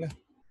main.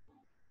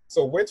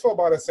 So wait for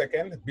about a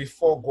second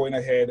before going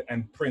ahead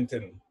and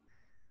printing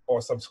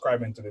or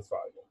subscribing to this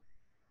value.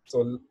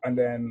 So, and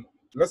then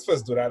let's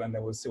first do that and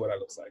then we'll see what that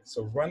looks like.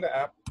 So run the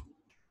app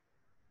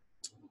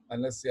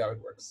and let's see how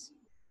it works.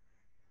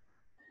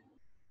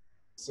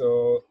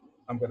 So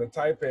I'm gonna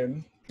type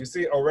in, you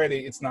see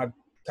already it's not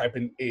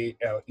typing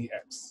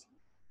ALEX.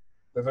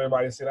 Does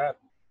everybody see that?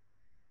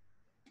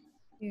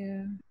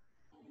 Yeah.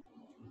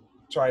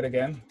 Try it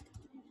again,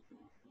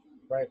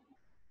 right?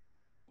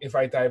 If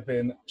I type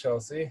in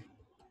Chelsea,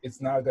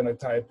 it's not gonna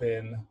type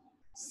in,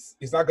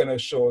 it's not gonna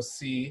show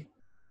C,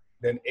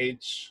 then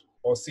H,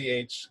 or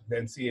CH,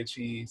 then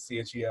CHE,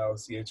 CHEL,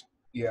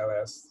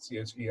 CHELS,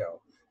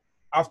 CHEL.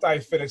 After I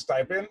finish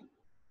typing,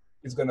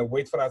 it's gonna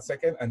wait for that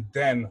second and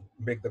then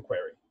make the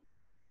query.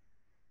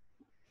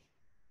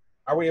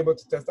 Are we able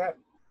to test that?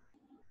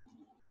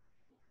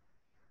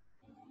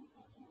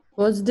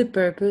 What's the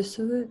purpose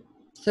of it?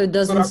 So it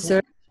doesn't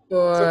search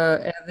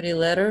for every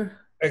letter?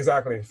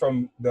 Exactly,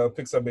 from the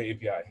Pixabay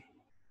API.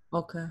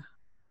 Okay.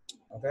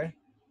 Okay.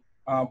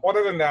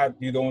 Other than that,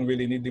 you don't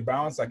really need the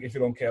bounce. Like if you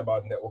don't care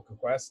about network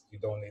requests, you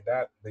don't need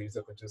that. The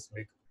user could just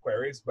make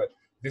queries, but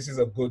this is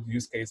a good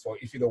use case for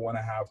if you don't want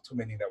to have too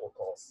many network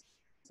calls,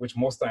 which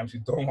most times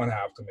you don't want to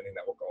have too many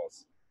network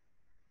calls.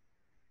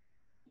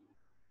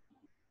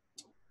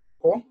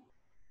 Cool.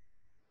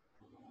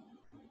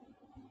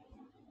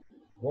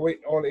 Were we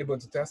all able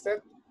to test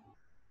it?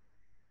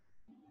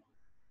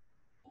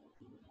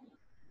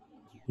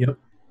 Yep.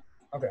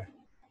 Okay.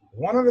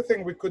 One other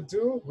thing we could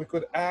do, we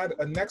could add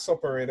a next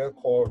operator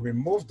called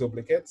remove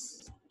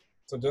duplicates.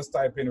 So just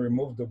type in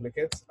remove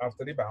duplicates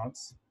after the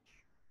bounce.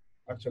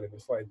 Actually,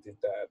 before I did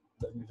that,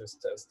 let me just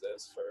test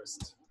this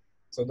first.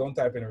 So don't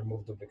type in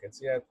remove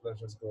duplicates yet. Let's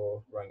just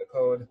go run the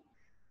code.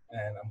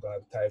 And I'm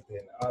gonna type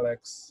in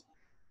Alex.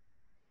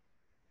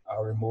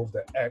 I'll remove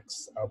the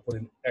X, I'll put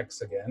in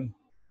X again.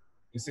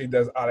 You see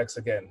there's Alex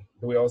again.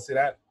 Do we all see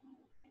that?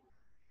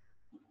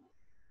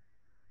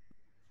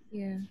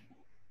 Yeah.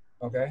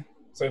 Okay.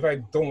 So if I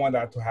don't want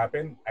that to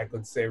happen, I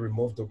could say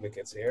remove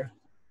duplicates here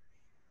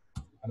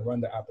and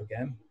run the app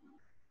again.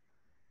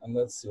 And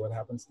let's see what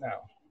happens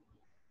now.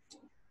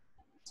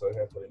 So if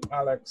I put in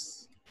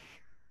Alex,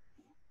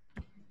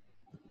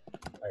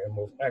 I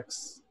remove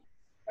X,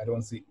 I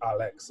don't see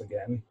Alex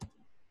again,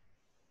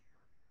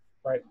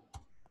 right?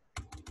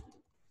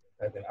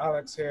 Type in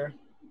Alex here,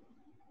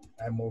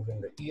 I move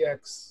in the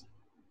EX,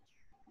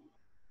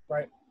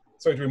 right?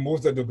 So it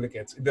removes the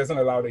duplicates. It doesn't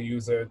allow the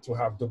user to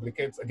have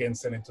duplicates, again,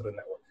 send it to the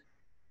network.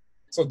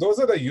 So those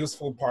are the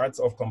useful parts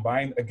of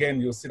Combine.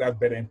 Again, you'll see that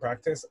better in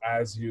practice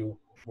as you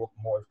work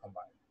more with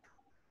Combine.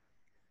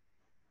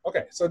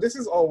 Okay, so this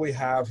is all we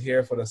have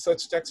here for the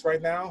search text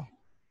right now.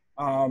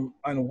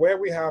 And where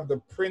we have the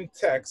print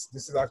text,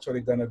 this is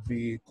actually going to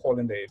be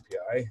calling the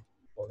API,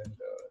 calling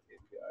the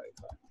API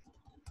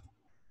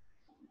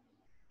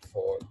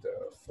for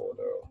the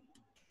photo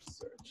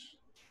search.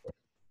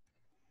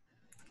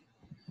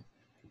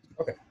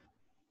 Okay.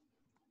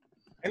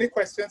 Any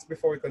questions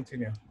before we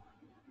continue?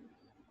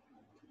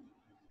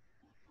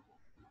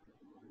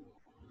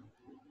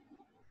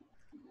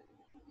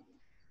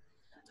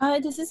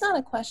 This is not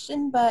a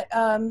question, but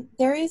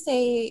there is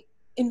a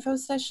info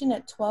session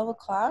at 12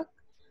 o'clock.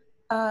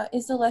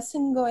 Is the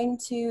lesson going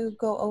to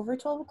go over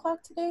 12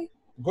 o'clock today?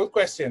 Good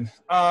question.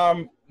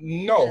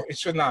 No, it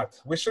should not.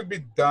 We should be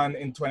done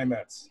in 20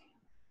 minutes.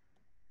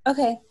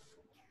 Okay.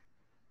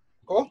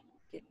 Cool?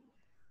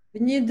 We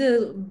need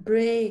a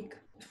break.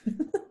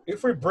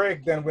 If we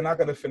break, then we're not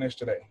going to finish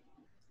today.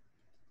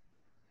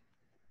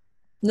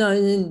 No,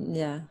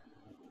 yeah.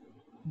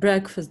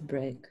 Breakfast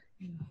break.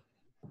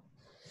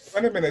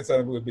 20 minutes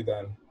and we'll be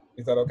done.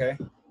 Is that okay?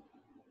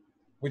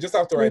 We just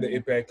have to write the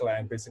API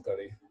client,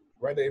 basically.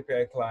 Write the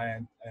API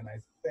client, and I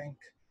think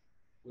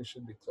we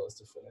should be close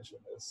to finishing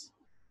this.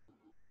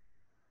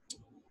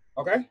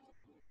 Okay?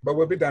 But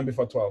we'll be done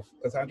before 12.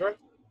 Cassandra?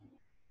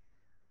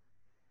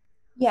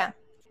 Yeah.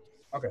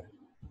 Okay.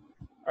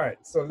 All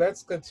right, so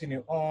let's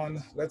continue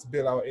on. Let's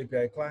build our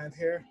API client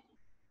here.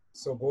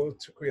 So go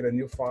to create a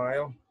new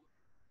file.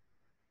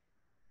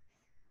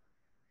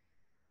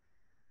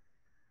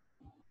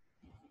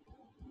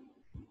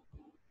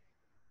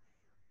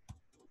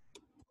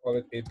 Call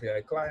it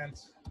API client.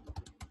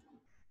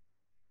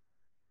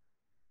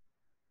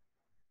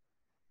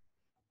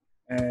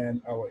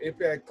 And our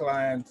API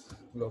client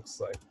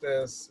looks like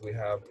this. We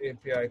have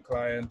API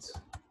client.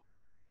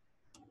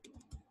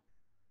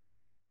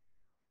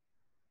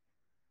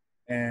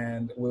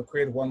 And we'll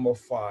create one more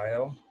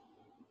file,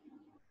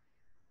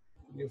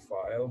 new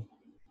file.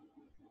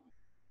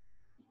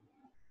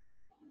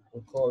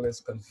 We'll call this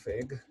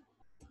config.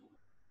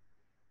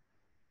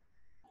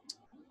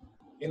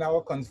 In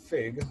our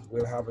config,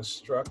 we'll have a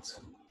struct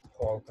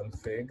called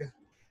config.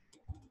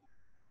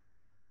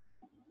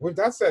 With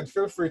that said,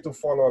 feel free to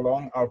follow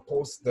along. I'll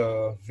post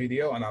the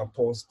video and I'll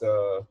post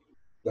the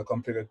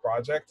completed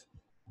project.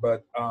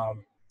 But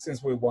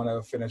since we want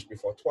to finish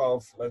before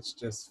 12, let's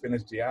just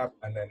finish the app.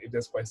 And then if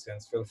there's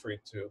questions, feel free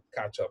to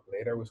catch up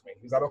later with me.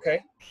 Is that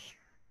okay?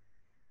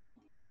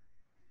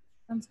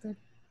 Sounds good.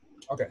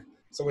 Okay,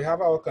 so we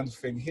have our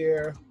config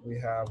here. We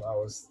have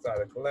our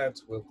static let.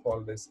 We'll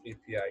call this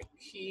API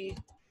key.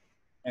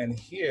 And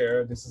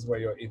here, this is where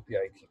your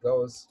API key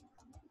goes.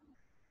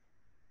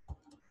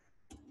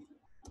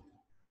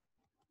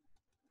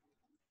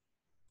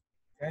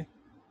 Okay.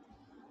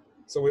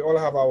 So we all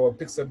have our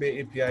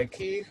Pixabay API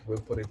key. We'll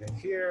put it in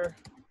here.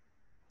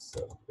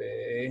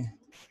 Pixabay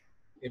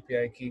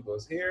API key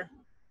goes here.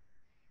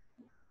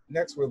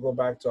 Next, we'll go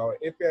back to our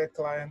API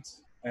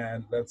client,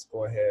 and let's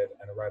go ahead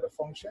and write a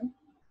function.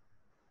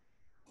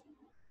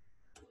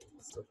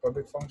 It's a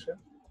public function.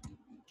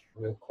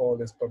 We'll call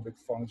this public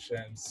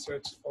function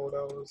search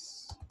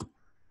photos.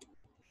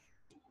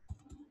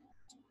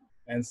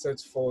 And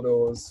search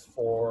photos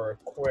for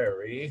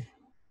query.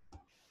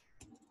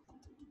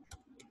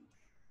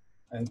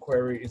 And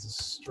query is a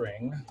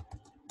string.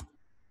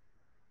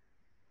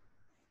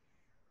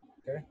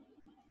 Okay.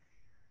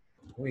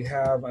 We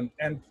have an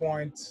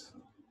endpoint,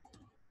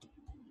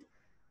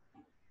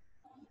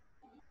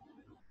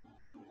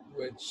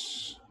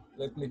 which,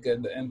 let me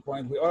get the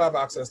endpoint. We all have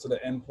access to the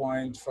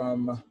endpoint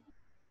from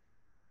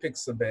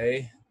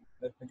Pixabay.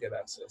 Let me get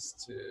access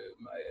to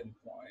my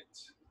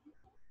endpoint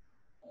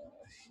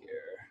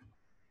here.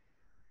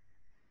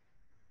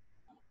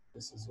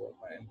 This is what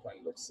my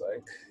endpoint looks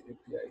like.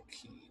 API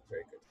key,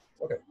 very good.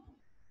 Okay.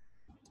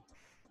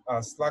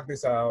 Slack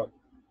this out.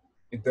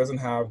 It doesn't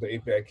have the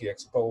API key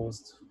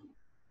exposed.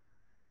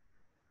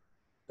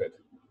 Good.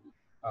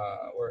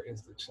 Where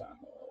is the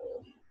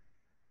channel?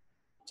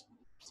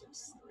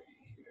 6.3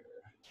 here.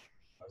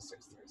 Oh,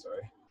 6.3,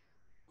 sorry.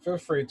 Feel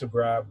free to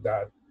grab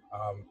that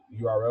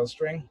URL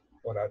string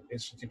or that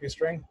HTTP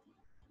string.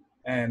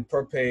 And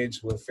per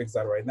page, we'll fix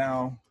that right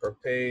now. Per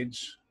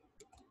page,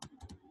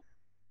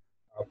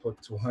 I'll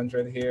put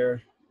 200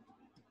 here.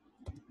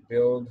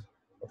 Build.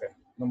 Okay,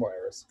 no more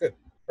errors. Good,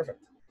 perfect.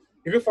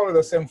 If you follow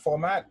the same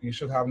format, you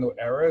should have no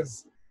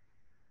errors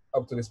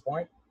up to this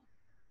point.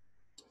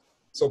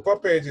 So per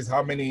page is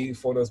how many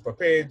photos per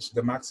page.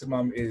 The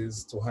maximum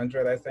is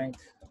 200, I think.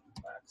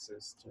 Max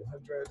is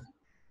 200.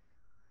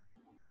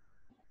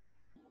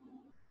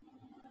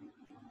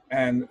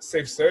 And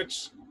safe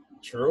search,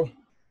 true.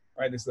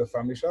 Right, this is a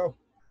family show.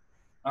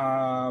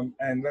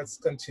 And let's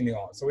continue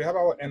on. So we have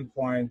our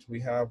endpoint.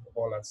 We have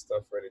all that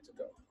stuff ready to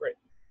go. Great.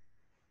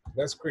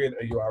 Let's create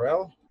a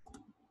URL.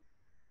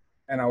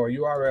 And our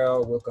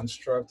URL will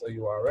construct a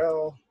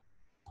URL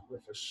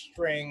with a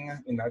string.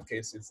 In that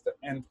case, it's the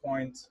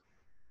endpoint.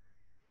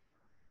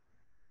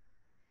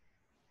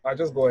 I'll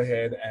just go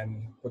ahead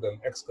and put an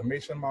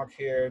exclamation mark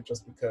here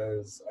just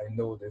because I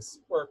know this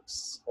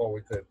works, or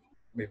we could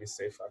maybe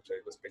safe, actually,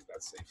 let's make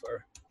that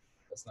safer.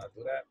 Let's not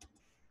do that.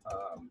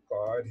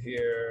 Guard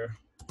here.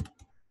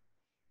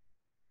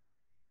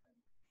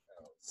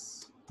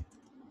 Else.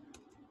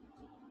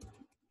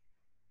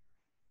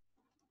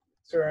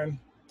 Turn.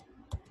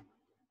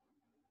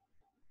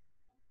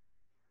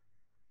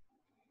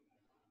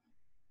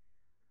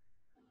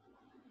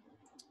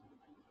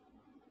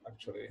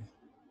 Actually,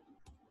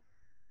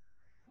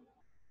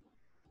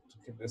 to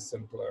keep this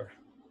simpler,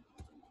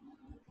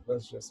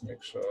 let's just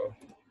make sure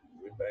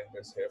we bang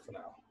this here for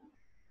now.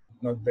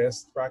 Not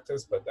best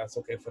practice, but that's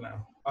okay for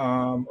now.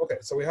 Okay,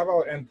 so we have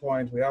our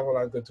endpoint, we have all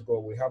that good to go,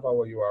 we have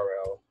our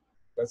URL.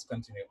 Let's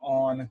continue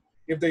on.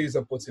 If the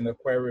user puts in a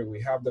query,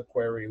 we have the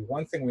query.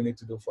 One thing we need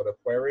to do for the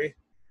query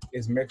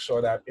is make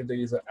sure that if the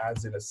user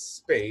adds in a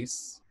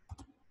space,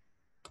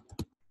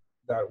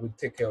 that we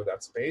take care of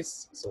that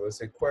space. So we'll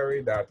say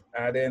query that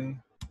add in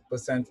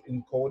percent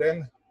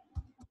encoding,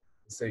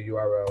 say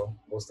URL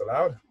host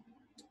allowed.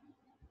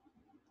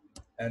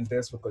 And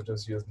this we could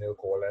just use nil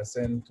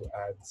coalescing to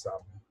add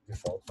some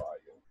default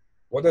value.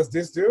 What does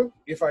this do?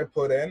 If I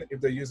put in,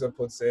 if the user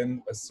puts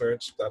in a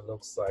search that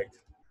looks like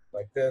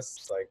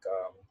this, like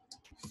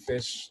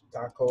fish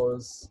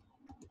tacos,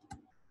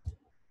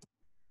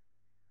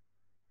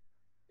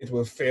 it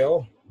will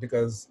fail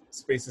because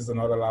spaces are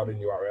not allowed in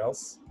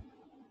URLs.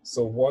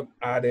 So what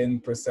add in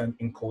percent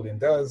encoding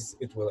does,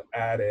 it will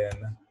add in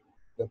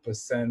the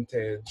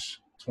percentage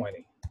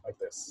 20 like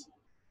this.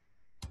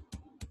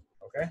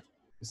 Okay,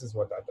 this is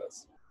what that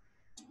does.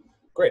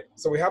 Great,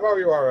 so we have our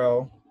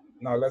URL.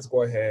 Now let's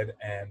go ahead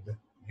and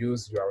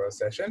use URL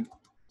session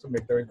to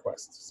make the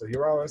request. So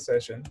URL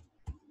session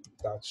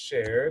dot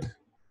shared.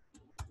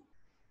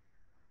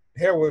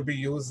 Here we'll be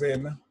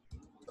using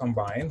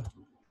combine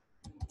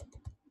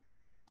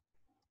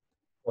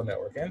for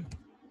networking.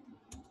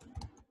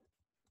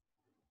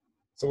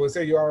 So we'll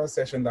say URL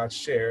session dot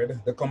shared.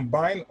 The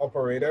combine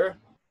operator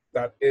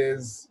that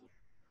is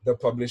the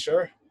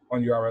publisher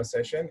on URL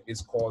session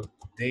is called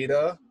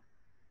data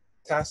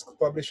task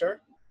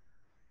publisher.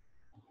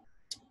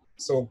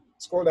 So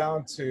scroll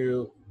down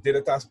to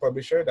data task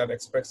publisher that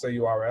expects a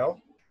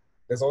URL.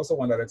 There's also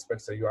one that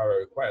expects a URL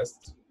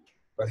request,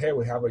 but here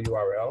we have a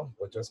URL.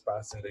 We're just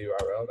passing the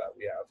URL that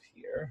we have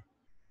here.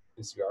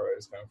 This URL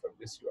is coming from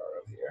this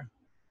URL here.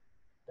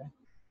 Okay.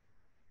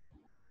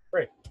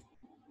 Great.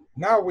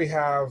 Now we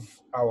have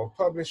our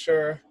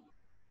publisher.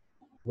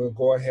 We'll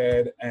go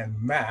ahead and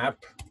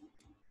map.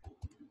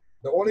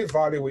 The only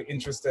value we're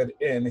interested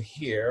in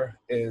here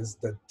is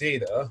the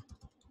data.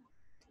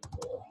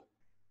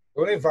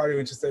 The only value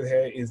interested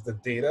here is the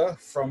data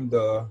from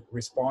the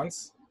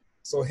response.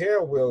 So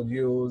here we'll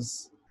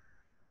use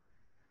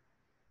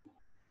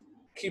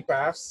key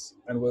paths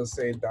and we'll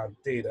say that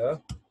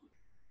data.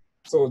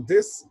 So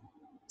this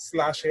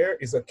slash here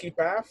is a key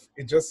path.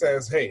 It just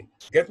says, hey,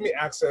 get me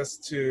access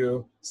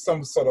to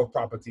some sort of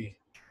property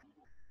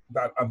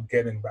that I'm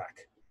getting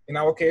back. In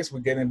our case,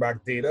 we're getting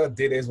back data.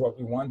 Data is what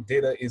we want.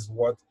 Data is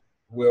what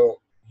we'll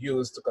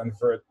use to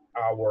convert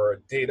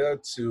our data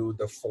to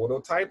the photo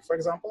type, for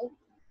example.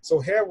 So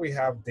here we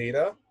have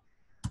data.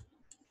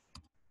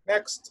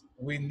 Next,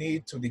 we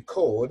need to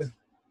decode.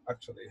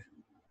 Actually,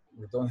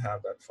 we don't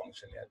have that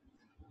function yet.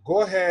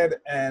 Go ahead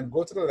and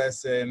go to the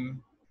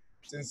lesson.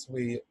 Since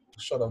we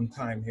short on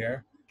time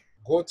here,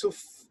 go to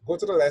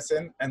the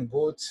lesson and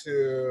go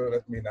to,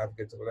 let me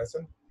navigate to the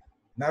lesson.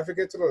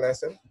 Navigate to the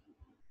lesson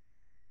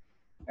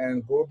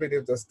and go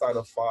beneath the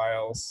starter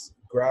files,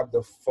 grab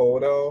the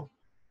photo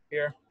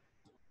here,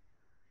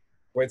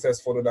 where it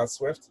says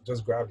photo.swift,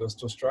 just grab those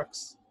two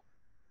structs.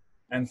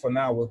 And for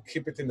now, we'll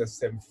keep it in the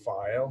same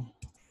file,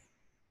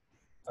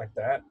 like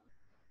that.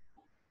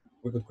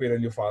 We could create a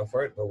new file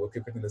for it, but we'll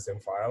keep it in the same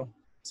file.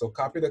 So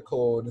copy the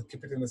code,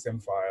 keep it in the same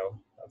file,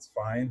 that's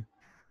fine.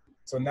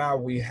 So now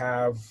we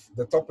have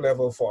the top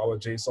level for our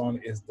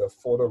JSON is the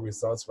photo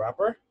results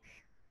wrapper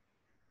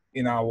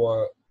in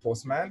our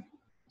Postman.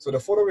 So the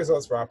photo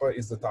results wrapper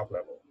is the top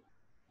level.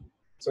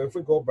 So if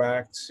we go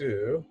back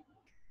to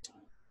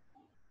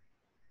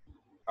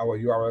our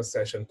URL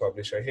session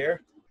publisher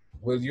here,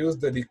 we'll use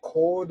the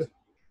decode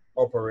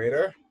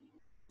operator.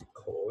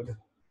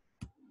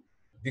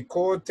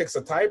 Decode takes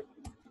a type.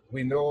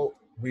 We know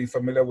we're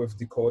familiar with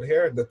decode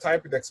here. The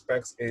type it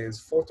expects is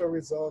photo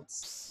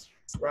results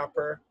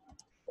wrapper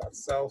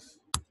self.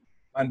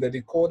 And the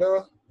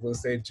decoder will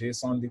say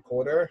JSON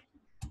decoder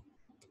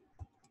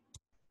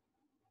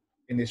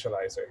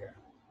initializer here.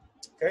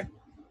 Okay.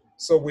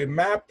 So we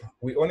map,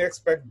 we only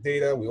expect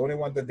data, we only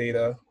want the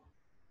data.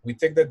 We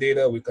take the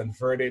data, we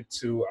convert it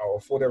to our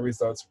photo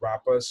results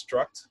wrapper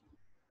struct.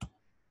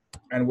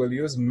 And we'll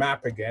use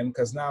map again,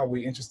 because now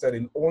we're interested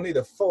in only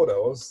the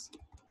photos,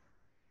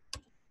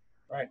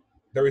 right?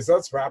 The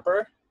results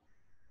wrapper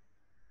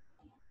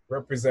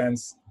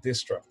represents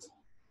this struct.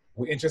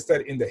 We're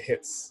interested in the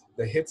hits.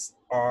 The hits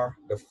are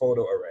the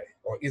photo array,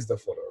 or is the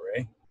photo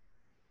array.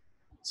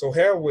 So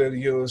here we'll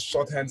use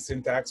shorthand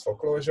syntax for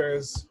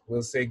closures.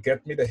 We'll say,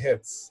 get me the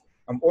hits.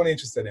 I'm only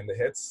interested in the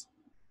hits.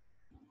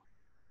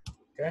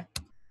 Okay.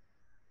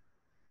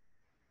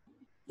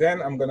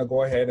 Then I'm gonna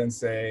go ahead and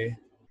say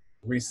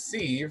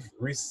receive.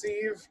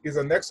 Receive is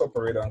the next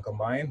operator on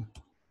combine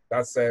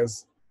that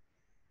says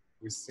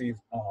receive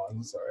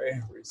on,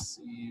 sorry,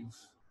 receive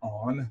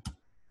on.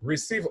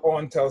 Receive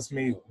on tells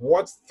me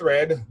what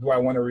thread do I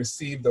want to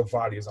receive the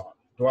values on.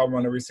 Do I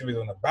want to receive it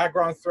on the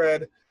background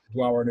thread?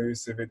 Do I want to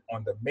receive it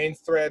on the main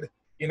thread?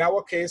 In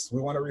our case,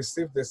 we want to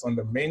receive this on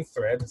the main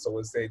thread. So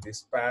we'll say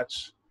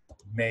dispatch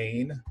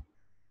main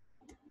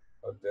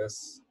of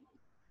this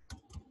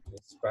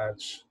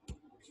dispatch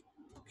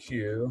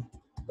queue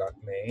dot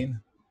main.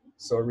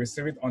 So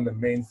receive it on the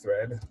main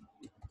thread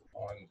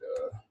on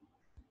the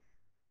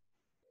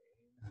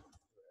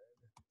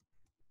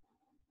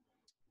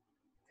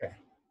okay.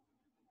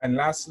 And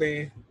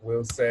lastly,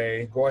 we'll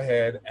say go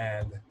ahead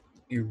and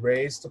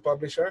erase to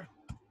publisher.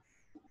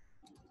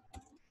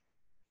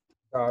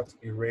 Dot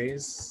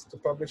erase to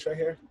publisher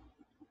here.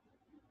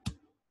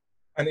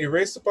 And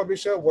erase to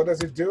publisher, what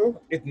does it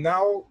do? It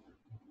now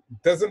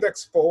doesn't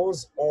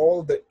expose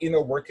all the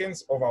inner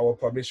workings of our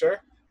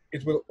publisher.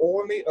 It will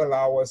only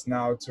allow us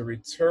now to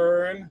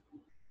return,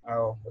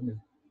 oh, let me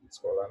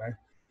scroll down there.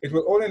 It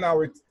will only now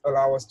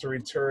allow us to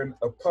return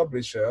a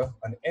publisher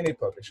on any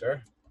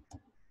publisher.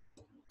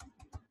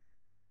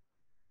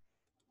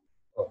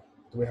 Oh,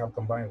 do we have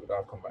combine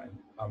without combine?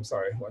 I'm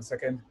sorry, 1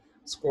 second.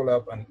 Scroll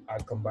up and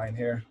add combine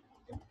here.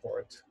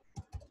 Import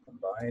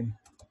combine.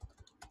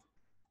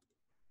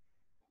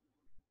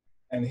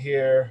 And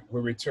here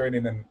we're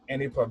returning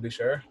any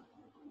publisher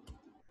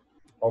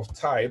of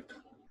type.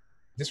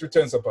 This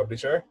returns a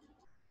publisher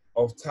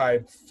of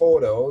type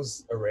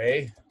photos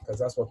array, because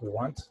that's what we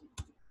want,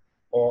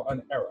 or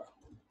an error.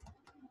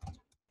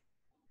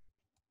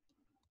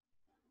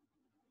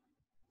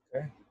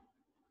 Okay.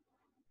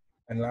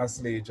 And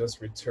lastly,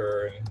 just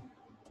return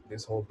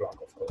this whole block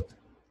of code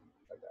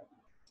like that.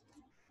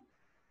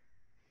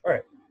 All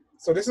right.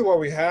 So this is what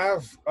we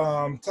have.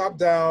 Top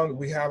down,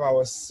 we have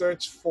our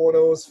search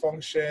photos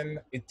function.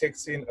 It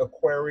takes in a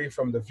query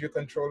from the view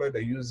controller,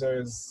 the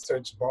user's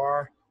search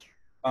bar.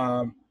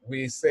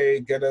 We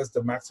say get us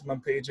the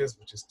maximum pages,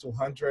 which is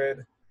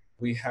 200.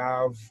 We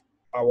have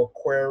our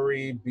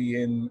query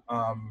being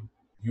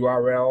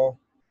URL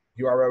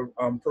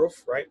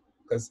proof, right?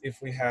 Because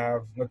if we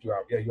have, not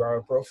URL, yeah,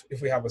 URL proof.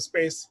 If we have a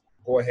space,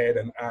 go ahead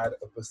and add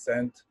a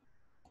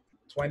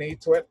 %20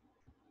 to it.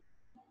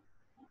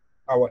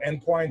 Our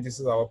endpoint, this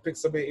is our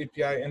Pixabay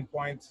API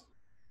endpoint.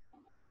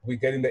 We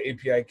get in the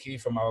API key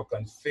from our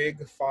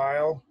config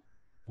file,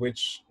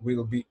 which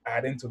we'll be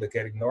adding to the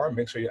getIgnore.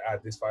 Make sure you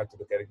add this file to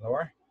the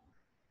getIgnore.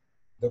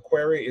 The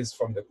query is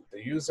from the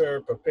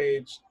user per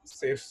page.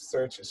 Safe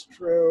search is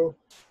true.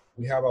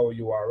 We have our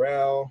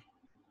URL.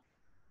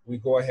 We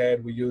go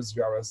ahead, we use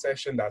URL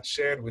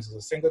session.shared, which is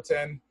a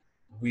singleton.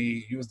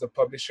 We use the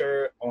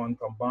publisher on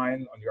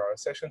combine on URL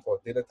session for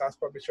data task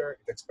publisher.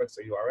 It expects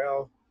a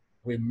URL.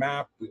 We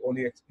map, we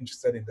only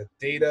interested in the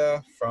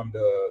data from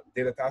the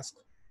data task.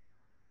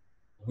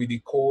 We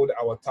decode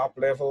our top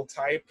level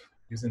type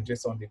using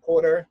JSON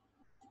decoder.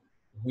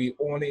 We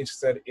only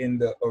interested in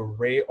the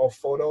array of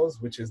photos,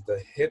 which is the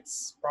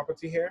hits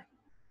property here.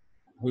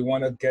 We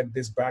want to get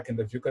this back in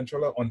the view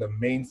controller on the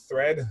main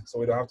thread, so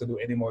we don't have to do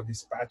any more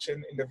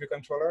dispatching in the view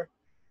controller.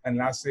 And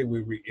lastly,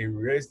 we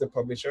erase the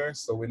publisher,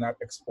 so we're not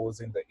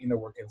exposing the inner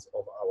workings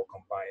of our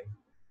combined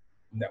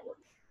network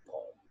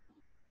call.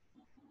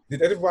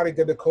 Did everybody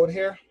get the code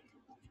here?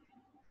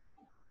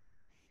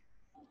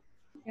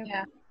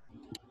 Yeah.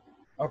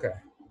 Okay,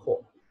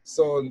 cool.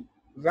 So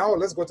now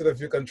let's go to the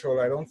view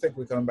controller. I don't think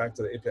we come back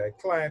to the API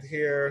client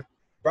here.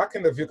 Back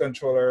in the view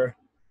controller,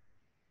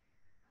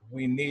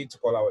 we need to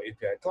call our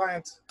API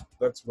client.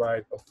 Let's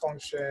write a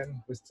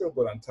function. We're still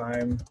good on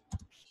time.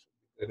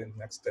 Within the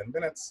next 10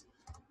 minutes.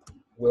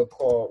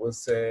 We'll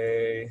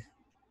say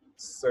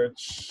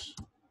search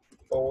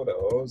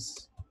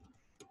photos.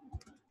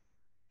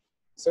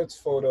 Search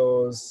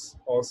photos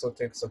also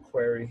takes a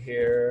query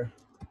here.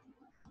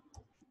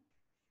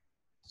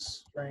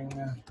 String.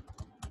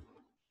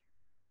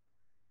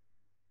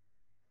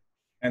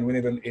 And we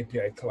need an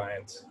API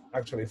client.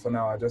 Actually, for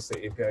now, I'll just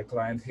say API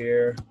client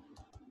here.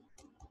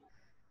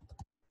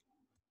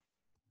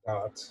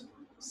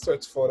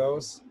 Search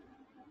photos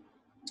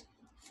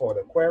for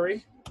the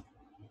query.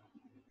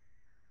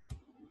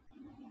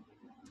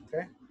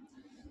 Okay.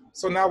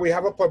 So now we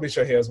have a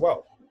publisher here as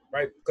well,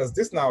 right? Because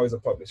this now is a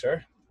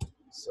publisher.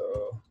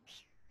 So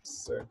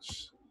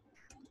search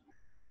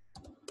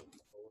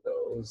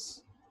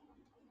photos.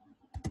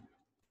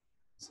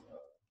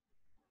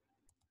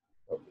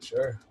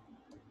 Publisher.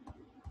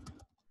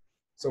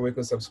 So we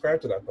could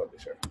subscribe to that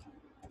publisher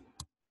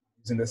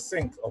using the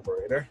sync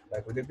operator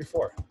like we did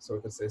before. So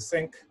we could say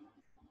sync.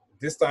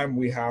 This time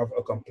we have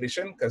a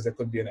completion because there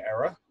could be an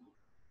error.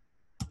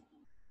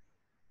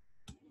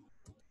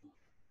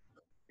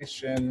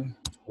 Completion,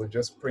 we'll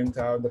just print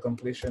out the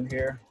completion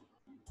here.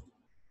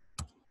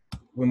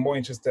 We're more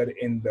interested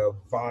in the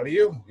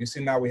value. You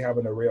see now we have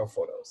an array of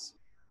photos.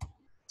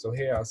 So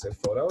here I'll say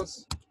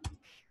photos.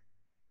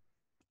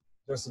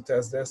 Just to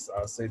test this,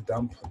 I'll say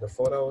dump the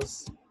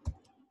photos.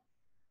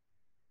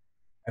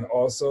 And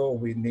also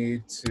we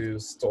need to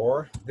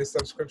store this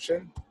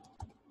subscription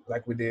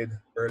like we did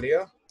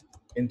earlier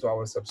into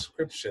our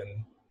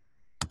subscription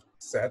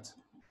set,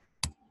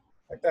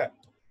 like that,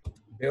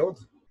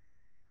 build.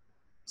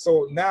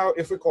 So now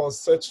if we call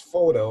search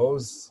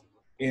photos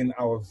in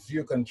our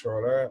view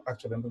controller,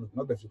 actually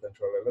not the view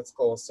controller, let's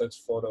call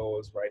search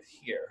photos right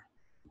here.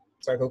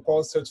 So I could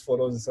call search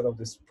photos instead of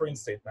this print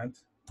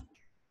statement.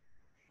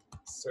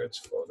 Search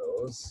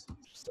photos,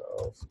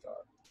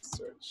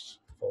 self.search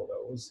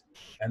photos,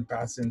 and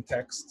pass in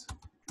text.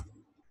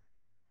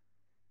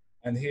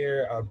 And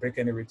here I'll break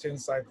any return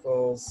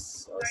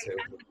cycles. I'll say,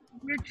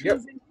 we're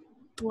choosing,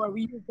 or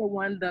we use the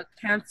one, the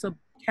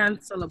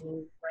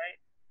cancelable, right?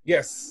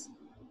 Yes.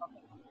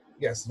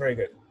 Yes, very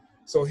good.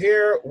 So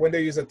here, when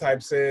the user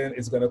types in,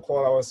 it's going to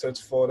call our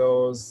search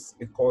photos.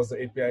 It calls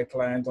the API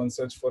client on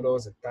search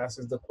photos. It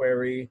passes the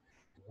query.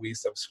 We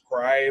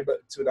subscribe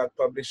to that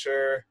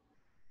publisher.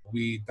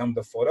 We dump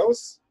the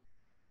photos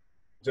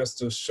just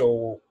to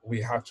show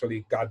we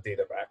actually got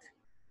data back.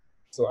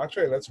 So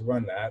actually, let's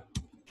run that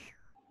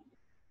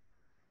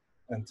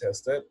and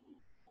test it.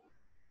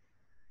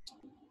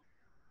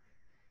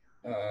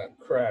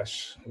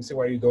 Crash. You see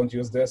why you don't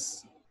use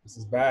this? This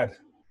is bad.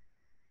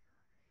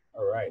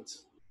 All right.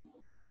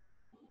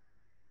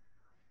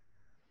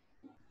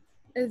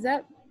 Is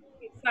that?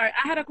 Sorry,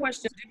 I had a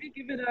question. Did we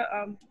give it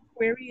a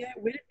query yet?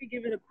 Where did we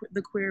give it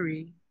the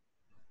query?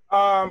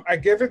 I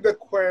gave it the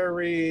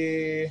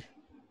query.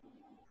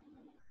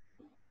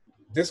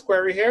 This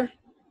query here?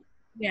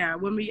 Yeah,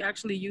 when we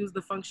actually use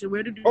the function,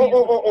 where did we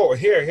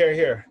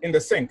Here, in the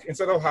sync,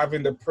 instead of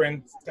having the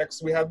print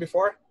text we had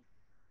before.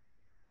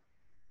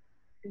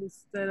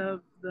 Instead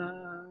of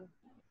the...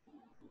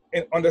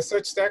 On the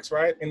search text,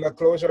 right? In the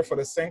closure for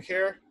the sync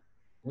here,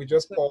 we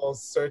just call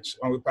search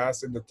and we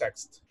pass in the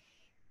text.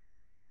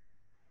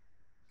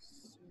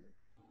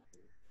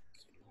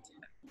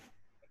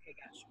 Okay,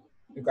 gotcha.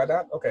 You got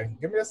that? Okay,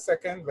 give me a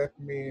second. Let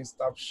me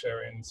stop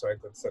sharing so I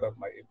could set up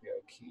my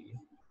API key.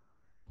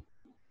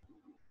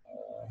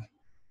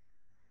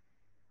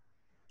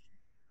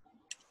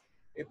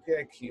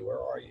 API key,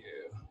 where are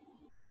you?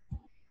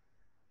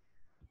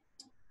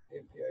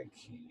 API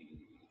key.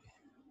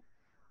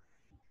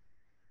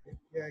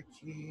 API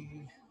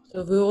key.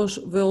 So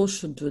we all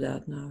should do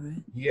that now,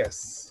 right?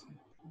 Yes.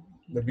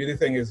 The beauty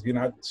thing is you're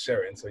not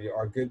sharing, so you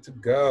are good to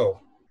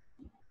go.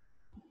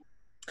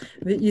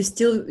 But you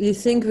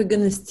think we're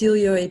gonna steal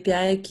your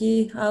API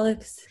key,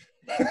 Alex?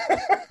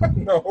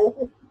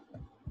 No.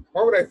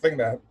 Why would I think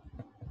that?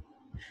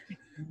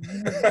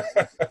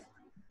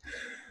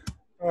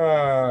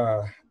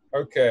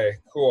 Okay,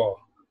 cool.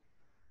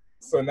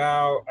 So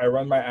now I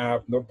run my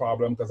app, no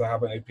problem, because I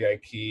have an API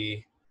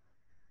key.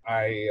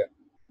 I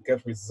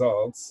get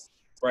results,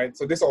 right?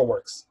 So this all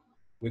works.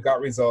 We got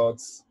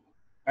results.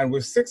 And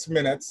with 6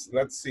 minutes,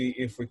 let's see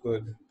if we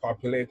could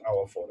populate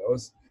our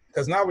photos.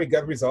 Because now we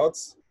get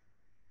results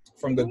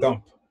from the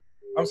dump.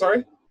 I'm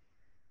sorry?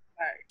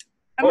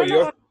 All right.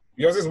 Oh,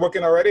 yours is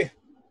working already?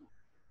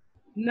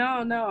 No,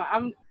 I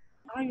don't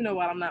even know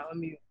why I'm not on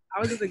mute. I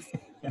was just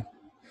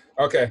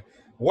Okay,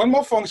 one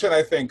more function,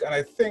 I think, and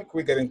I think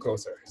we're getting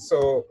closer.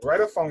 So write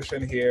a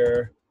function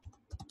here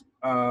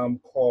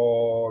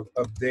called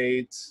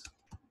update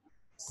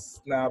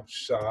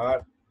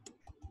snapshot.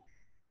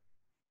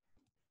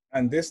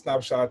 And this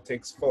snapshot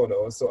takes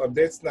photos. So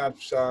update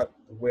snapshot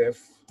with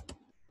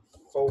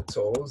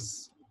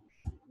photos,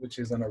 which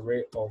is an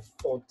array of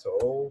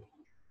photo.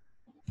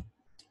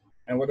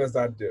 And what does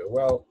that do?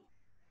 Well,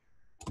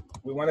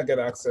 we want to get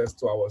access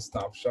to our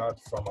snapshot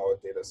from our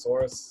data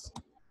source.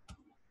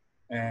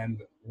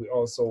 And we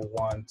also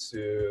want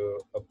to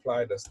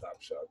apply the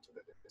snapshot to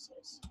the data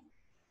source.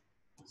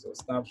 So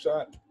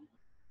snapshot,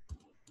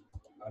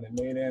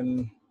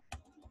 animating,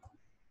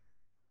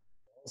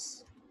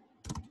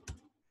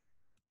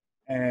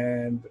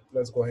 and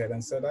let's go ahead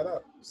and set that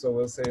up. So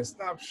we'll say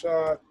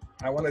snapshot.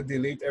 I want to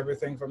delete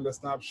everything from the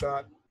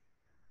snapshot.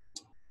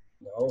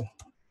 No,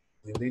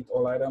 delete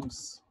all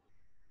items.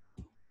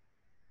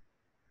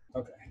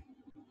 Okay.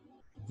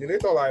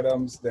 Delete all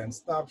items, then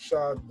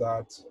snapshot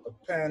dot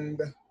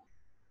append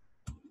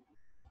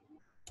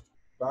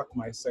back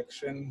my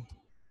section,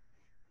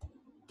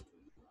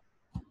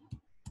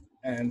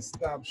 and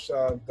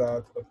snapshot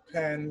dot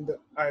append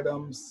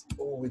items.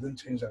 Oh, we didn't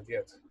change that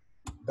yet.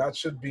 That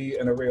should be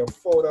an array of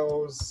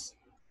photos.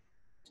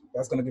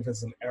 That's going to give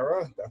us an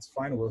error. That's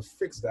fine. We'll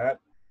fix that.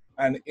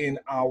 And in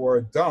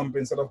our dump,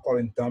 instead of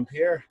calling dump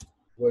here,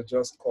 we'll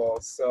just call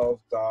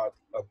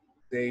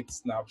self.update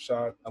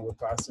snapshot, and we'll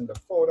pass in the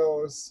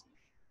photos.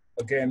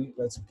 Again,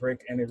 let's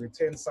break any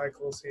retain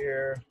cycles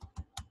here.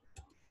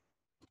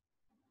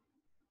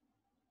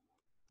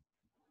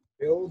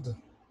 Build.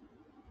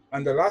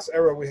 And the last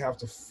error we have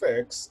to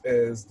fix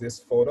is this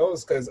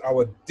photos, because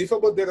our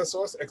default data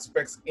source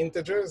expects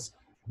integers,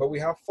 but we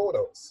have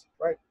photos,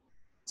 right?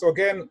 So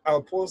again,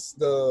 I'll post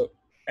the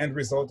end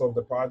result of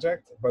the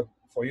project, but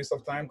for use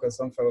of time, because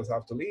some fellows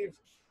have to leave,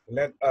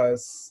 let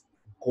us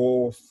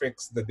go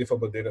fix the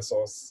diffable data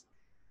source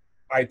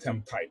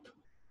item type.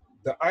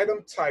 The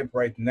item type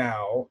right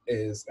now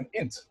is an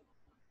int.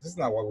 This is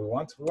not what we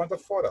want. We want a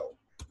photo.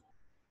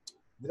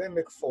 Did I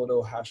make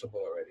photo hashable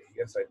already?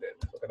 Yes, I did.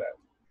 Look at that.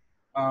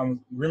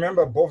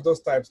 Remember, both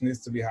those types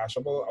needs to be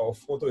hashable. Our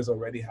photo is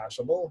already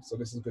hashable, so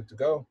this is good to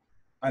go.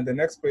 And the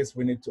next place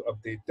we need to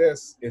update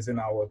this is in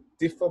our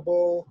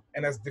diffable,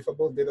 NS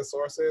diffable data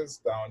sources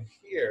down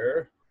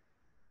here.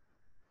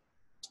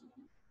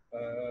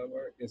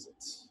 Where is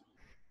it?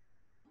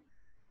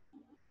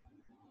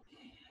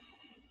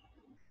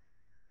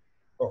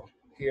 Oh,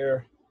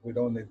 here, we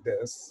don't need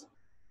this.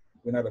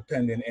 We're not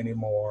appending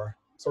anymore.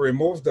 So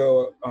remove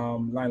the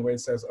line where it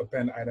says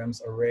append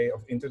items array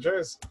of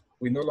integers.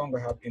 We no longer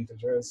have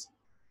integers.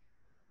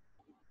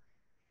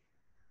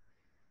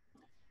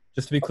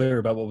 Just to be clear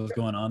about what was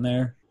going on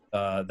there,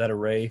 that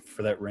array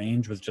for that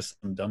range was just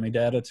some dummy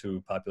data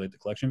to populate the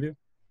collection view?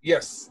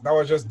 Yes, that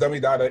was just dummy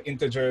data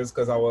integers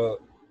because our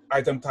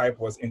item type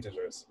was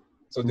integers.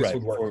 So this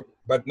would work.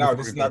 But now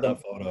this is not going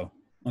to photo.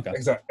 Okay.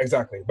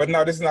 Exactly. But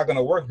now this is not going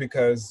to work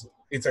because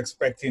it's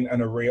expecting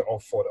an array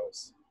of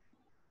photos.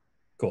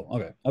 Cool.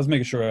 Okay. I was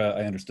making sure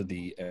I understood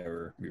the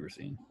error we were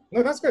seeing.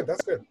 No, that's good.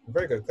 That's good.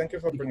 Very good. Thank you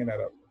for bringing that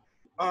up.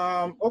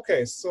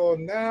 Okay, so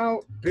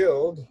now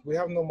build. We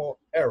have no more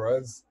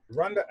errors.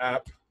 Run the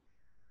app.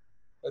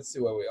 Let's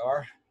see where we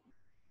are.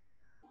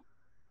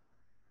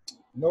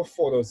 No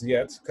photos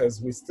yet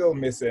because we're still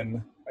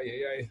missing.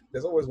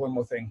 There's always one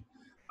more thing.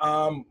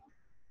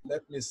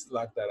 Let me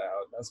slack that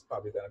out. That's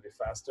probably going to be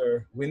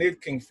faster. We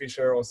need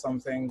Kingfisher or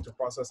something to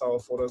process our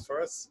photos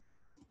for us.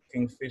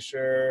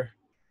 Kingfisher.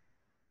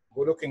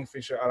 Go to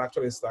Kingfisher. I'll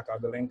actually slack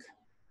out the link.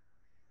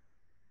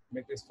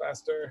 Make this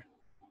faster.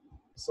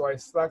 So I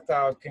slacked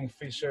out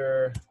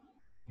Kingfisher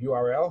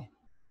URL.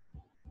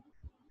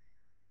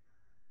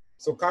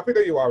 So copy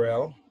the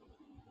URL,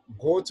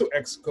 go to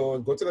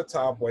Xcode, go to the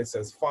top where it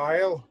says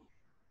File,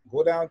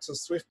 go down to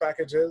Swift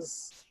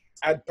Packages,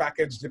 add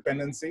package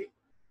dependency.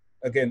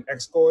 Again,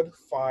 Xcode,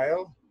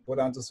 File, go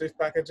down to Swift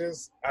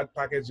Packages, add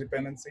package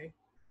dependency.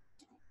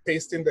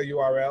 Paste in the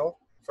URL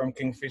from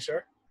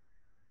Kingfisher.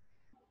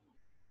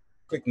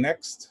 Click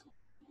Next.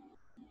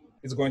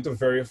 It's going to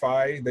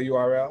verify the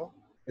URL.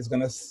 It's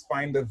going to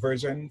find the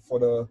version for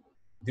the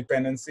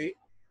dependency.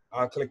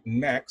 I'll click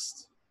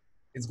Next.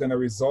 It's going to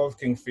resolve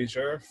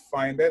Kingfisher,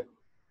 find it,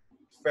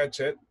 fetch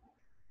it,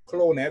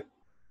 clone it.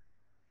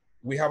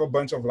 We have a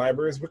bunch of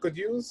libraries we could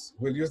use.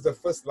 We'll use the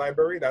first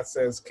library that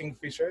says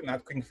Kingfisher,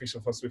 not Kingfisher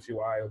for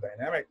SwiftUI or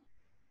Dynamic.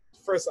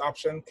 First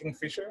option,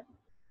 Kingfisher,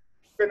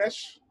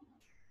 finish.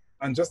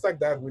 And just like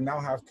that, we now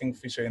have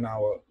Kingfisher in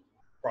our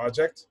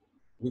project.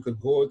 We could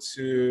go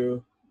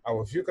to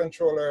our view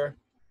controller,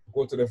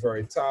 go to the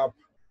very top,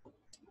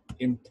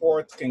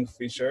 import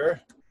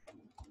Kingfisher,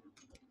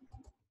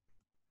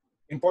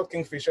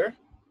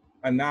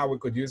 and now we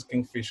could use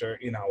Kingfisher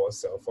in our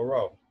cell for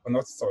row. Or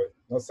not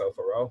cell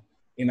for row,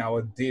 in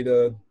our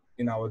data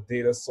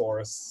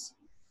source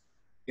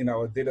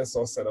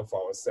setup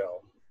for our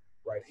cell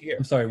right here.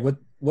 I'm sorry,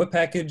 what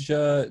package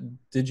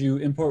did you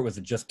import? Was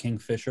it just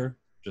Kingfisher?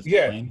 Just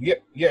plain?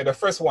 Yeah, the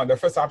first one, the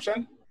first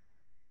option.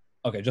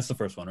 Okay, just the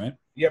first one, right?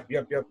 Yep,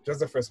 just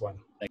the first one.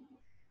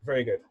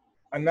 Very good.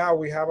 And now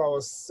we have our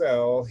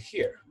cell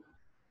here.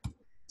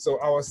 So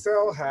our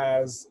cell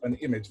has an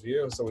image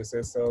view. So we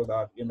say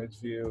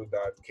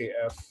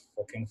cell.imageview.kf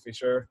for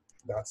Kingfisher,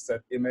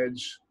 .set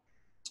image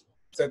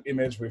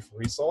with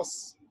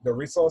resource. The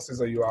resource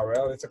is a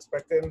URL it's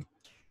expecting.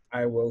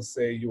 I will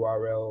say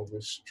URL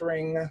with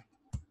string.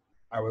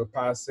 I will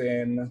pass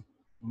in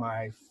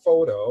my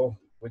photo,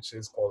 which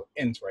is called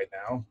int right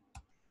now.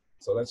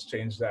 So let's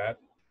change that.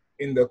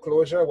 In the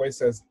closure where it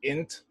says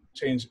int,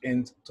 change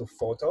int to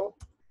photo.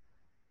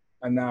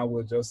 And now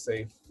we'll just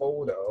say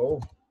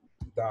photo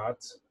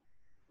dot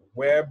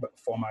web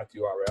format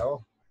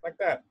URL, like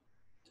that.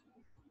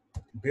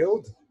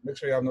 Build, make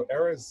sure you have no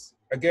errors.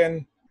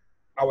 Again,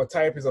 our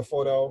type is a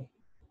photo.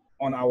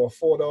 On our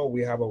photo,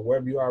 we have a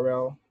web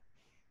URL.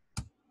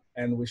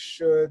 And we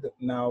should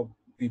now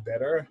be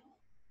better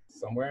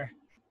somewhere.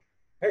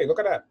 Hey, look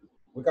at that.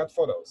 We got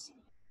photos.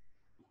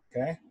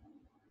 Okay.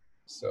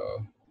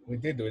 So we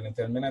did do it in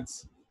 10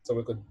 minutes. So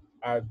we could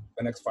add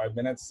the next 5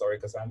 minutes. Sorry,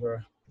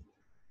 Cassandra.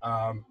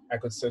 I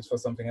could search for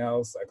something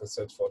else. I could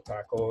search for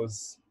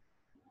tacos.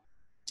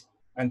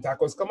 And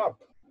tacos come up,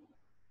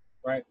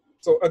 right?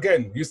 So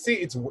again, you see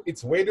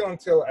it's waiting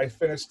until I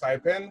finish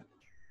typing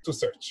to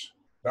search.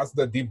 That's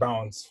the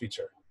debounds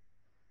feature,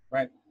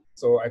 right?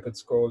 So I could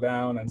scroll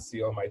down and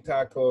see all my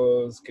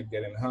tacos, keep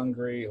getting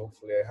hungry.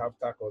 Hopefully I have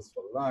tacos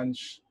for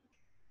lunch.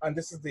 And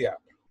this is the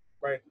app,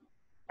 right?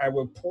 I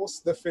will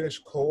post the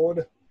finished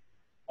code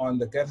on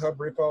the GitHub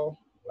repo,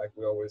 like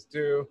we always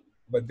do,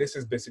 but this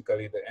is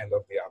basically the end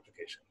of the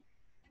application.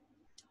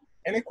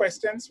 Any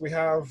questions? We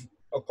have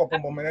a couple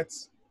more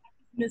minutes.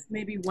 Miss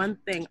maybe one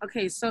thing.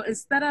 Okay, so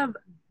instead of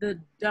the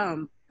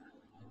dump.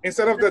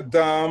 Instead of the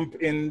dump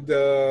in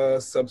the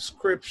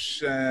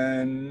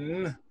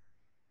subscription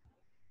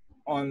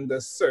on the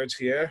search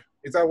here,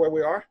 is that where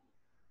we are?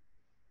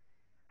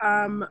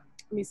 Let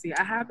me see.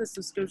 I have a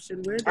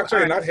subscription. Where do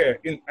Actually, I? not here.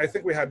 I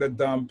think we had the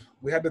dump.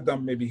 We had the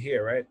dump maybe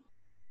here, right?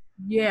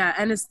 Yeah,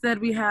 and instead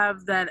we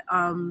have that.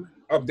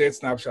 Update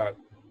snapshot.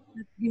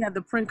 We have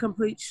the print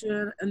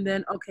completion, and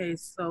then okay.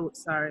 So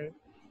sorry.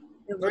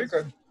 It No, you was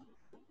could.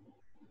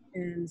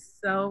 in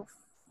self.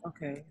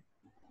 Okay.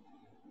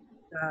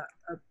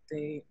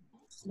 Update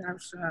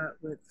snapshot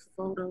with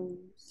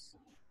photos.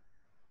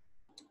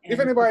 If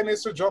anybody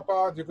needs to drop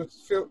out, you could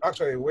feel.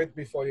 Actually, wait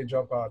before you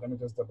drop out. Let me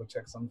just double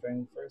check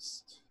something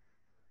first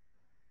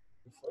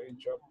before you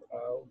drop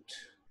out.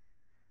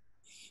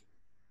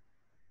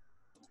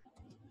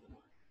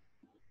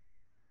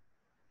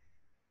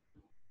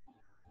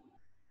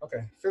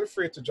 Okay, feel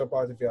free to drop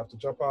out if you have to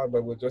drop out,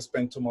 but we'll just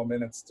spend 2 more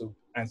minutes to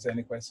answer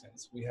any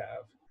questions we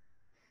have.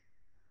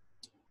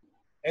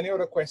 Any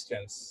other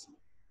questions?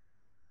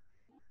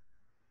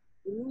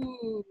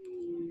 Ooh.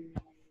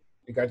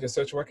 You got your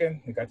search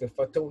working? You got your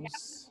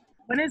photos?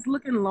 When it's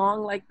looking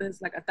long like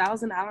this, like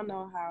 1,000, I don't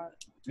know how.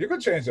 You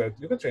could change it.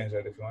 You could change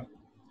it if you want.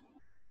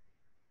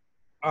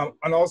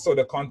 And also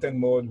the content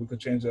mode, we could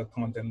change the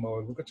content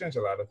mode. We could change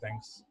a lot of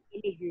things.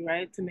 Image view,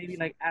 right? To maybe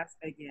like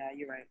aspect. Yeah,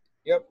 you're right.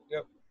 Yep.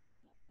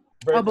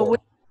 Very but cool. would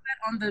you do that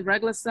on the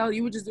regular cell?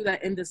 You would just do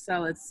that in the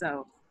cell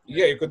itself.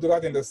 Yeah, you could do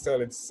that in the cell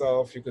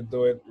itself. You could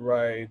do it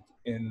right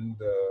in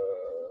the,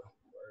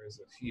 where is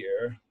it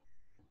here?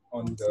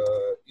 On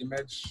the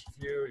image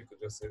view, you could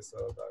just say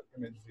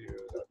image view,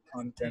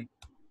 content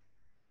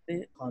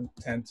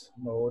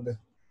mode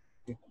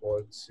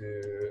equal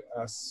to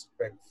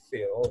aspect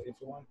fill if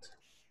you want.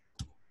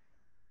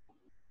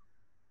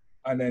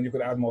 And then you could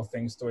add more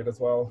things to it as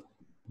well.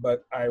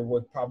 But I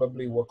would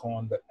probably work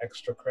on the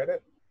extra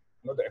credit.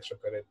 Not the extra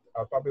credit.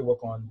 I'll probably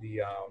work on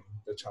the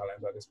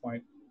challenge at this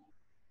point.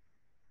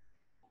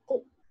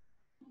 Cool.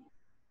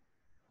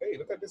 Hey,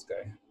 look at this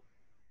guy.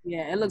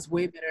 Yeah, it looks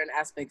way better in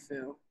aspect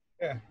fill.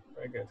 Yeah,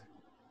 very good.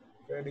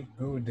 Very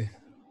good.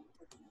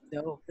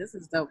 Dope. This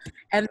is dope.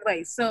 And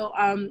wait, so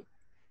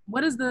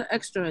what is the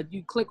extra?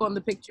 You click on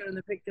the picture and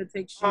the picture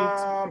takes you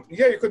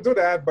yeah, you could do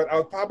that, but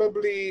I'll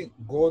probably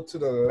go to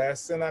the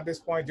lesson at this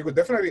point. You could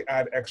definitely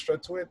add extra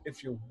to it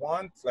if you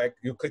want. Like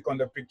you click on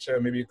the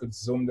picture, maybe you could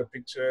zoom the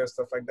picture,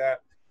 stuff like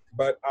that.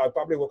 But I'll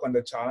probably work on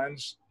the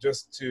challenge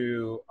just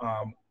to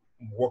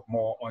work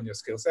more on your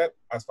skill set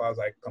as far as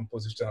like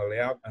compositional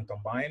layout and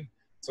combine.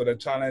 So the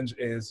challenge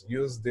is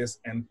use this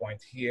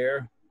endpoint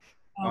here,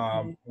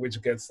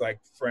 which gets like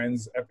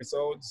Friends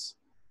episodes.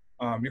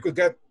 You could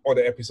get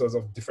other episodes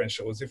of different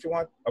shows if you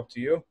want, up to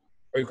you.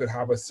 Or you could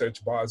have a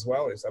search bar as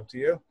well, it's up to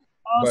you.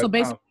 Oh, so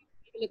basically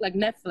you look like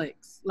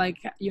Netflix. Like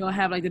you'll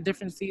have like the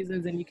different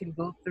seasons and you can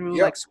go through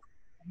like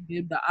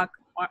the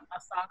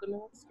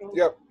orthogonal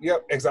scroll.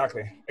 Yep,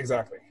 exactly.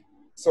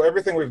 So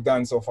everything we've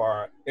done so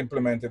far,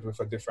 implemented with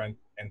a different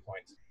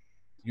endpoint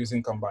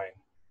using Combine.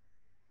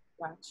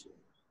 Gotcha.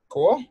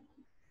 Cool?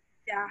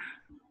 Yeah.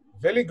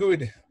 Very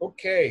good.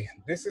 Okay,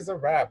 this is a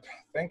wrap.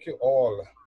 Thank you all.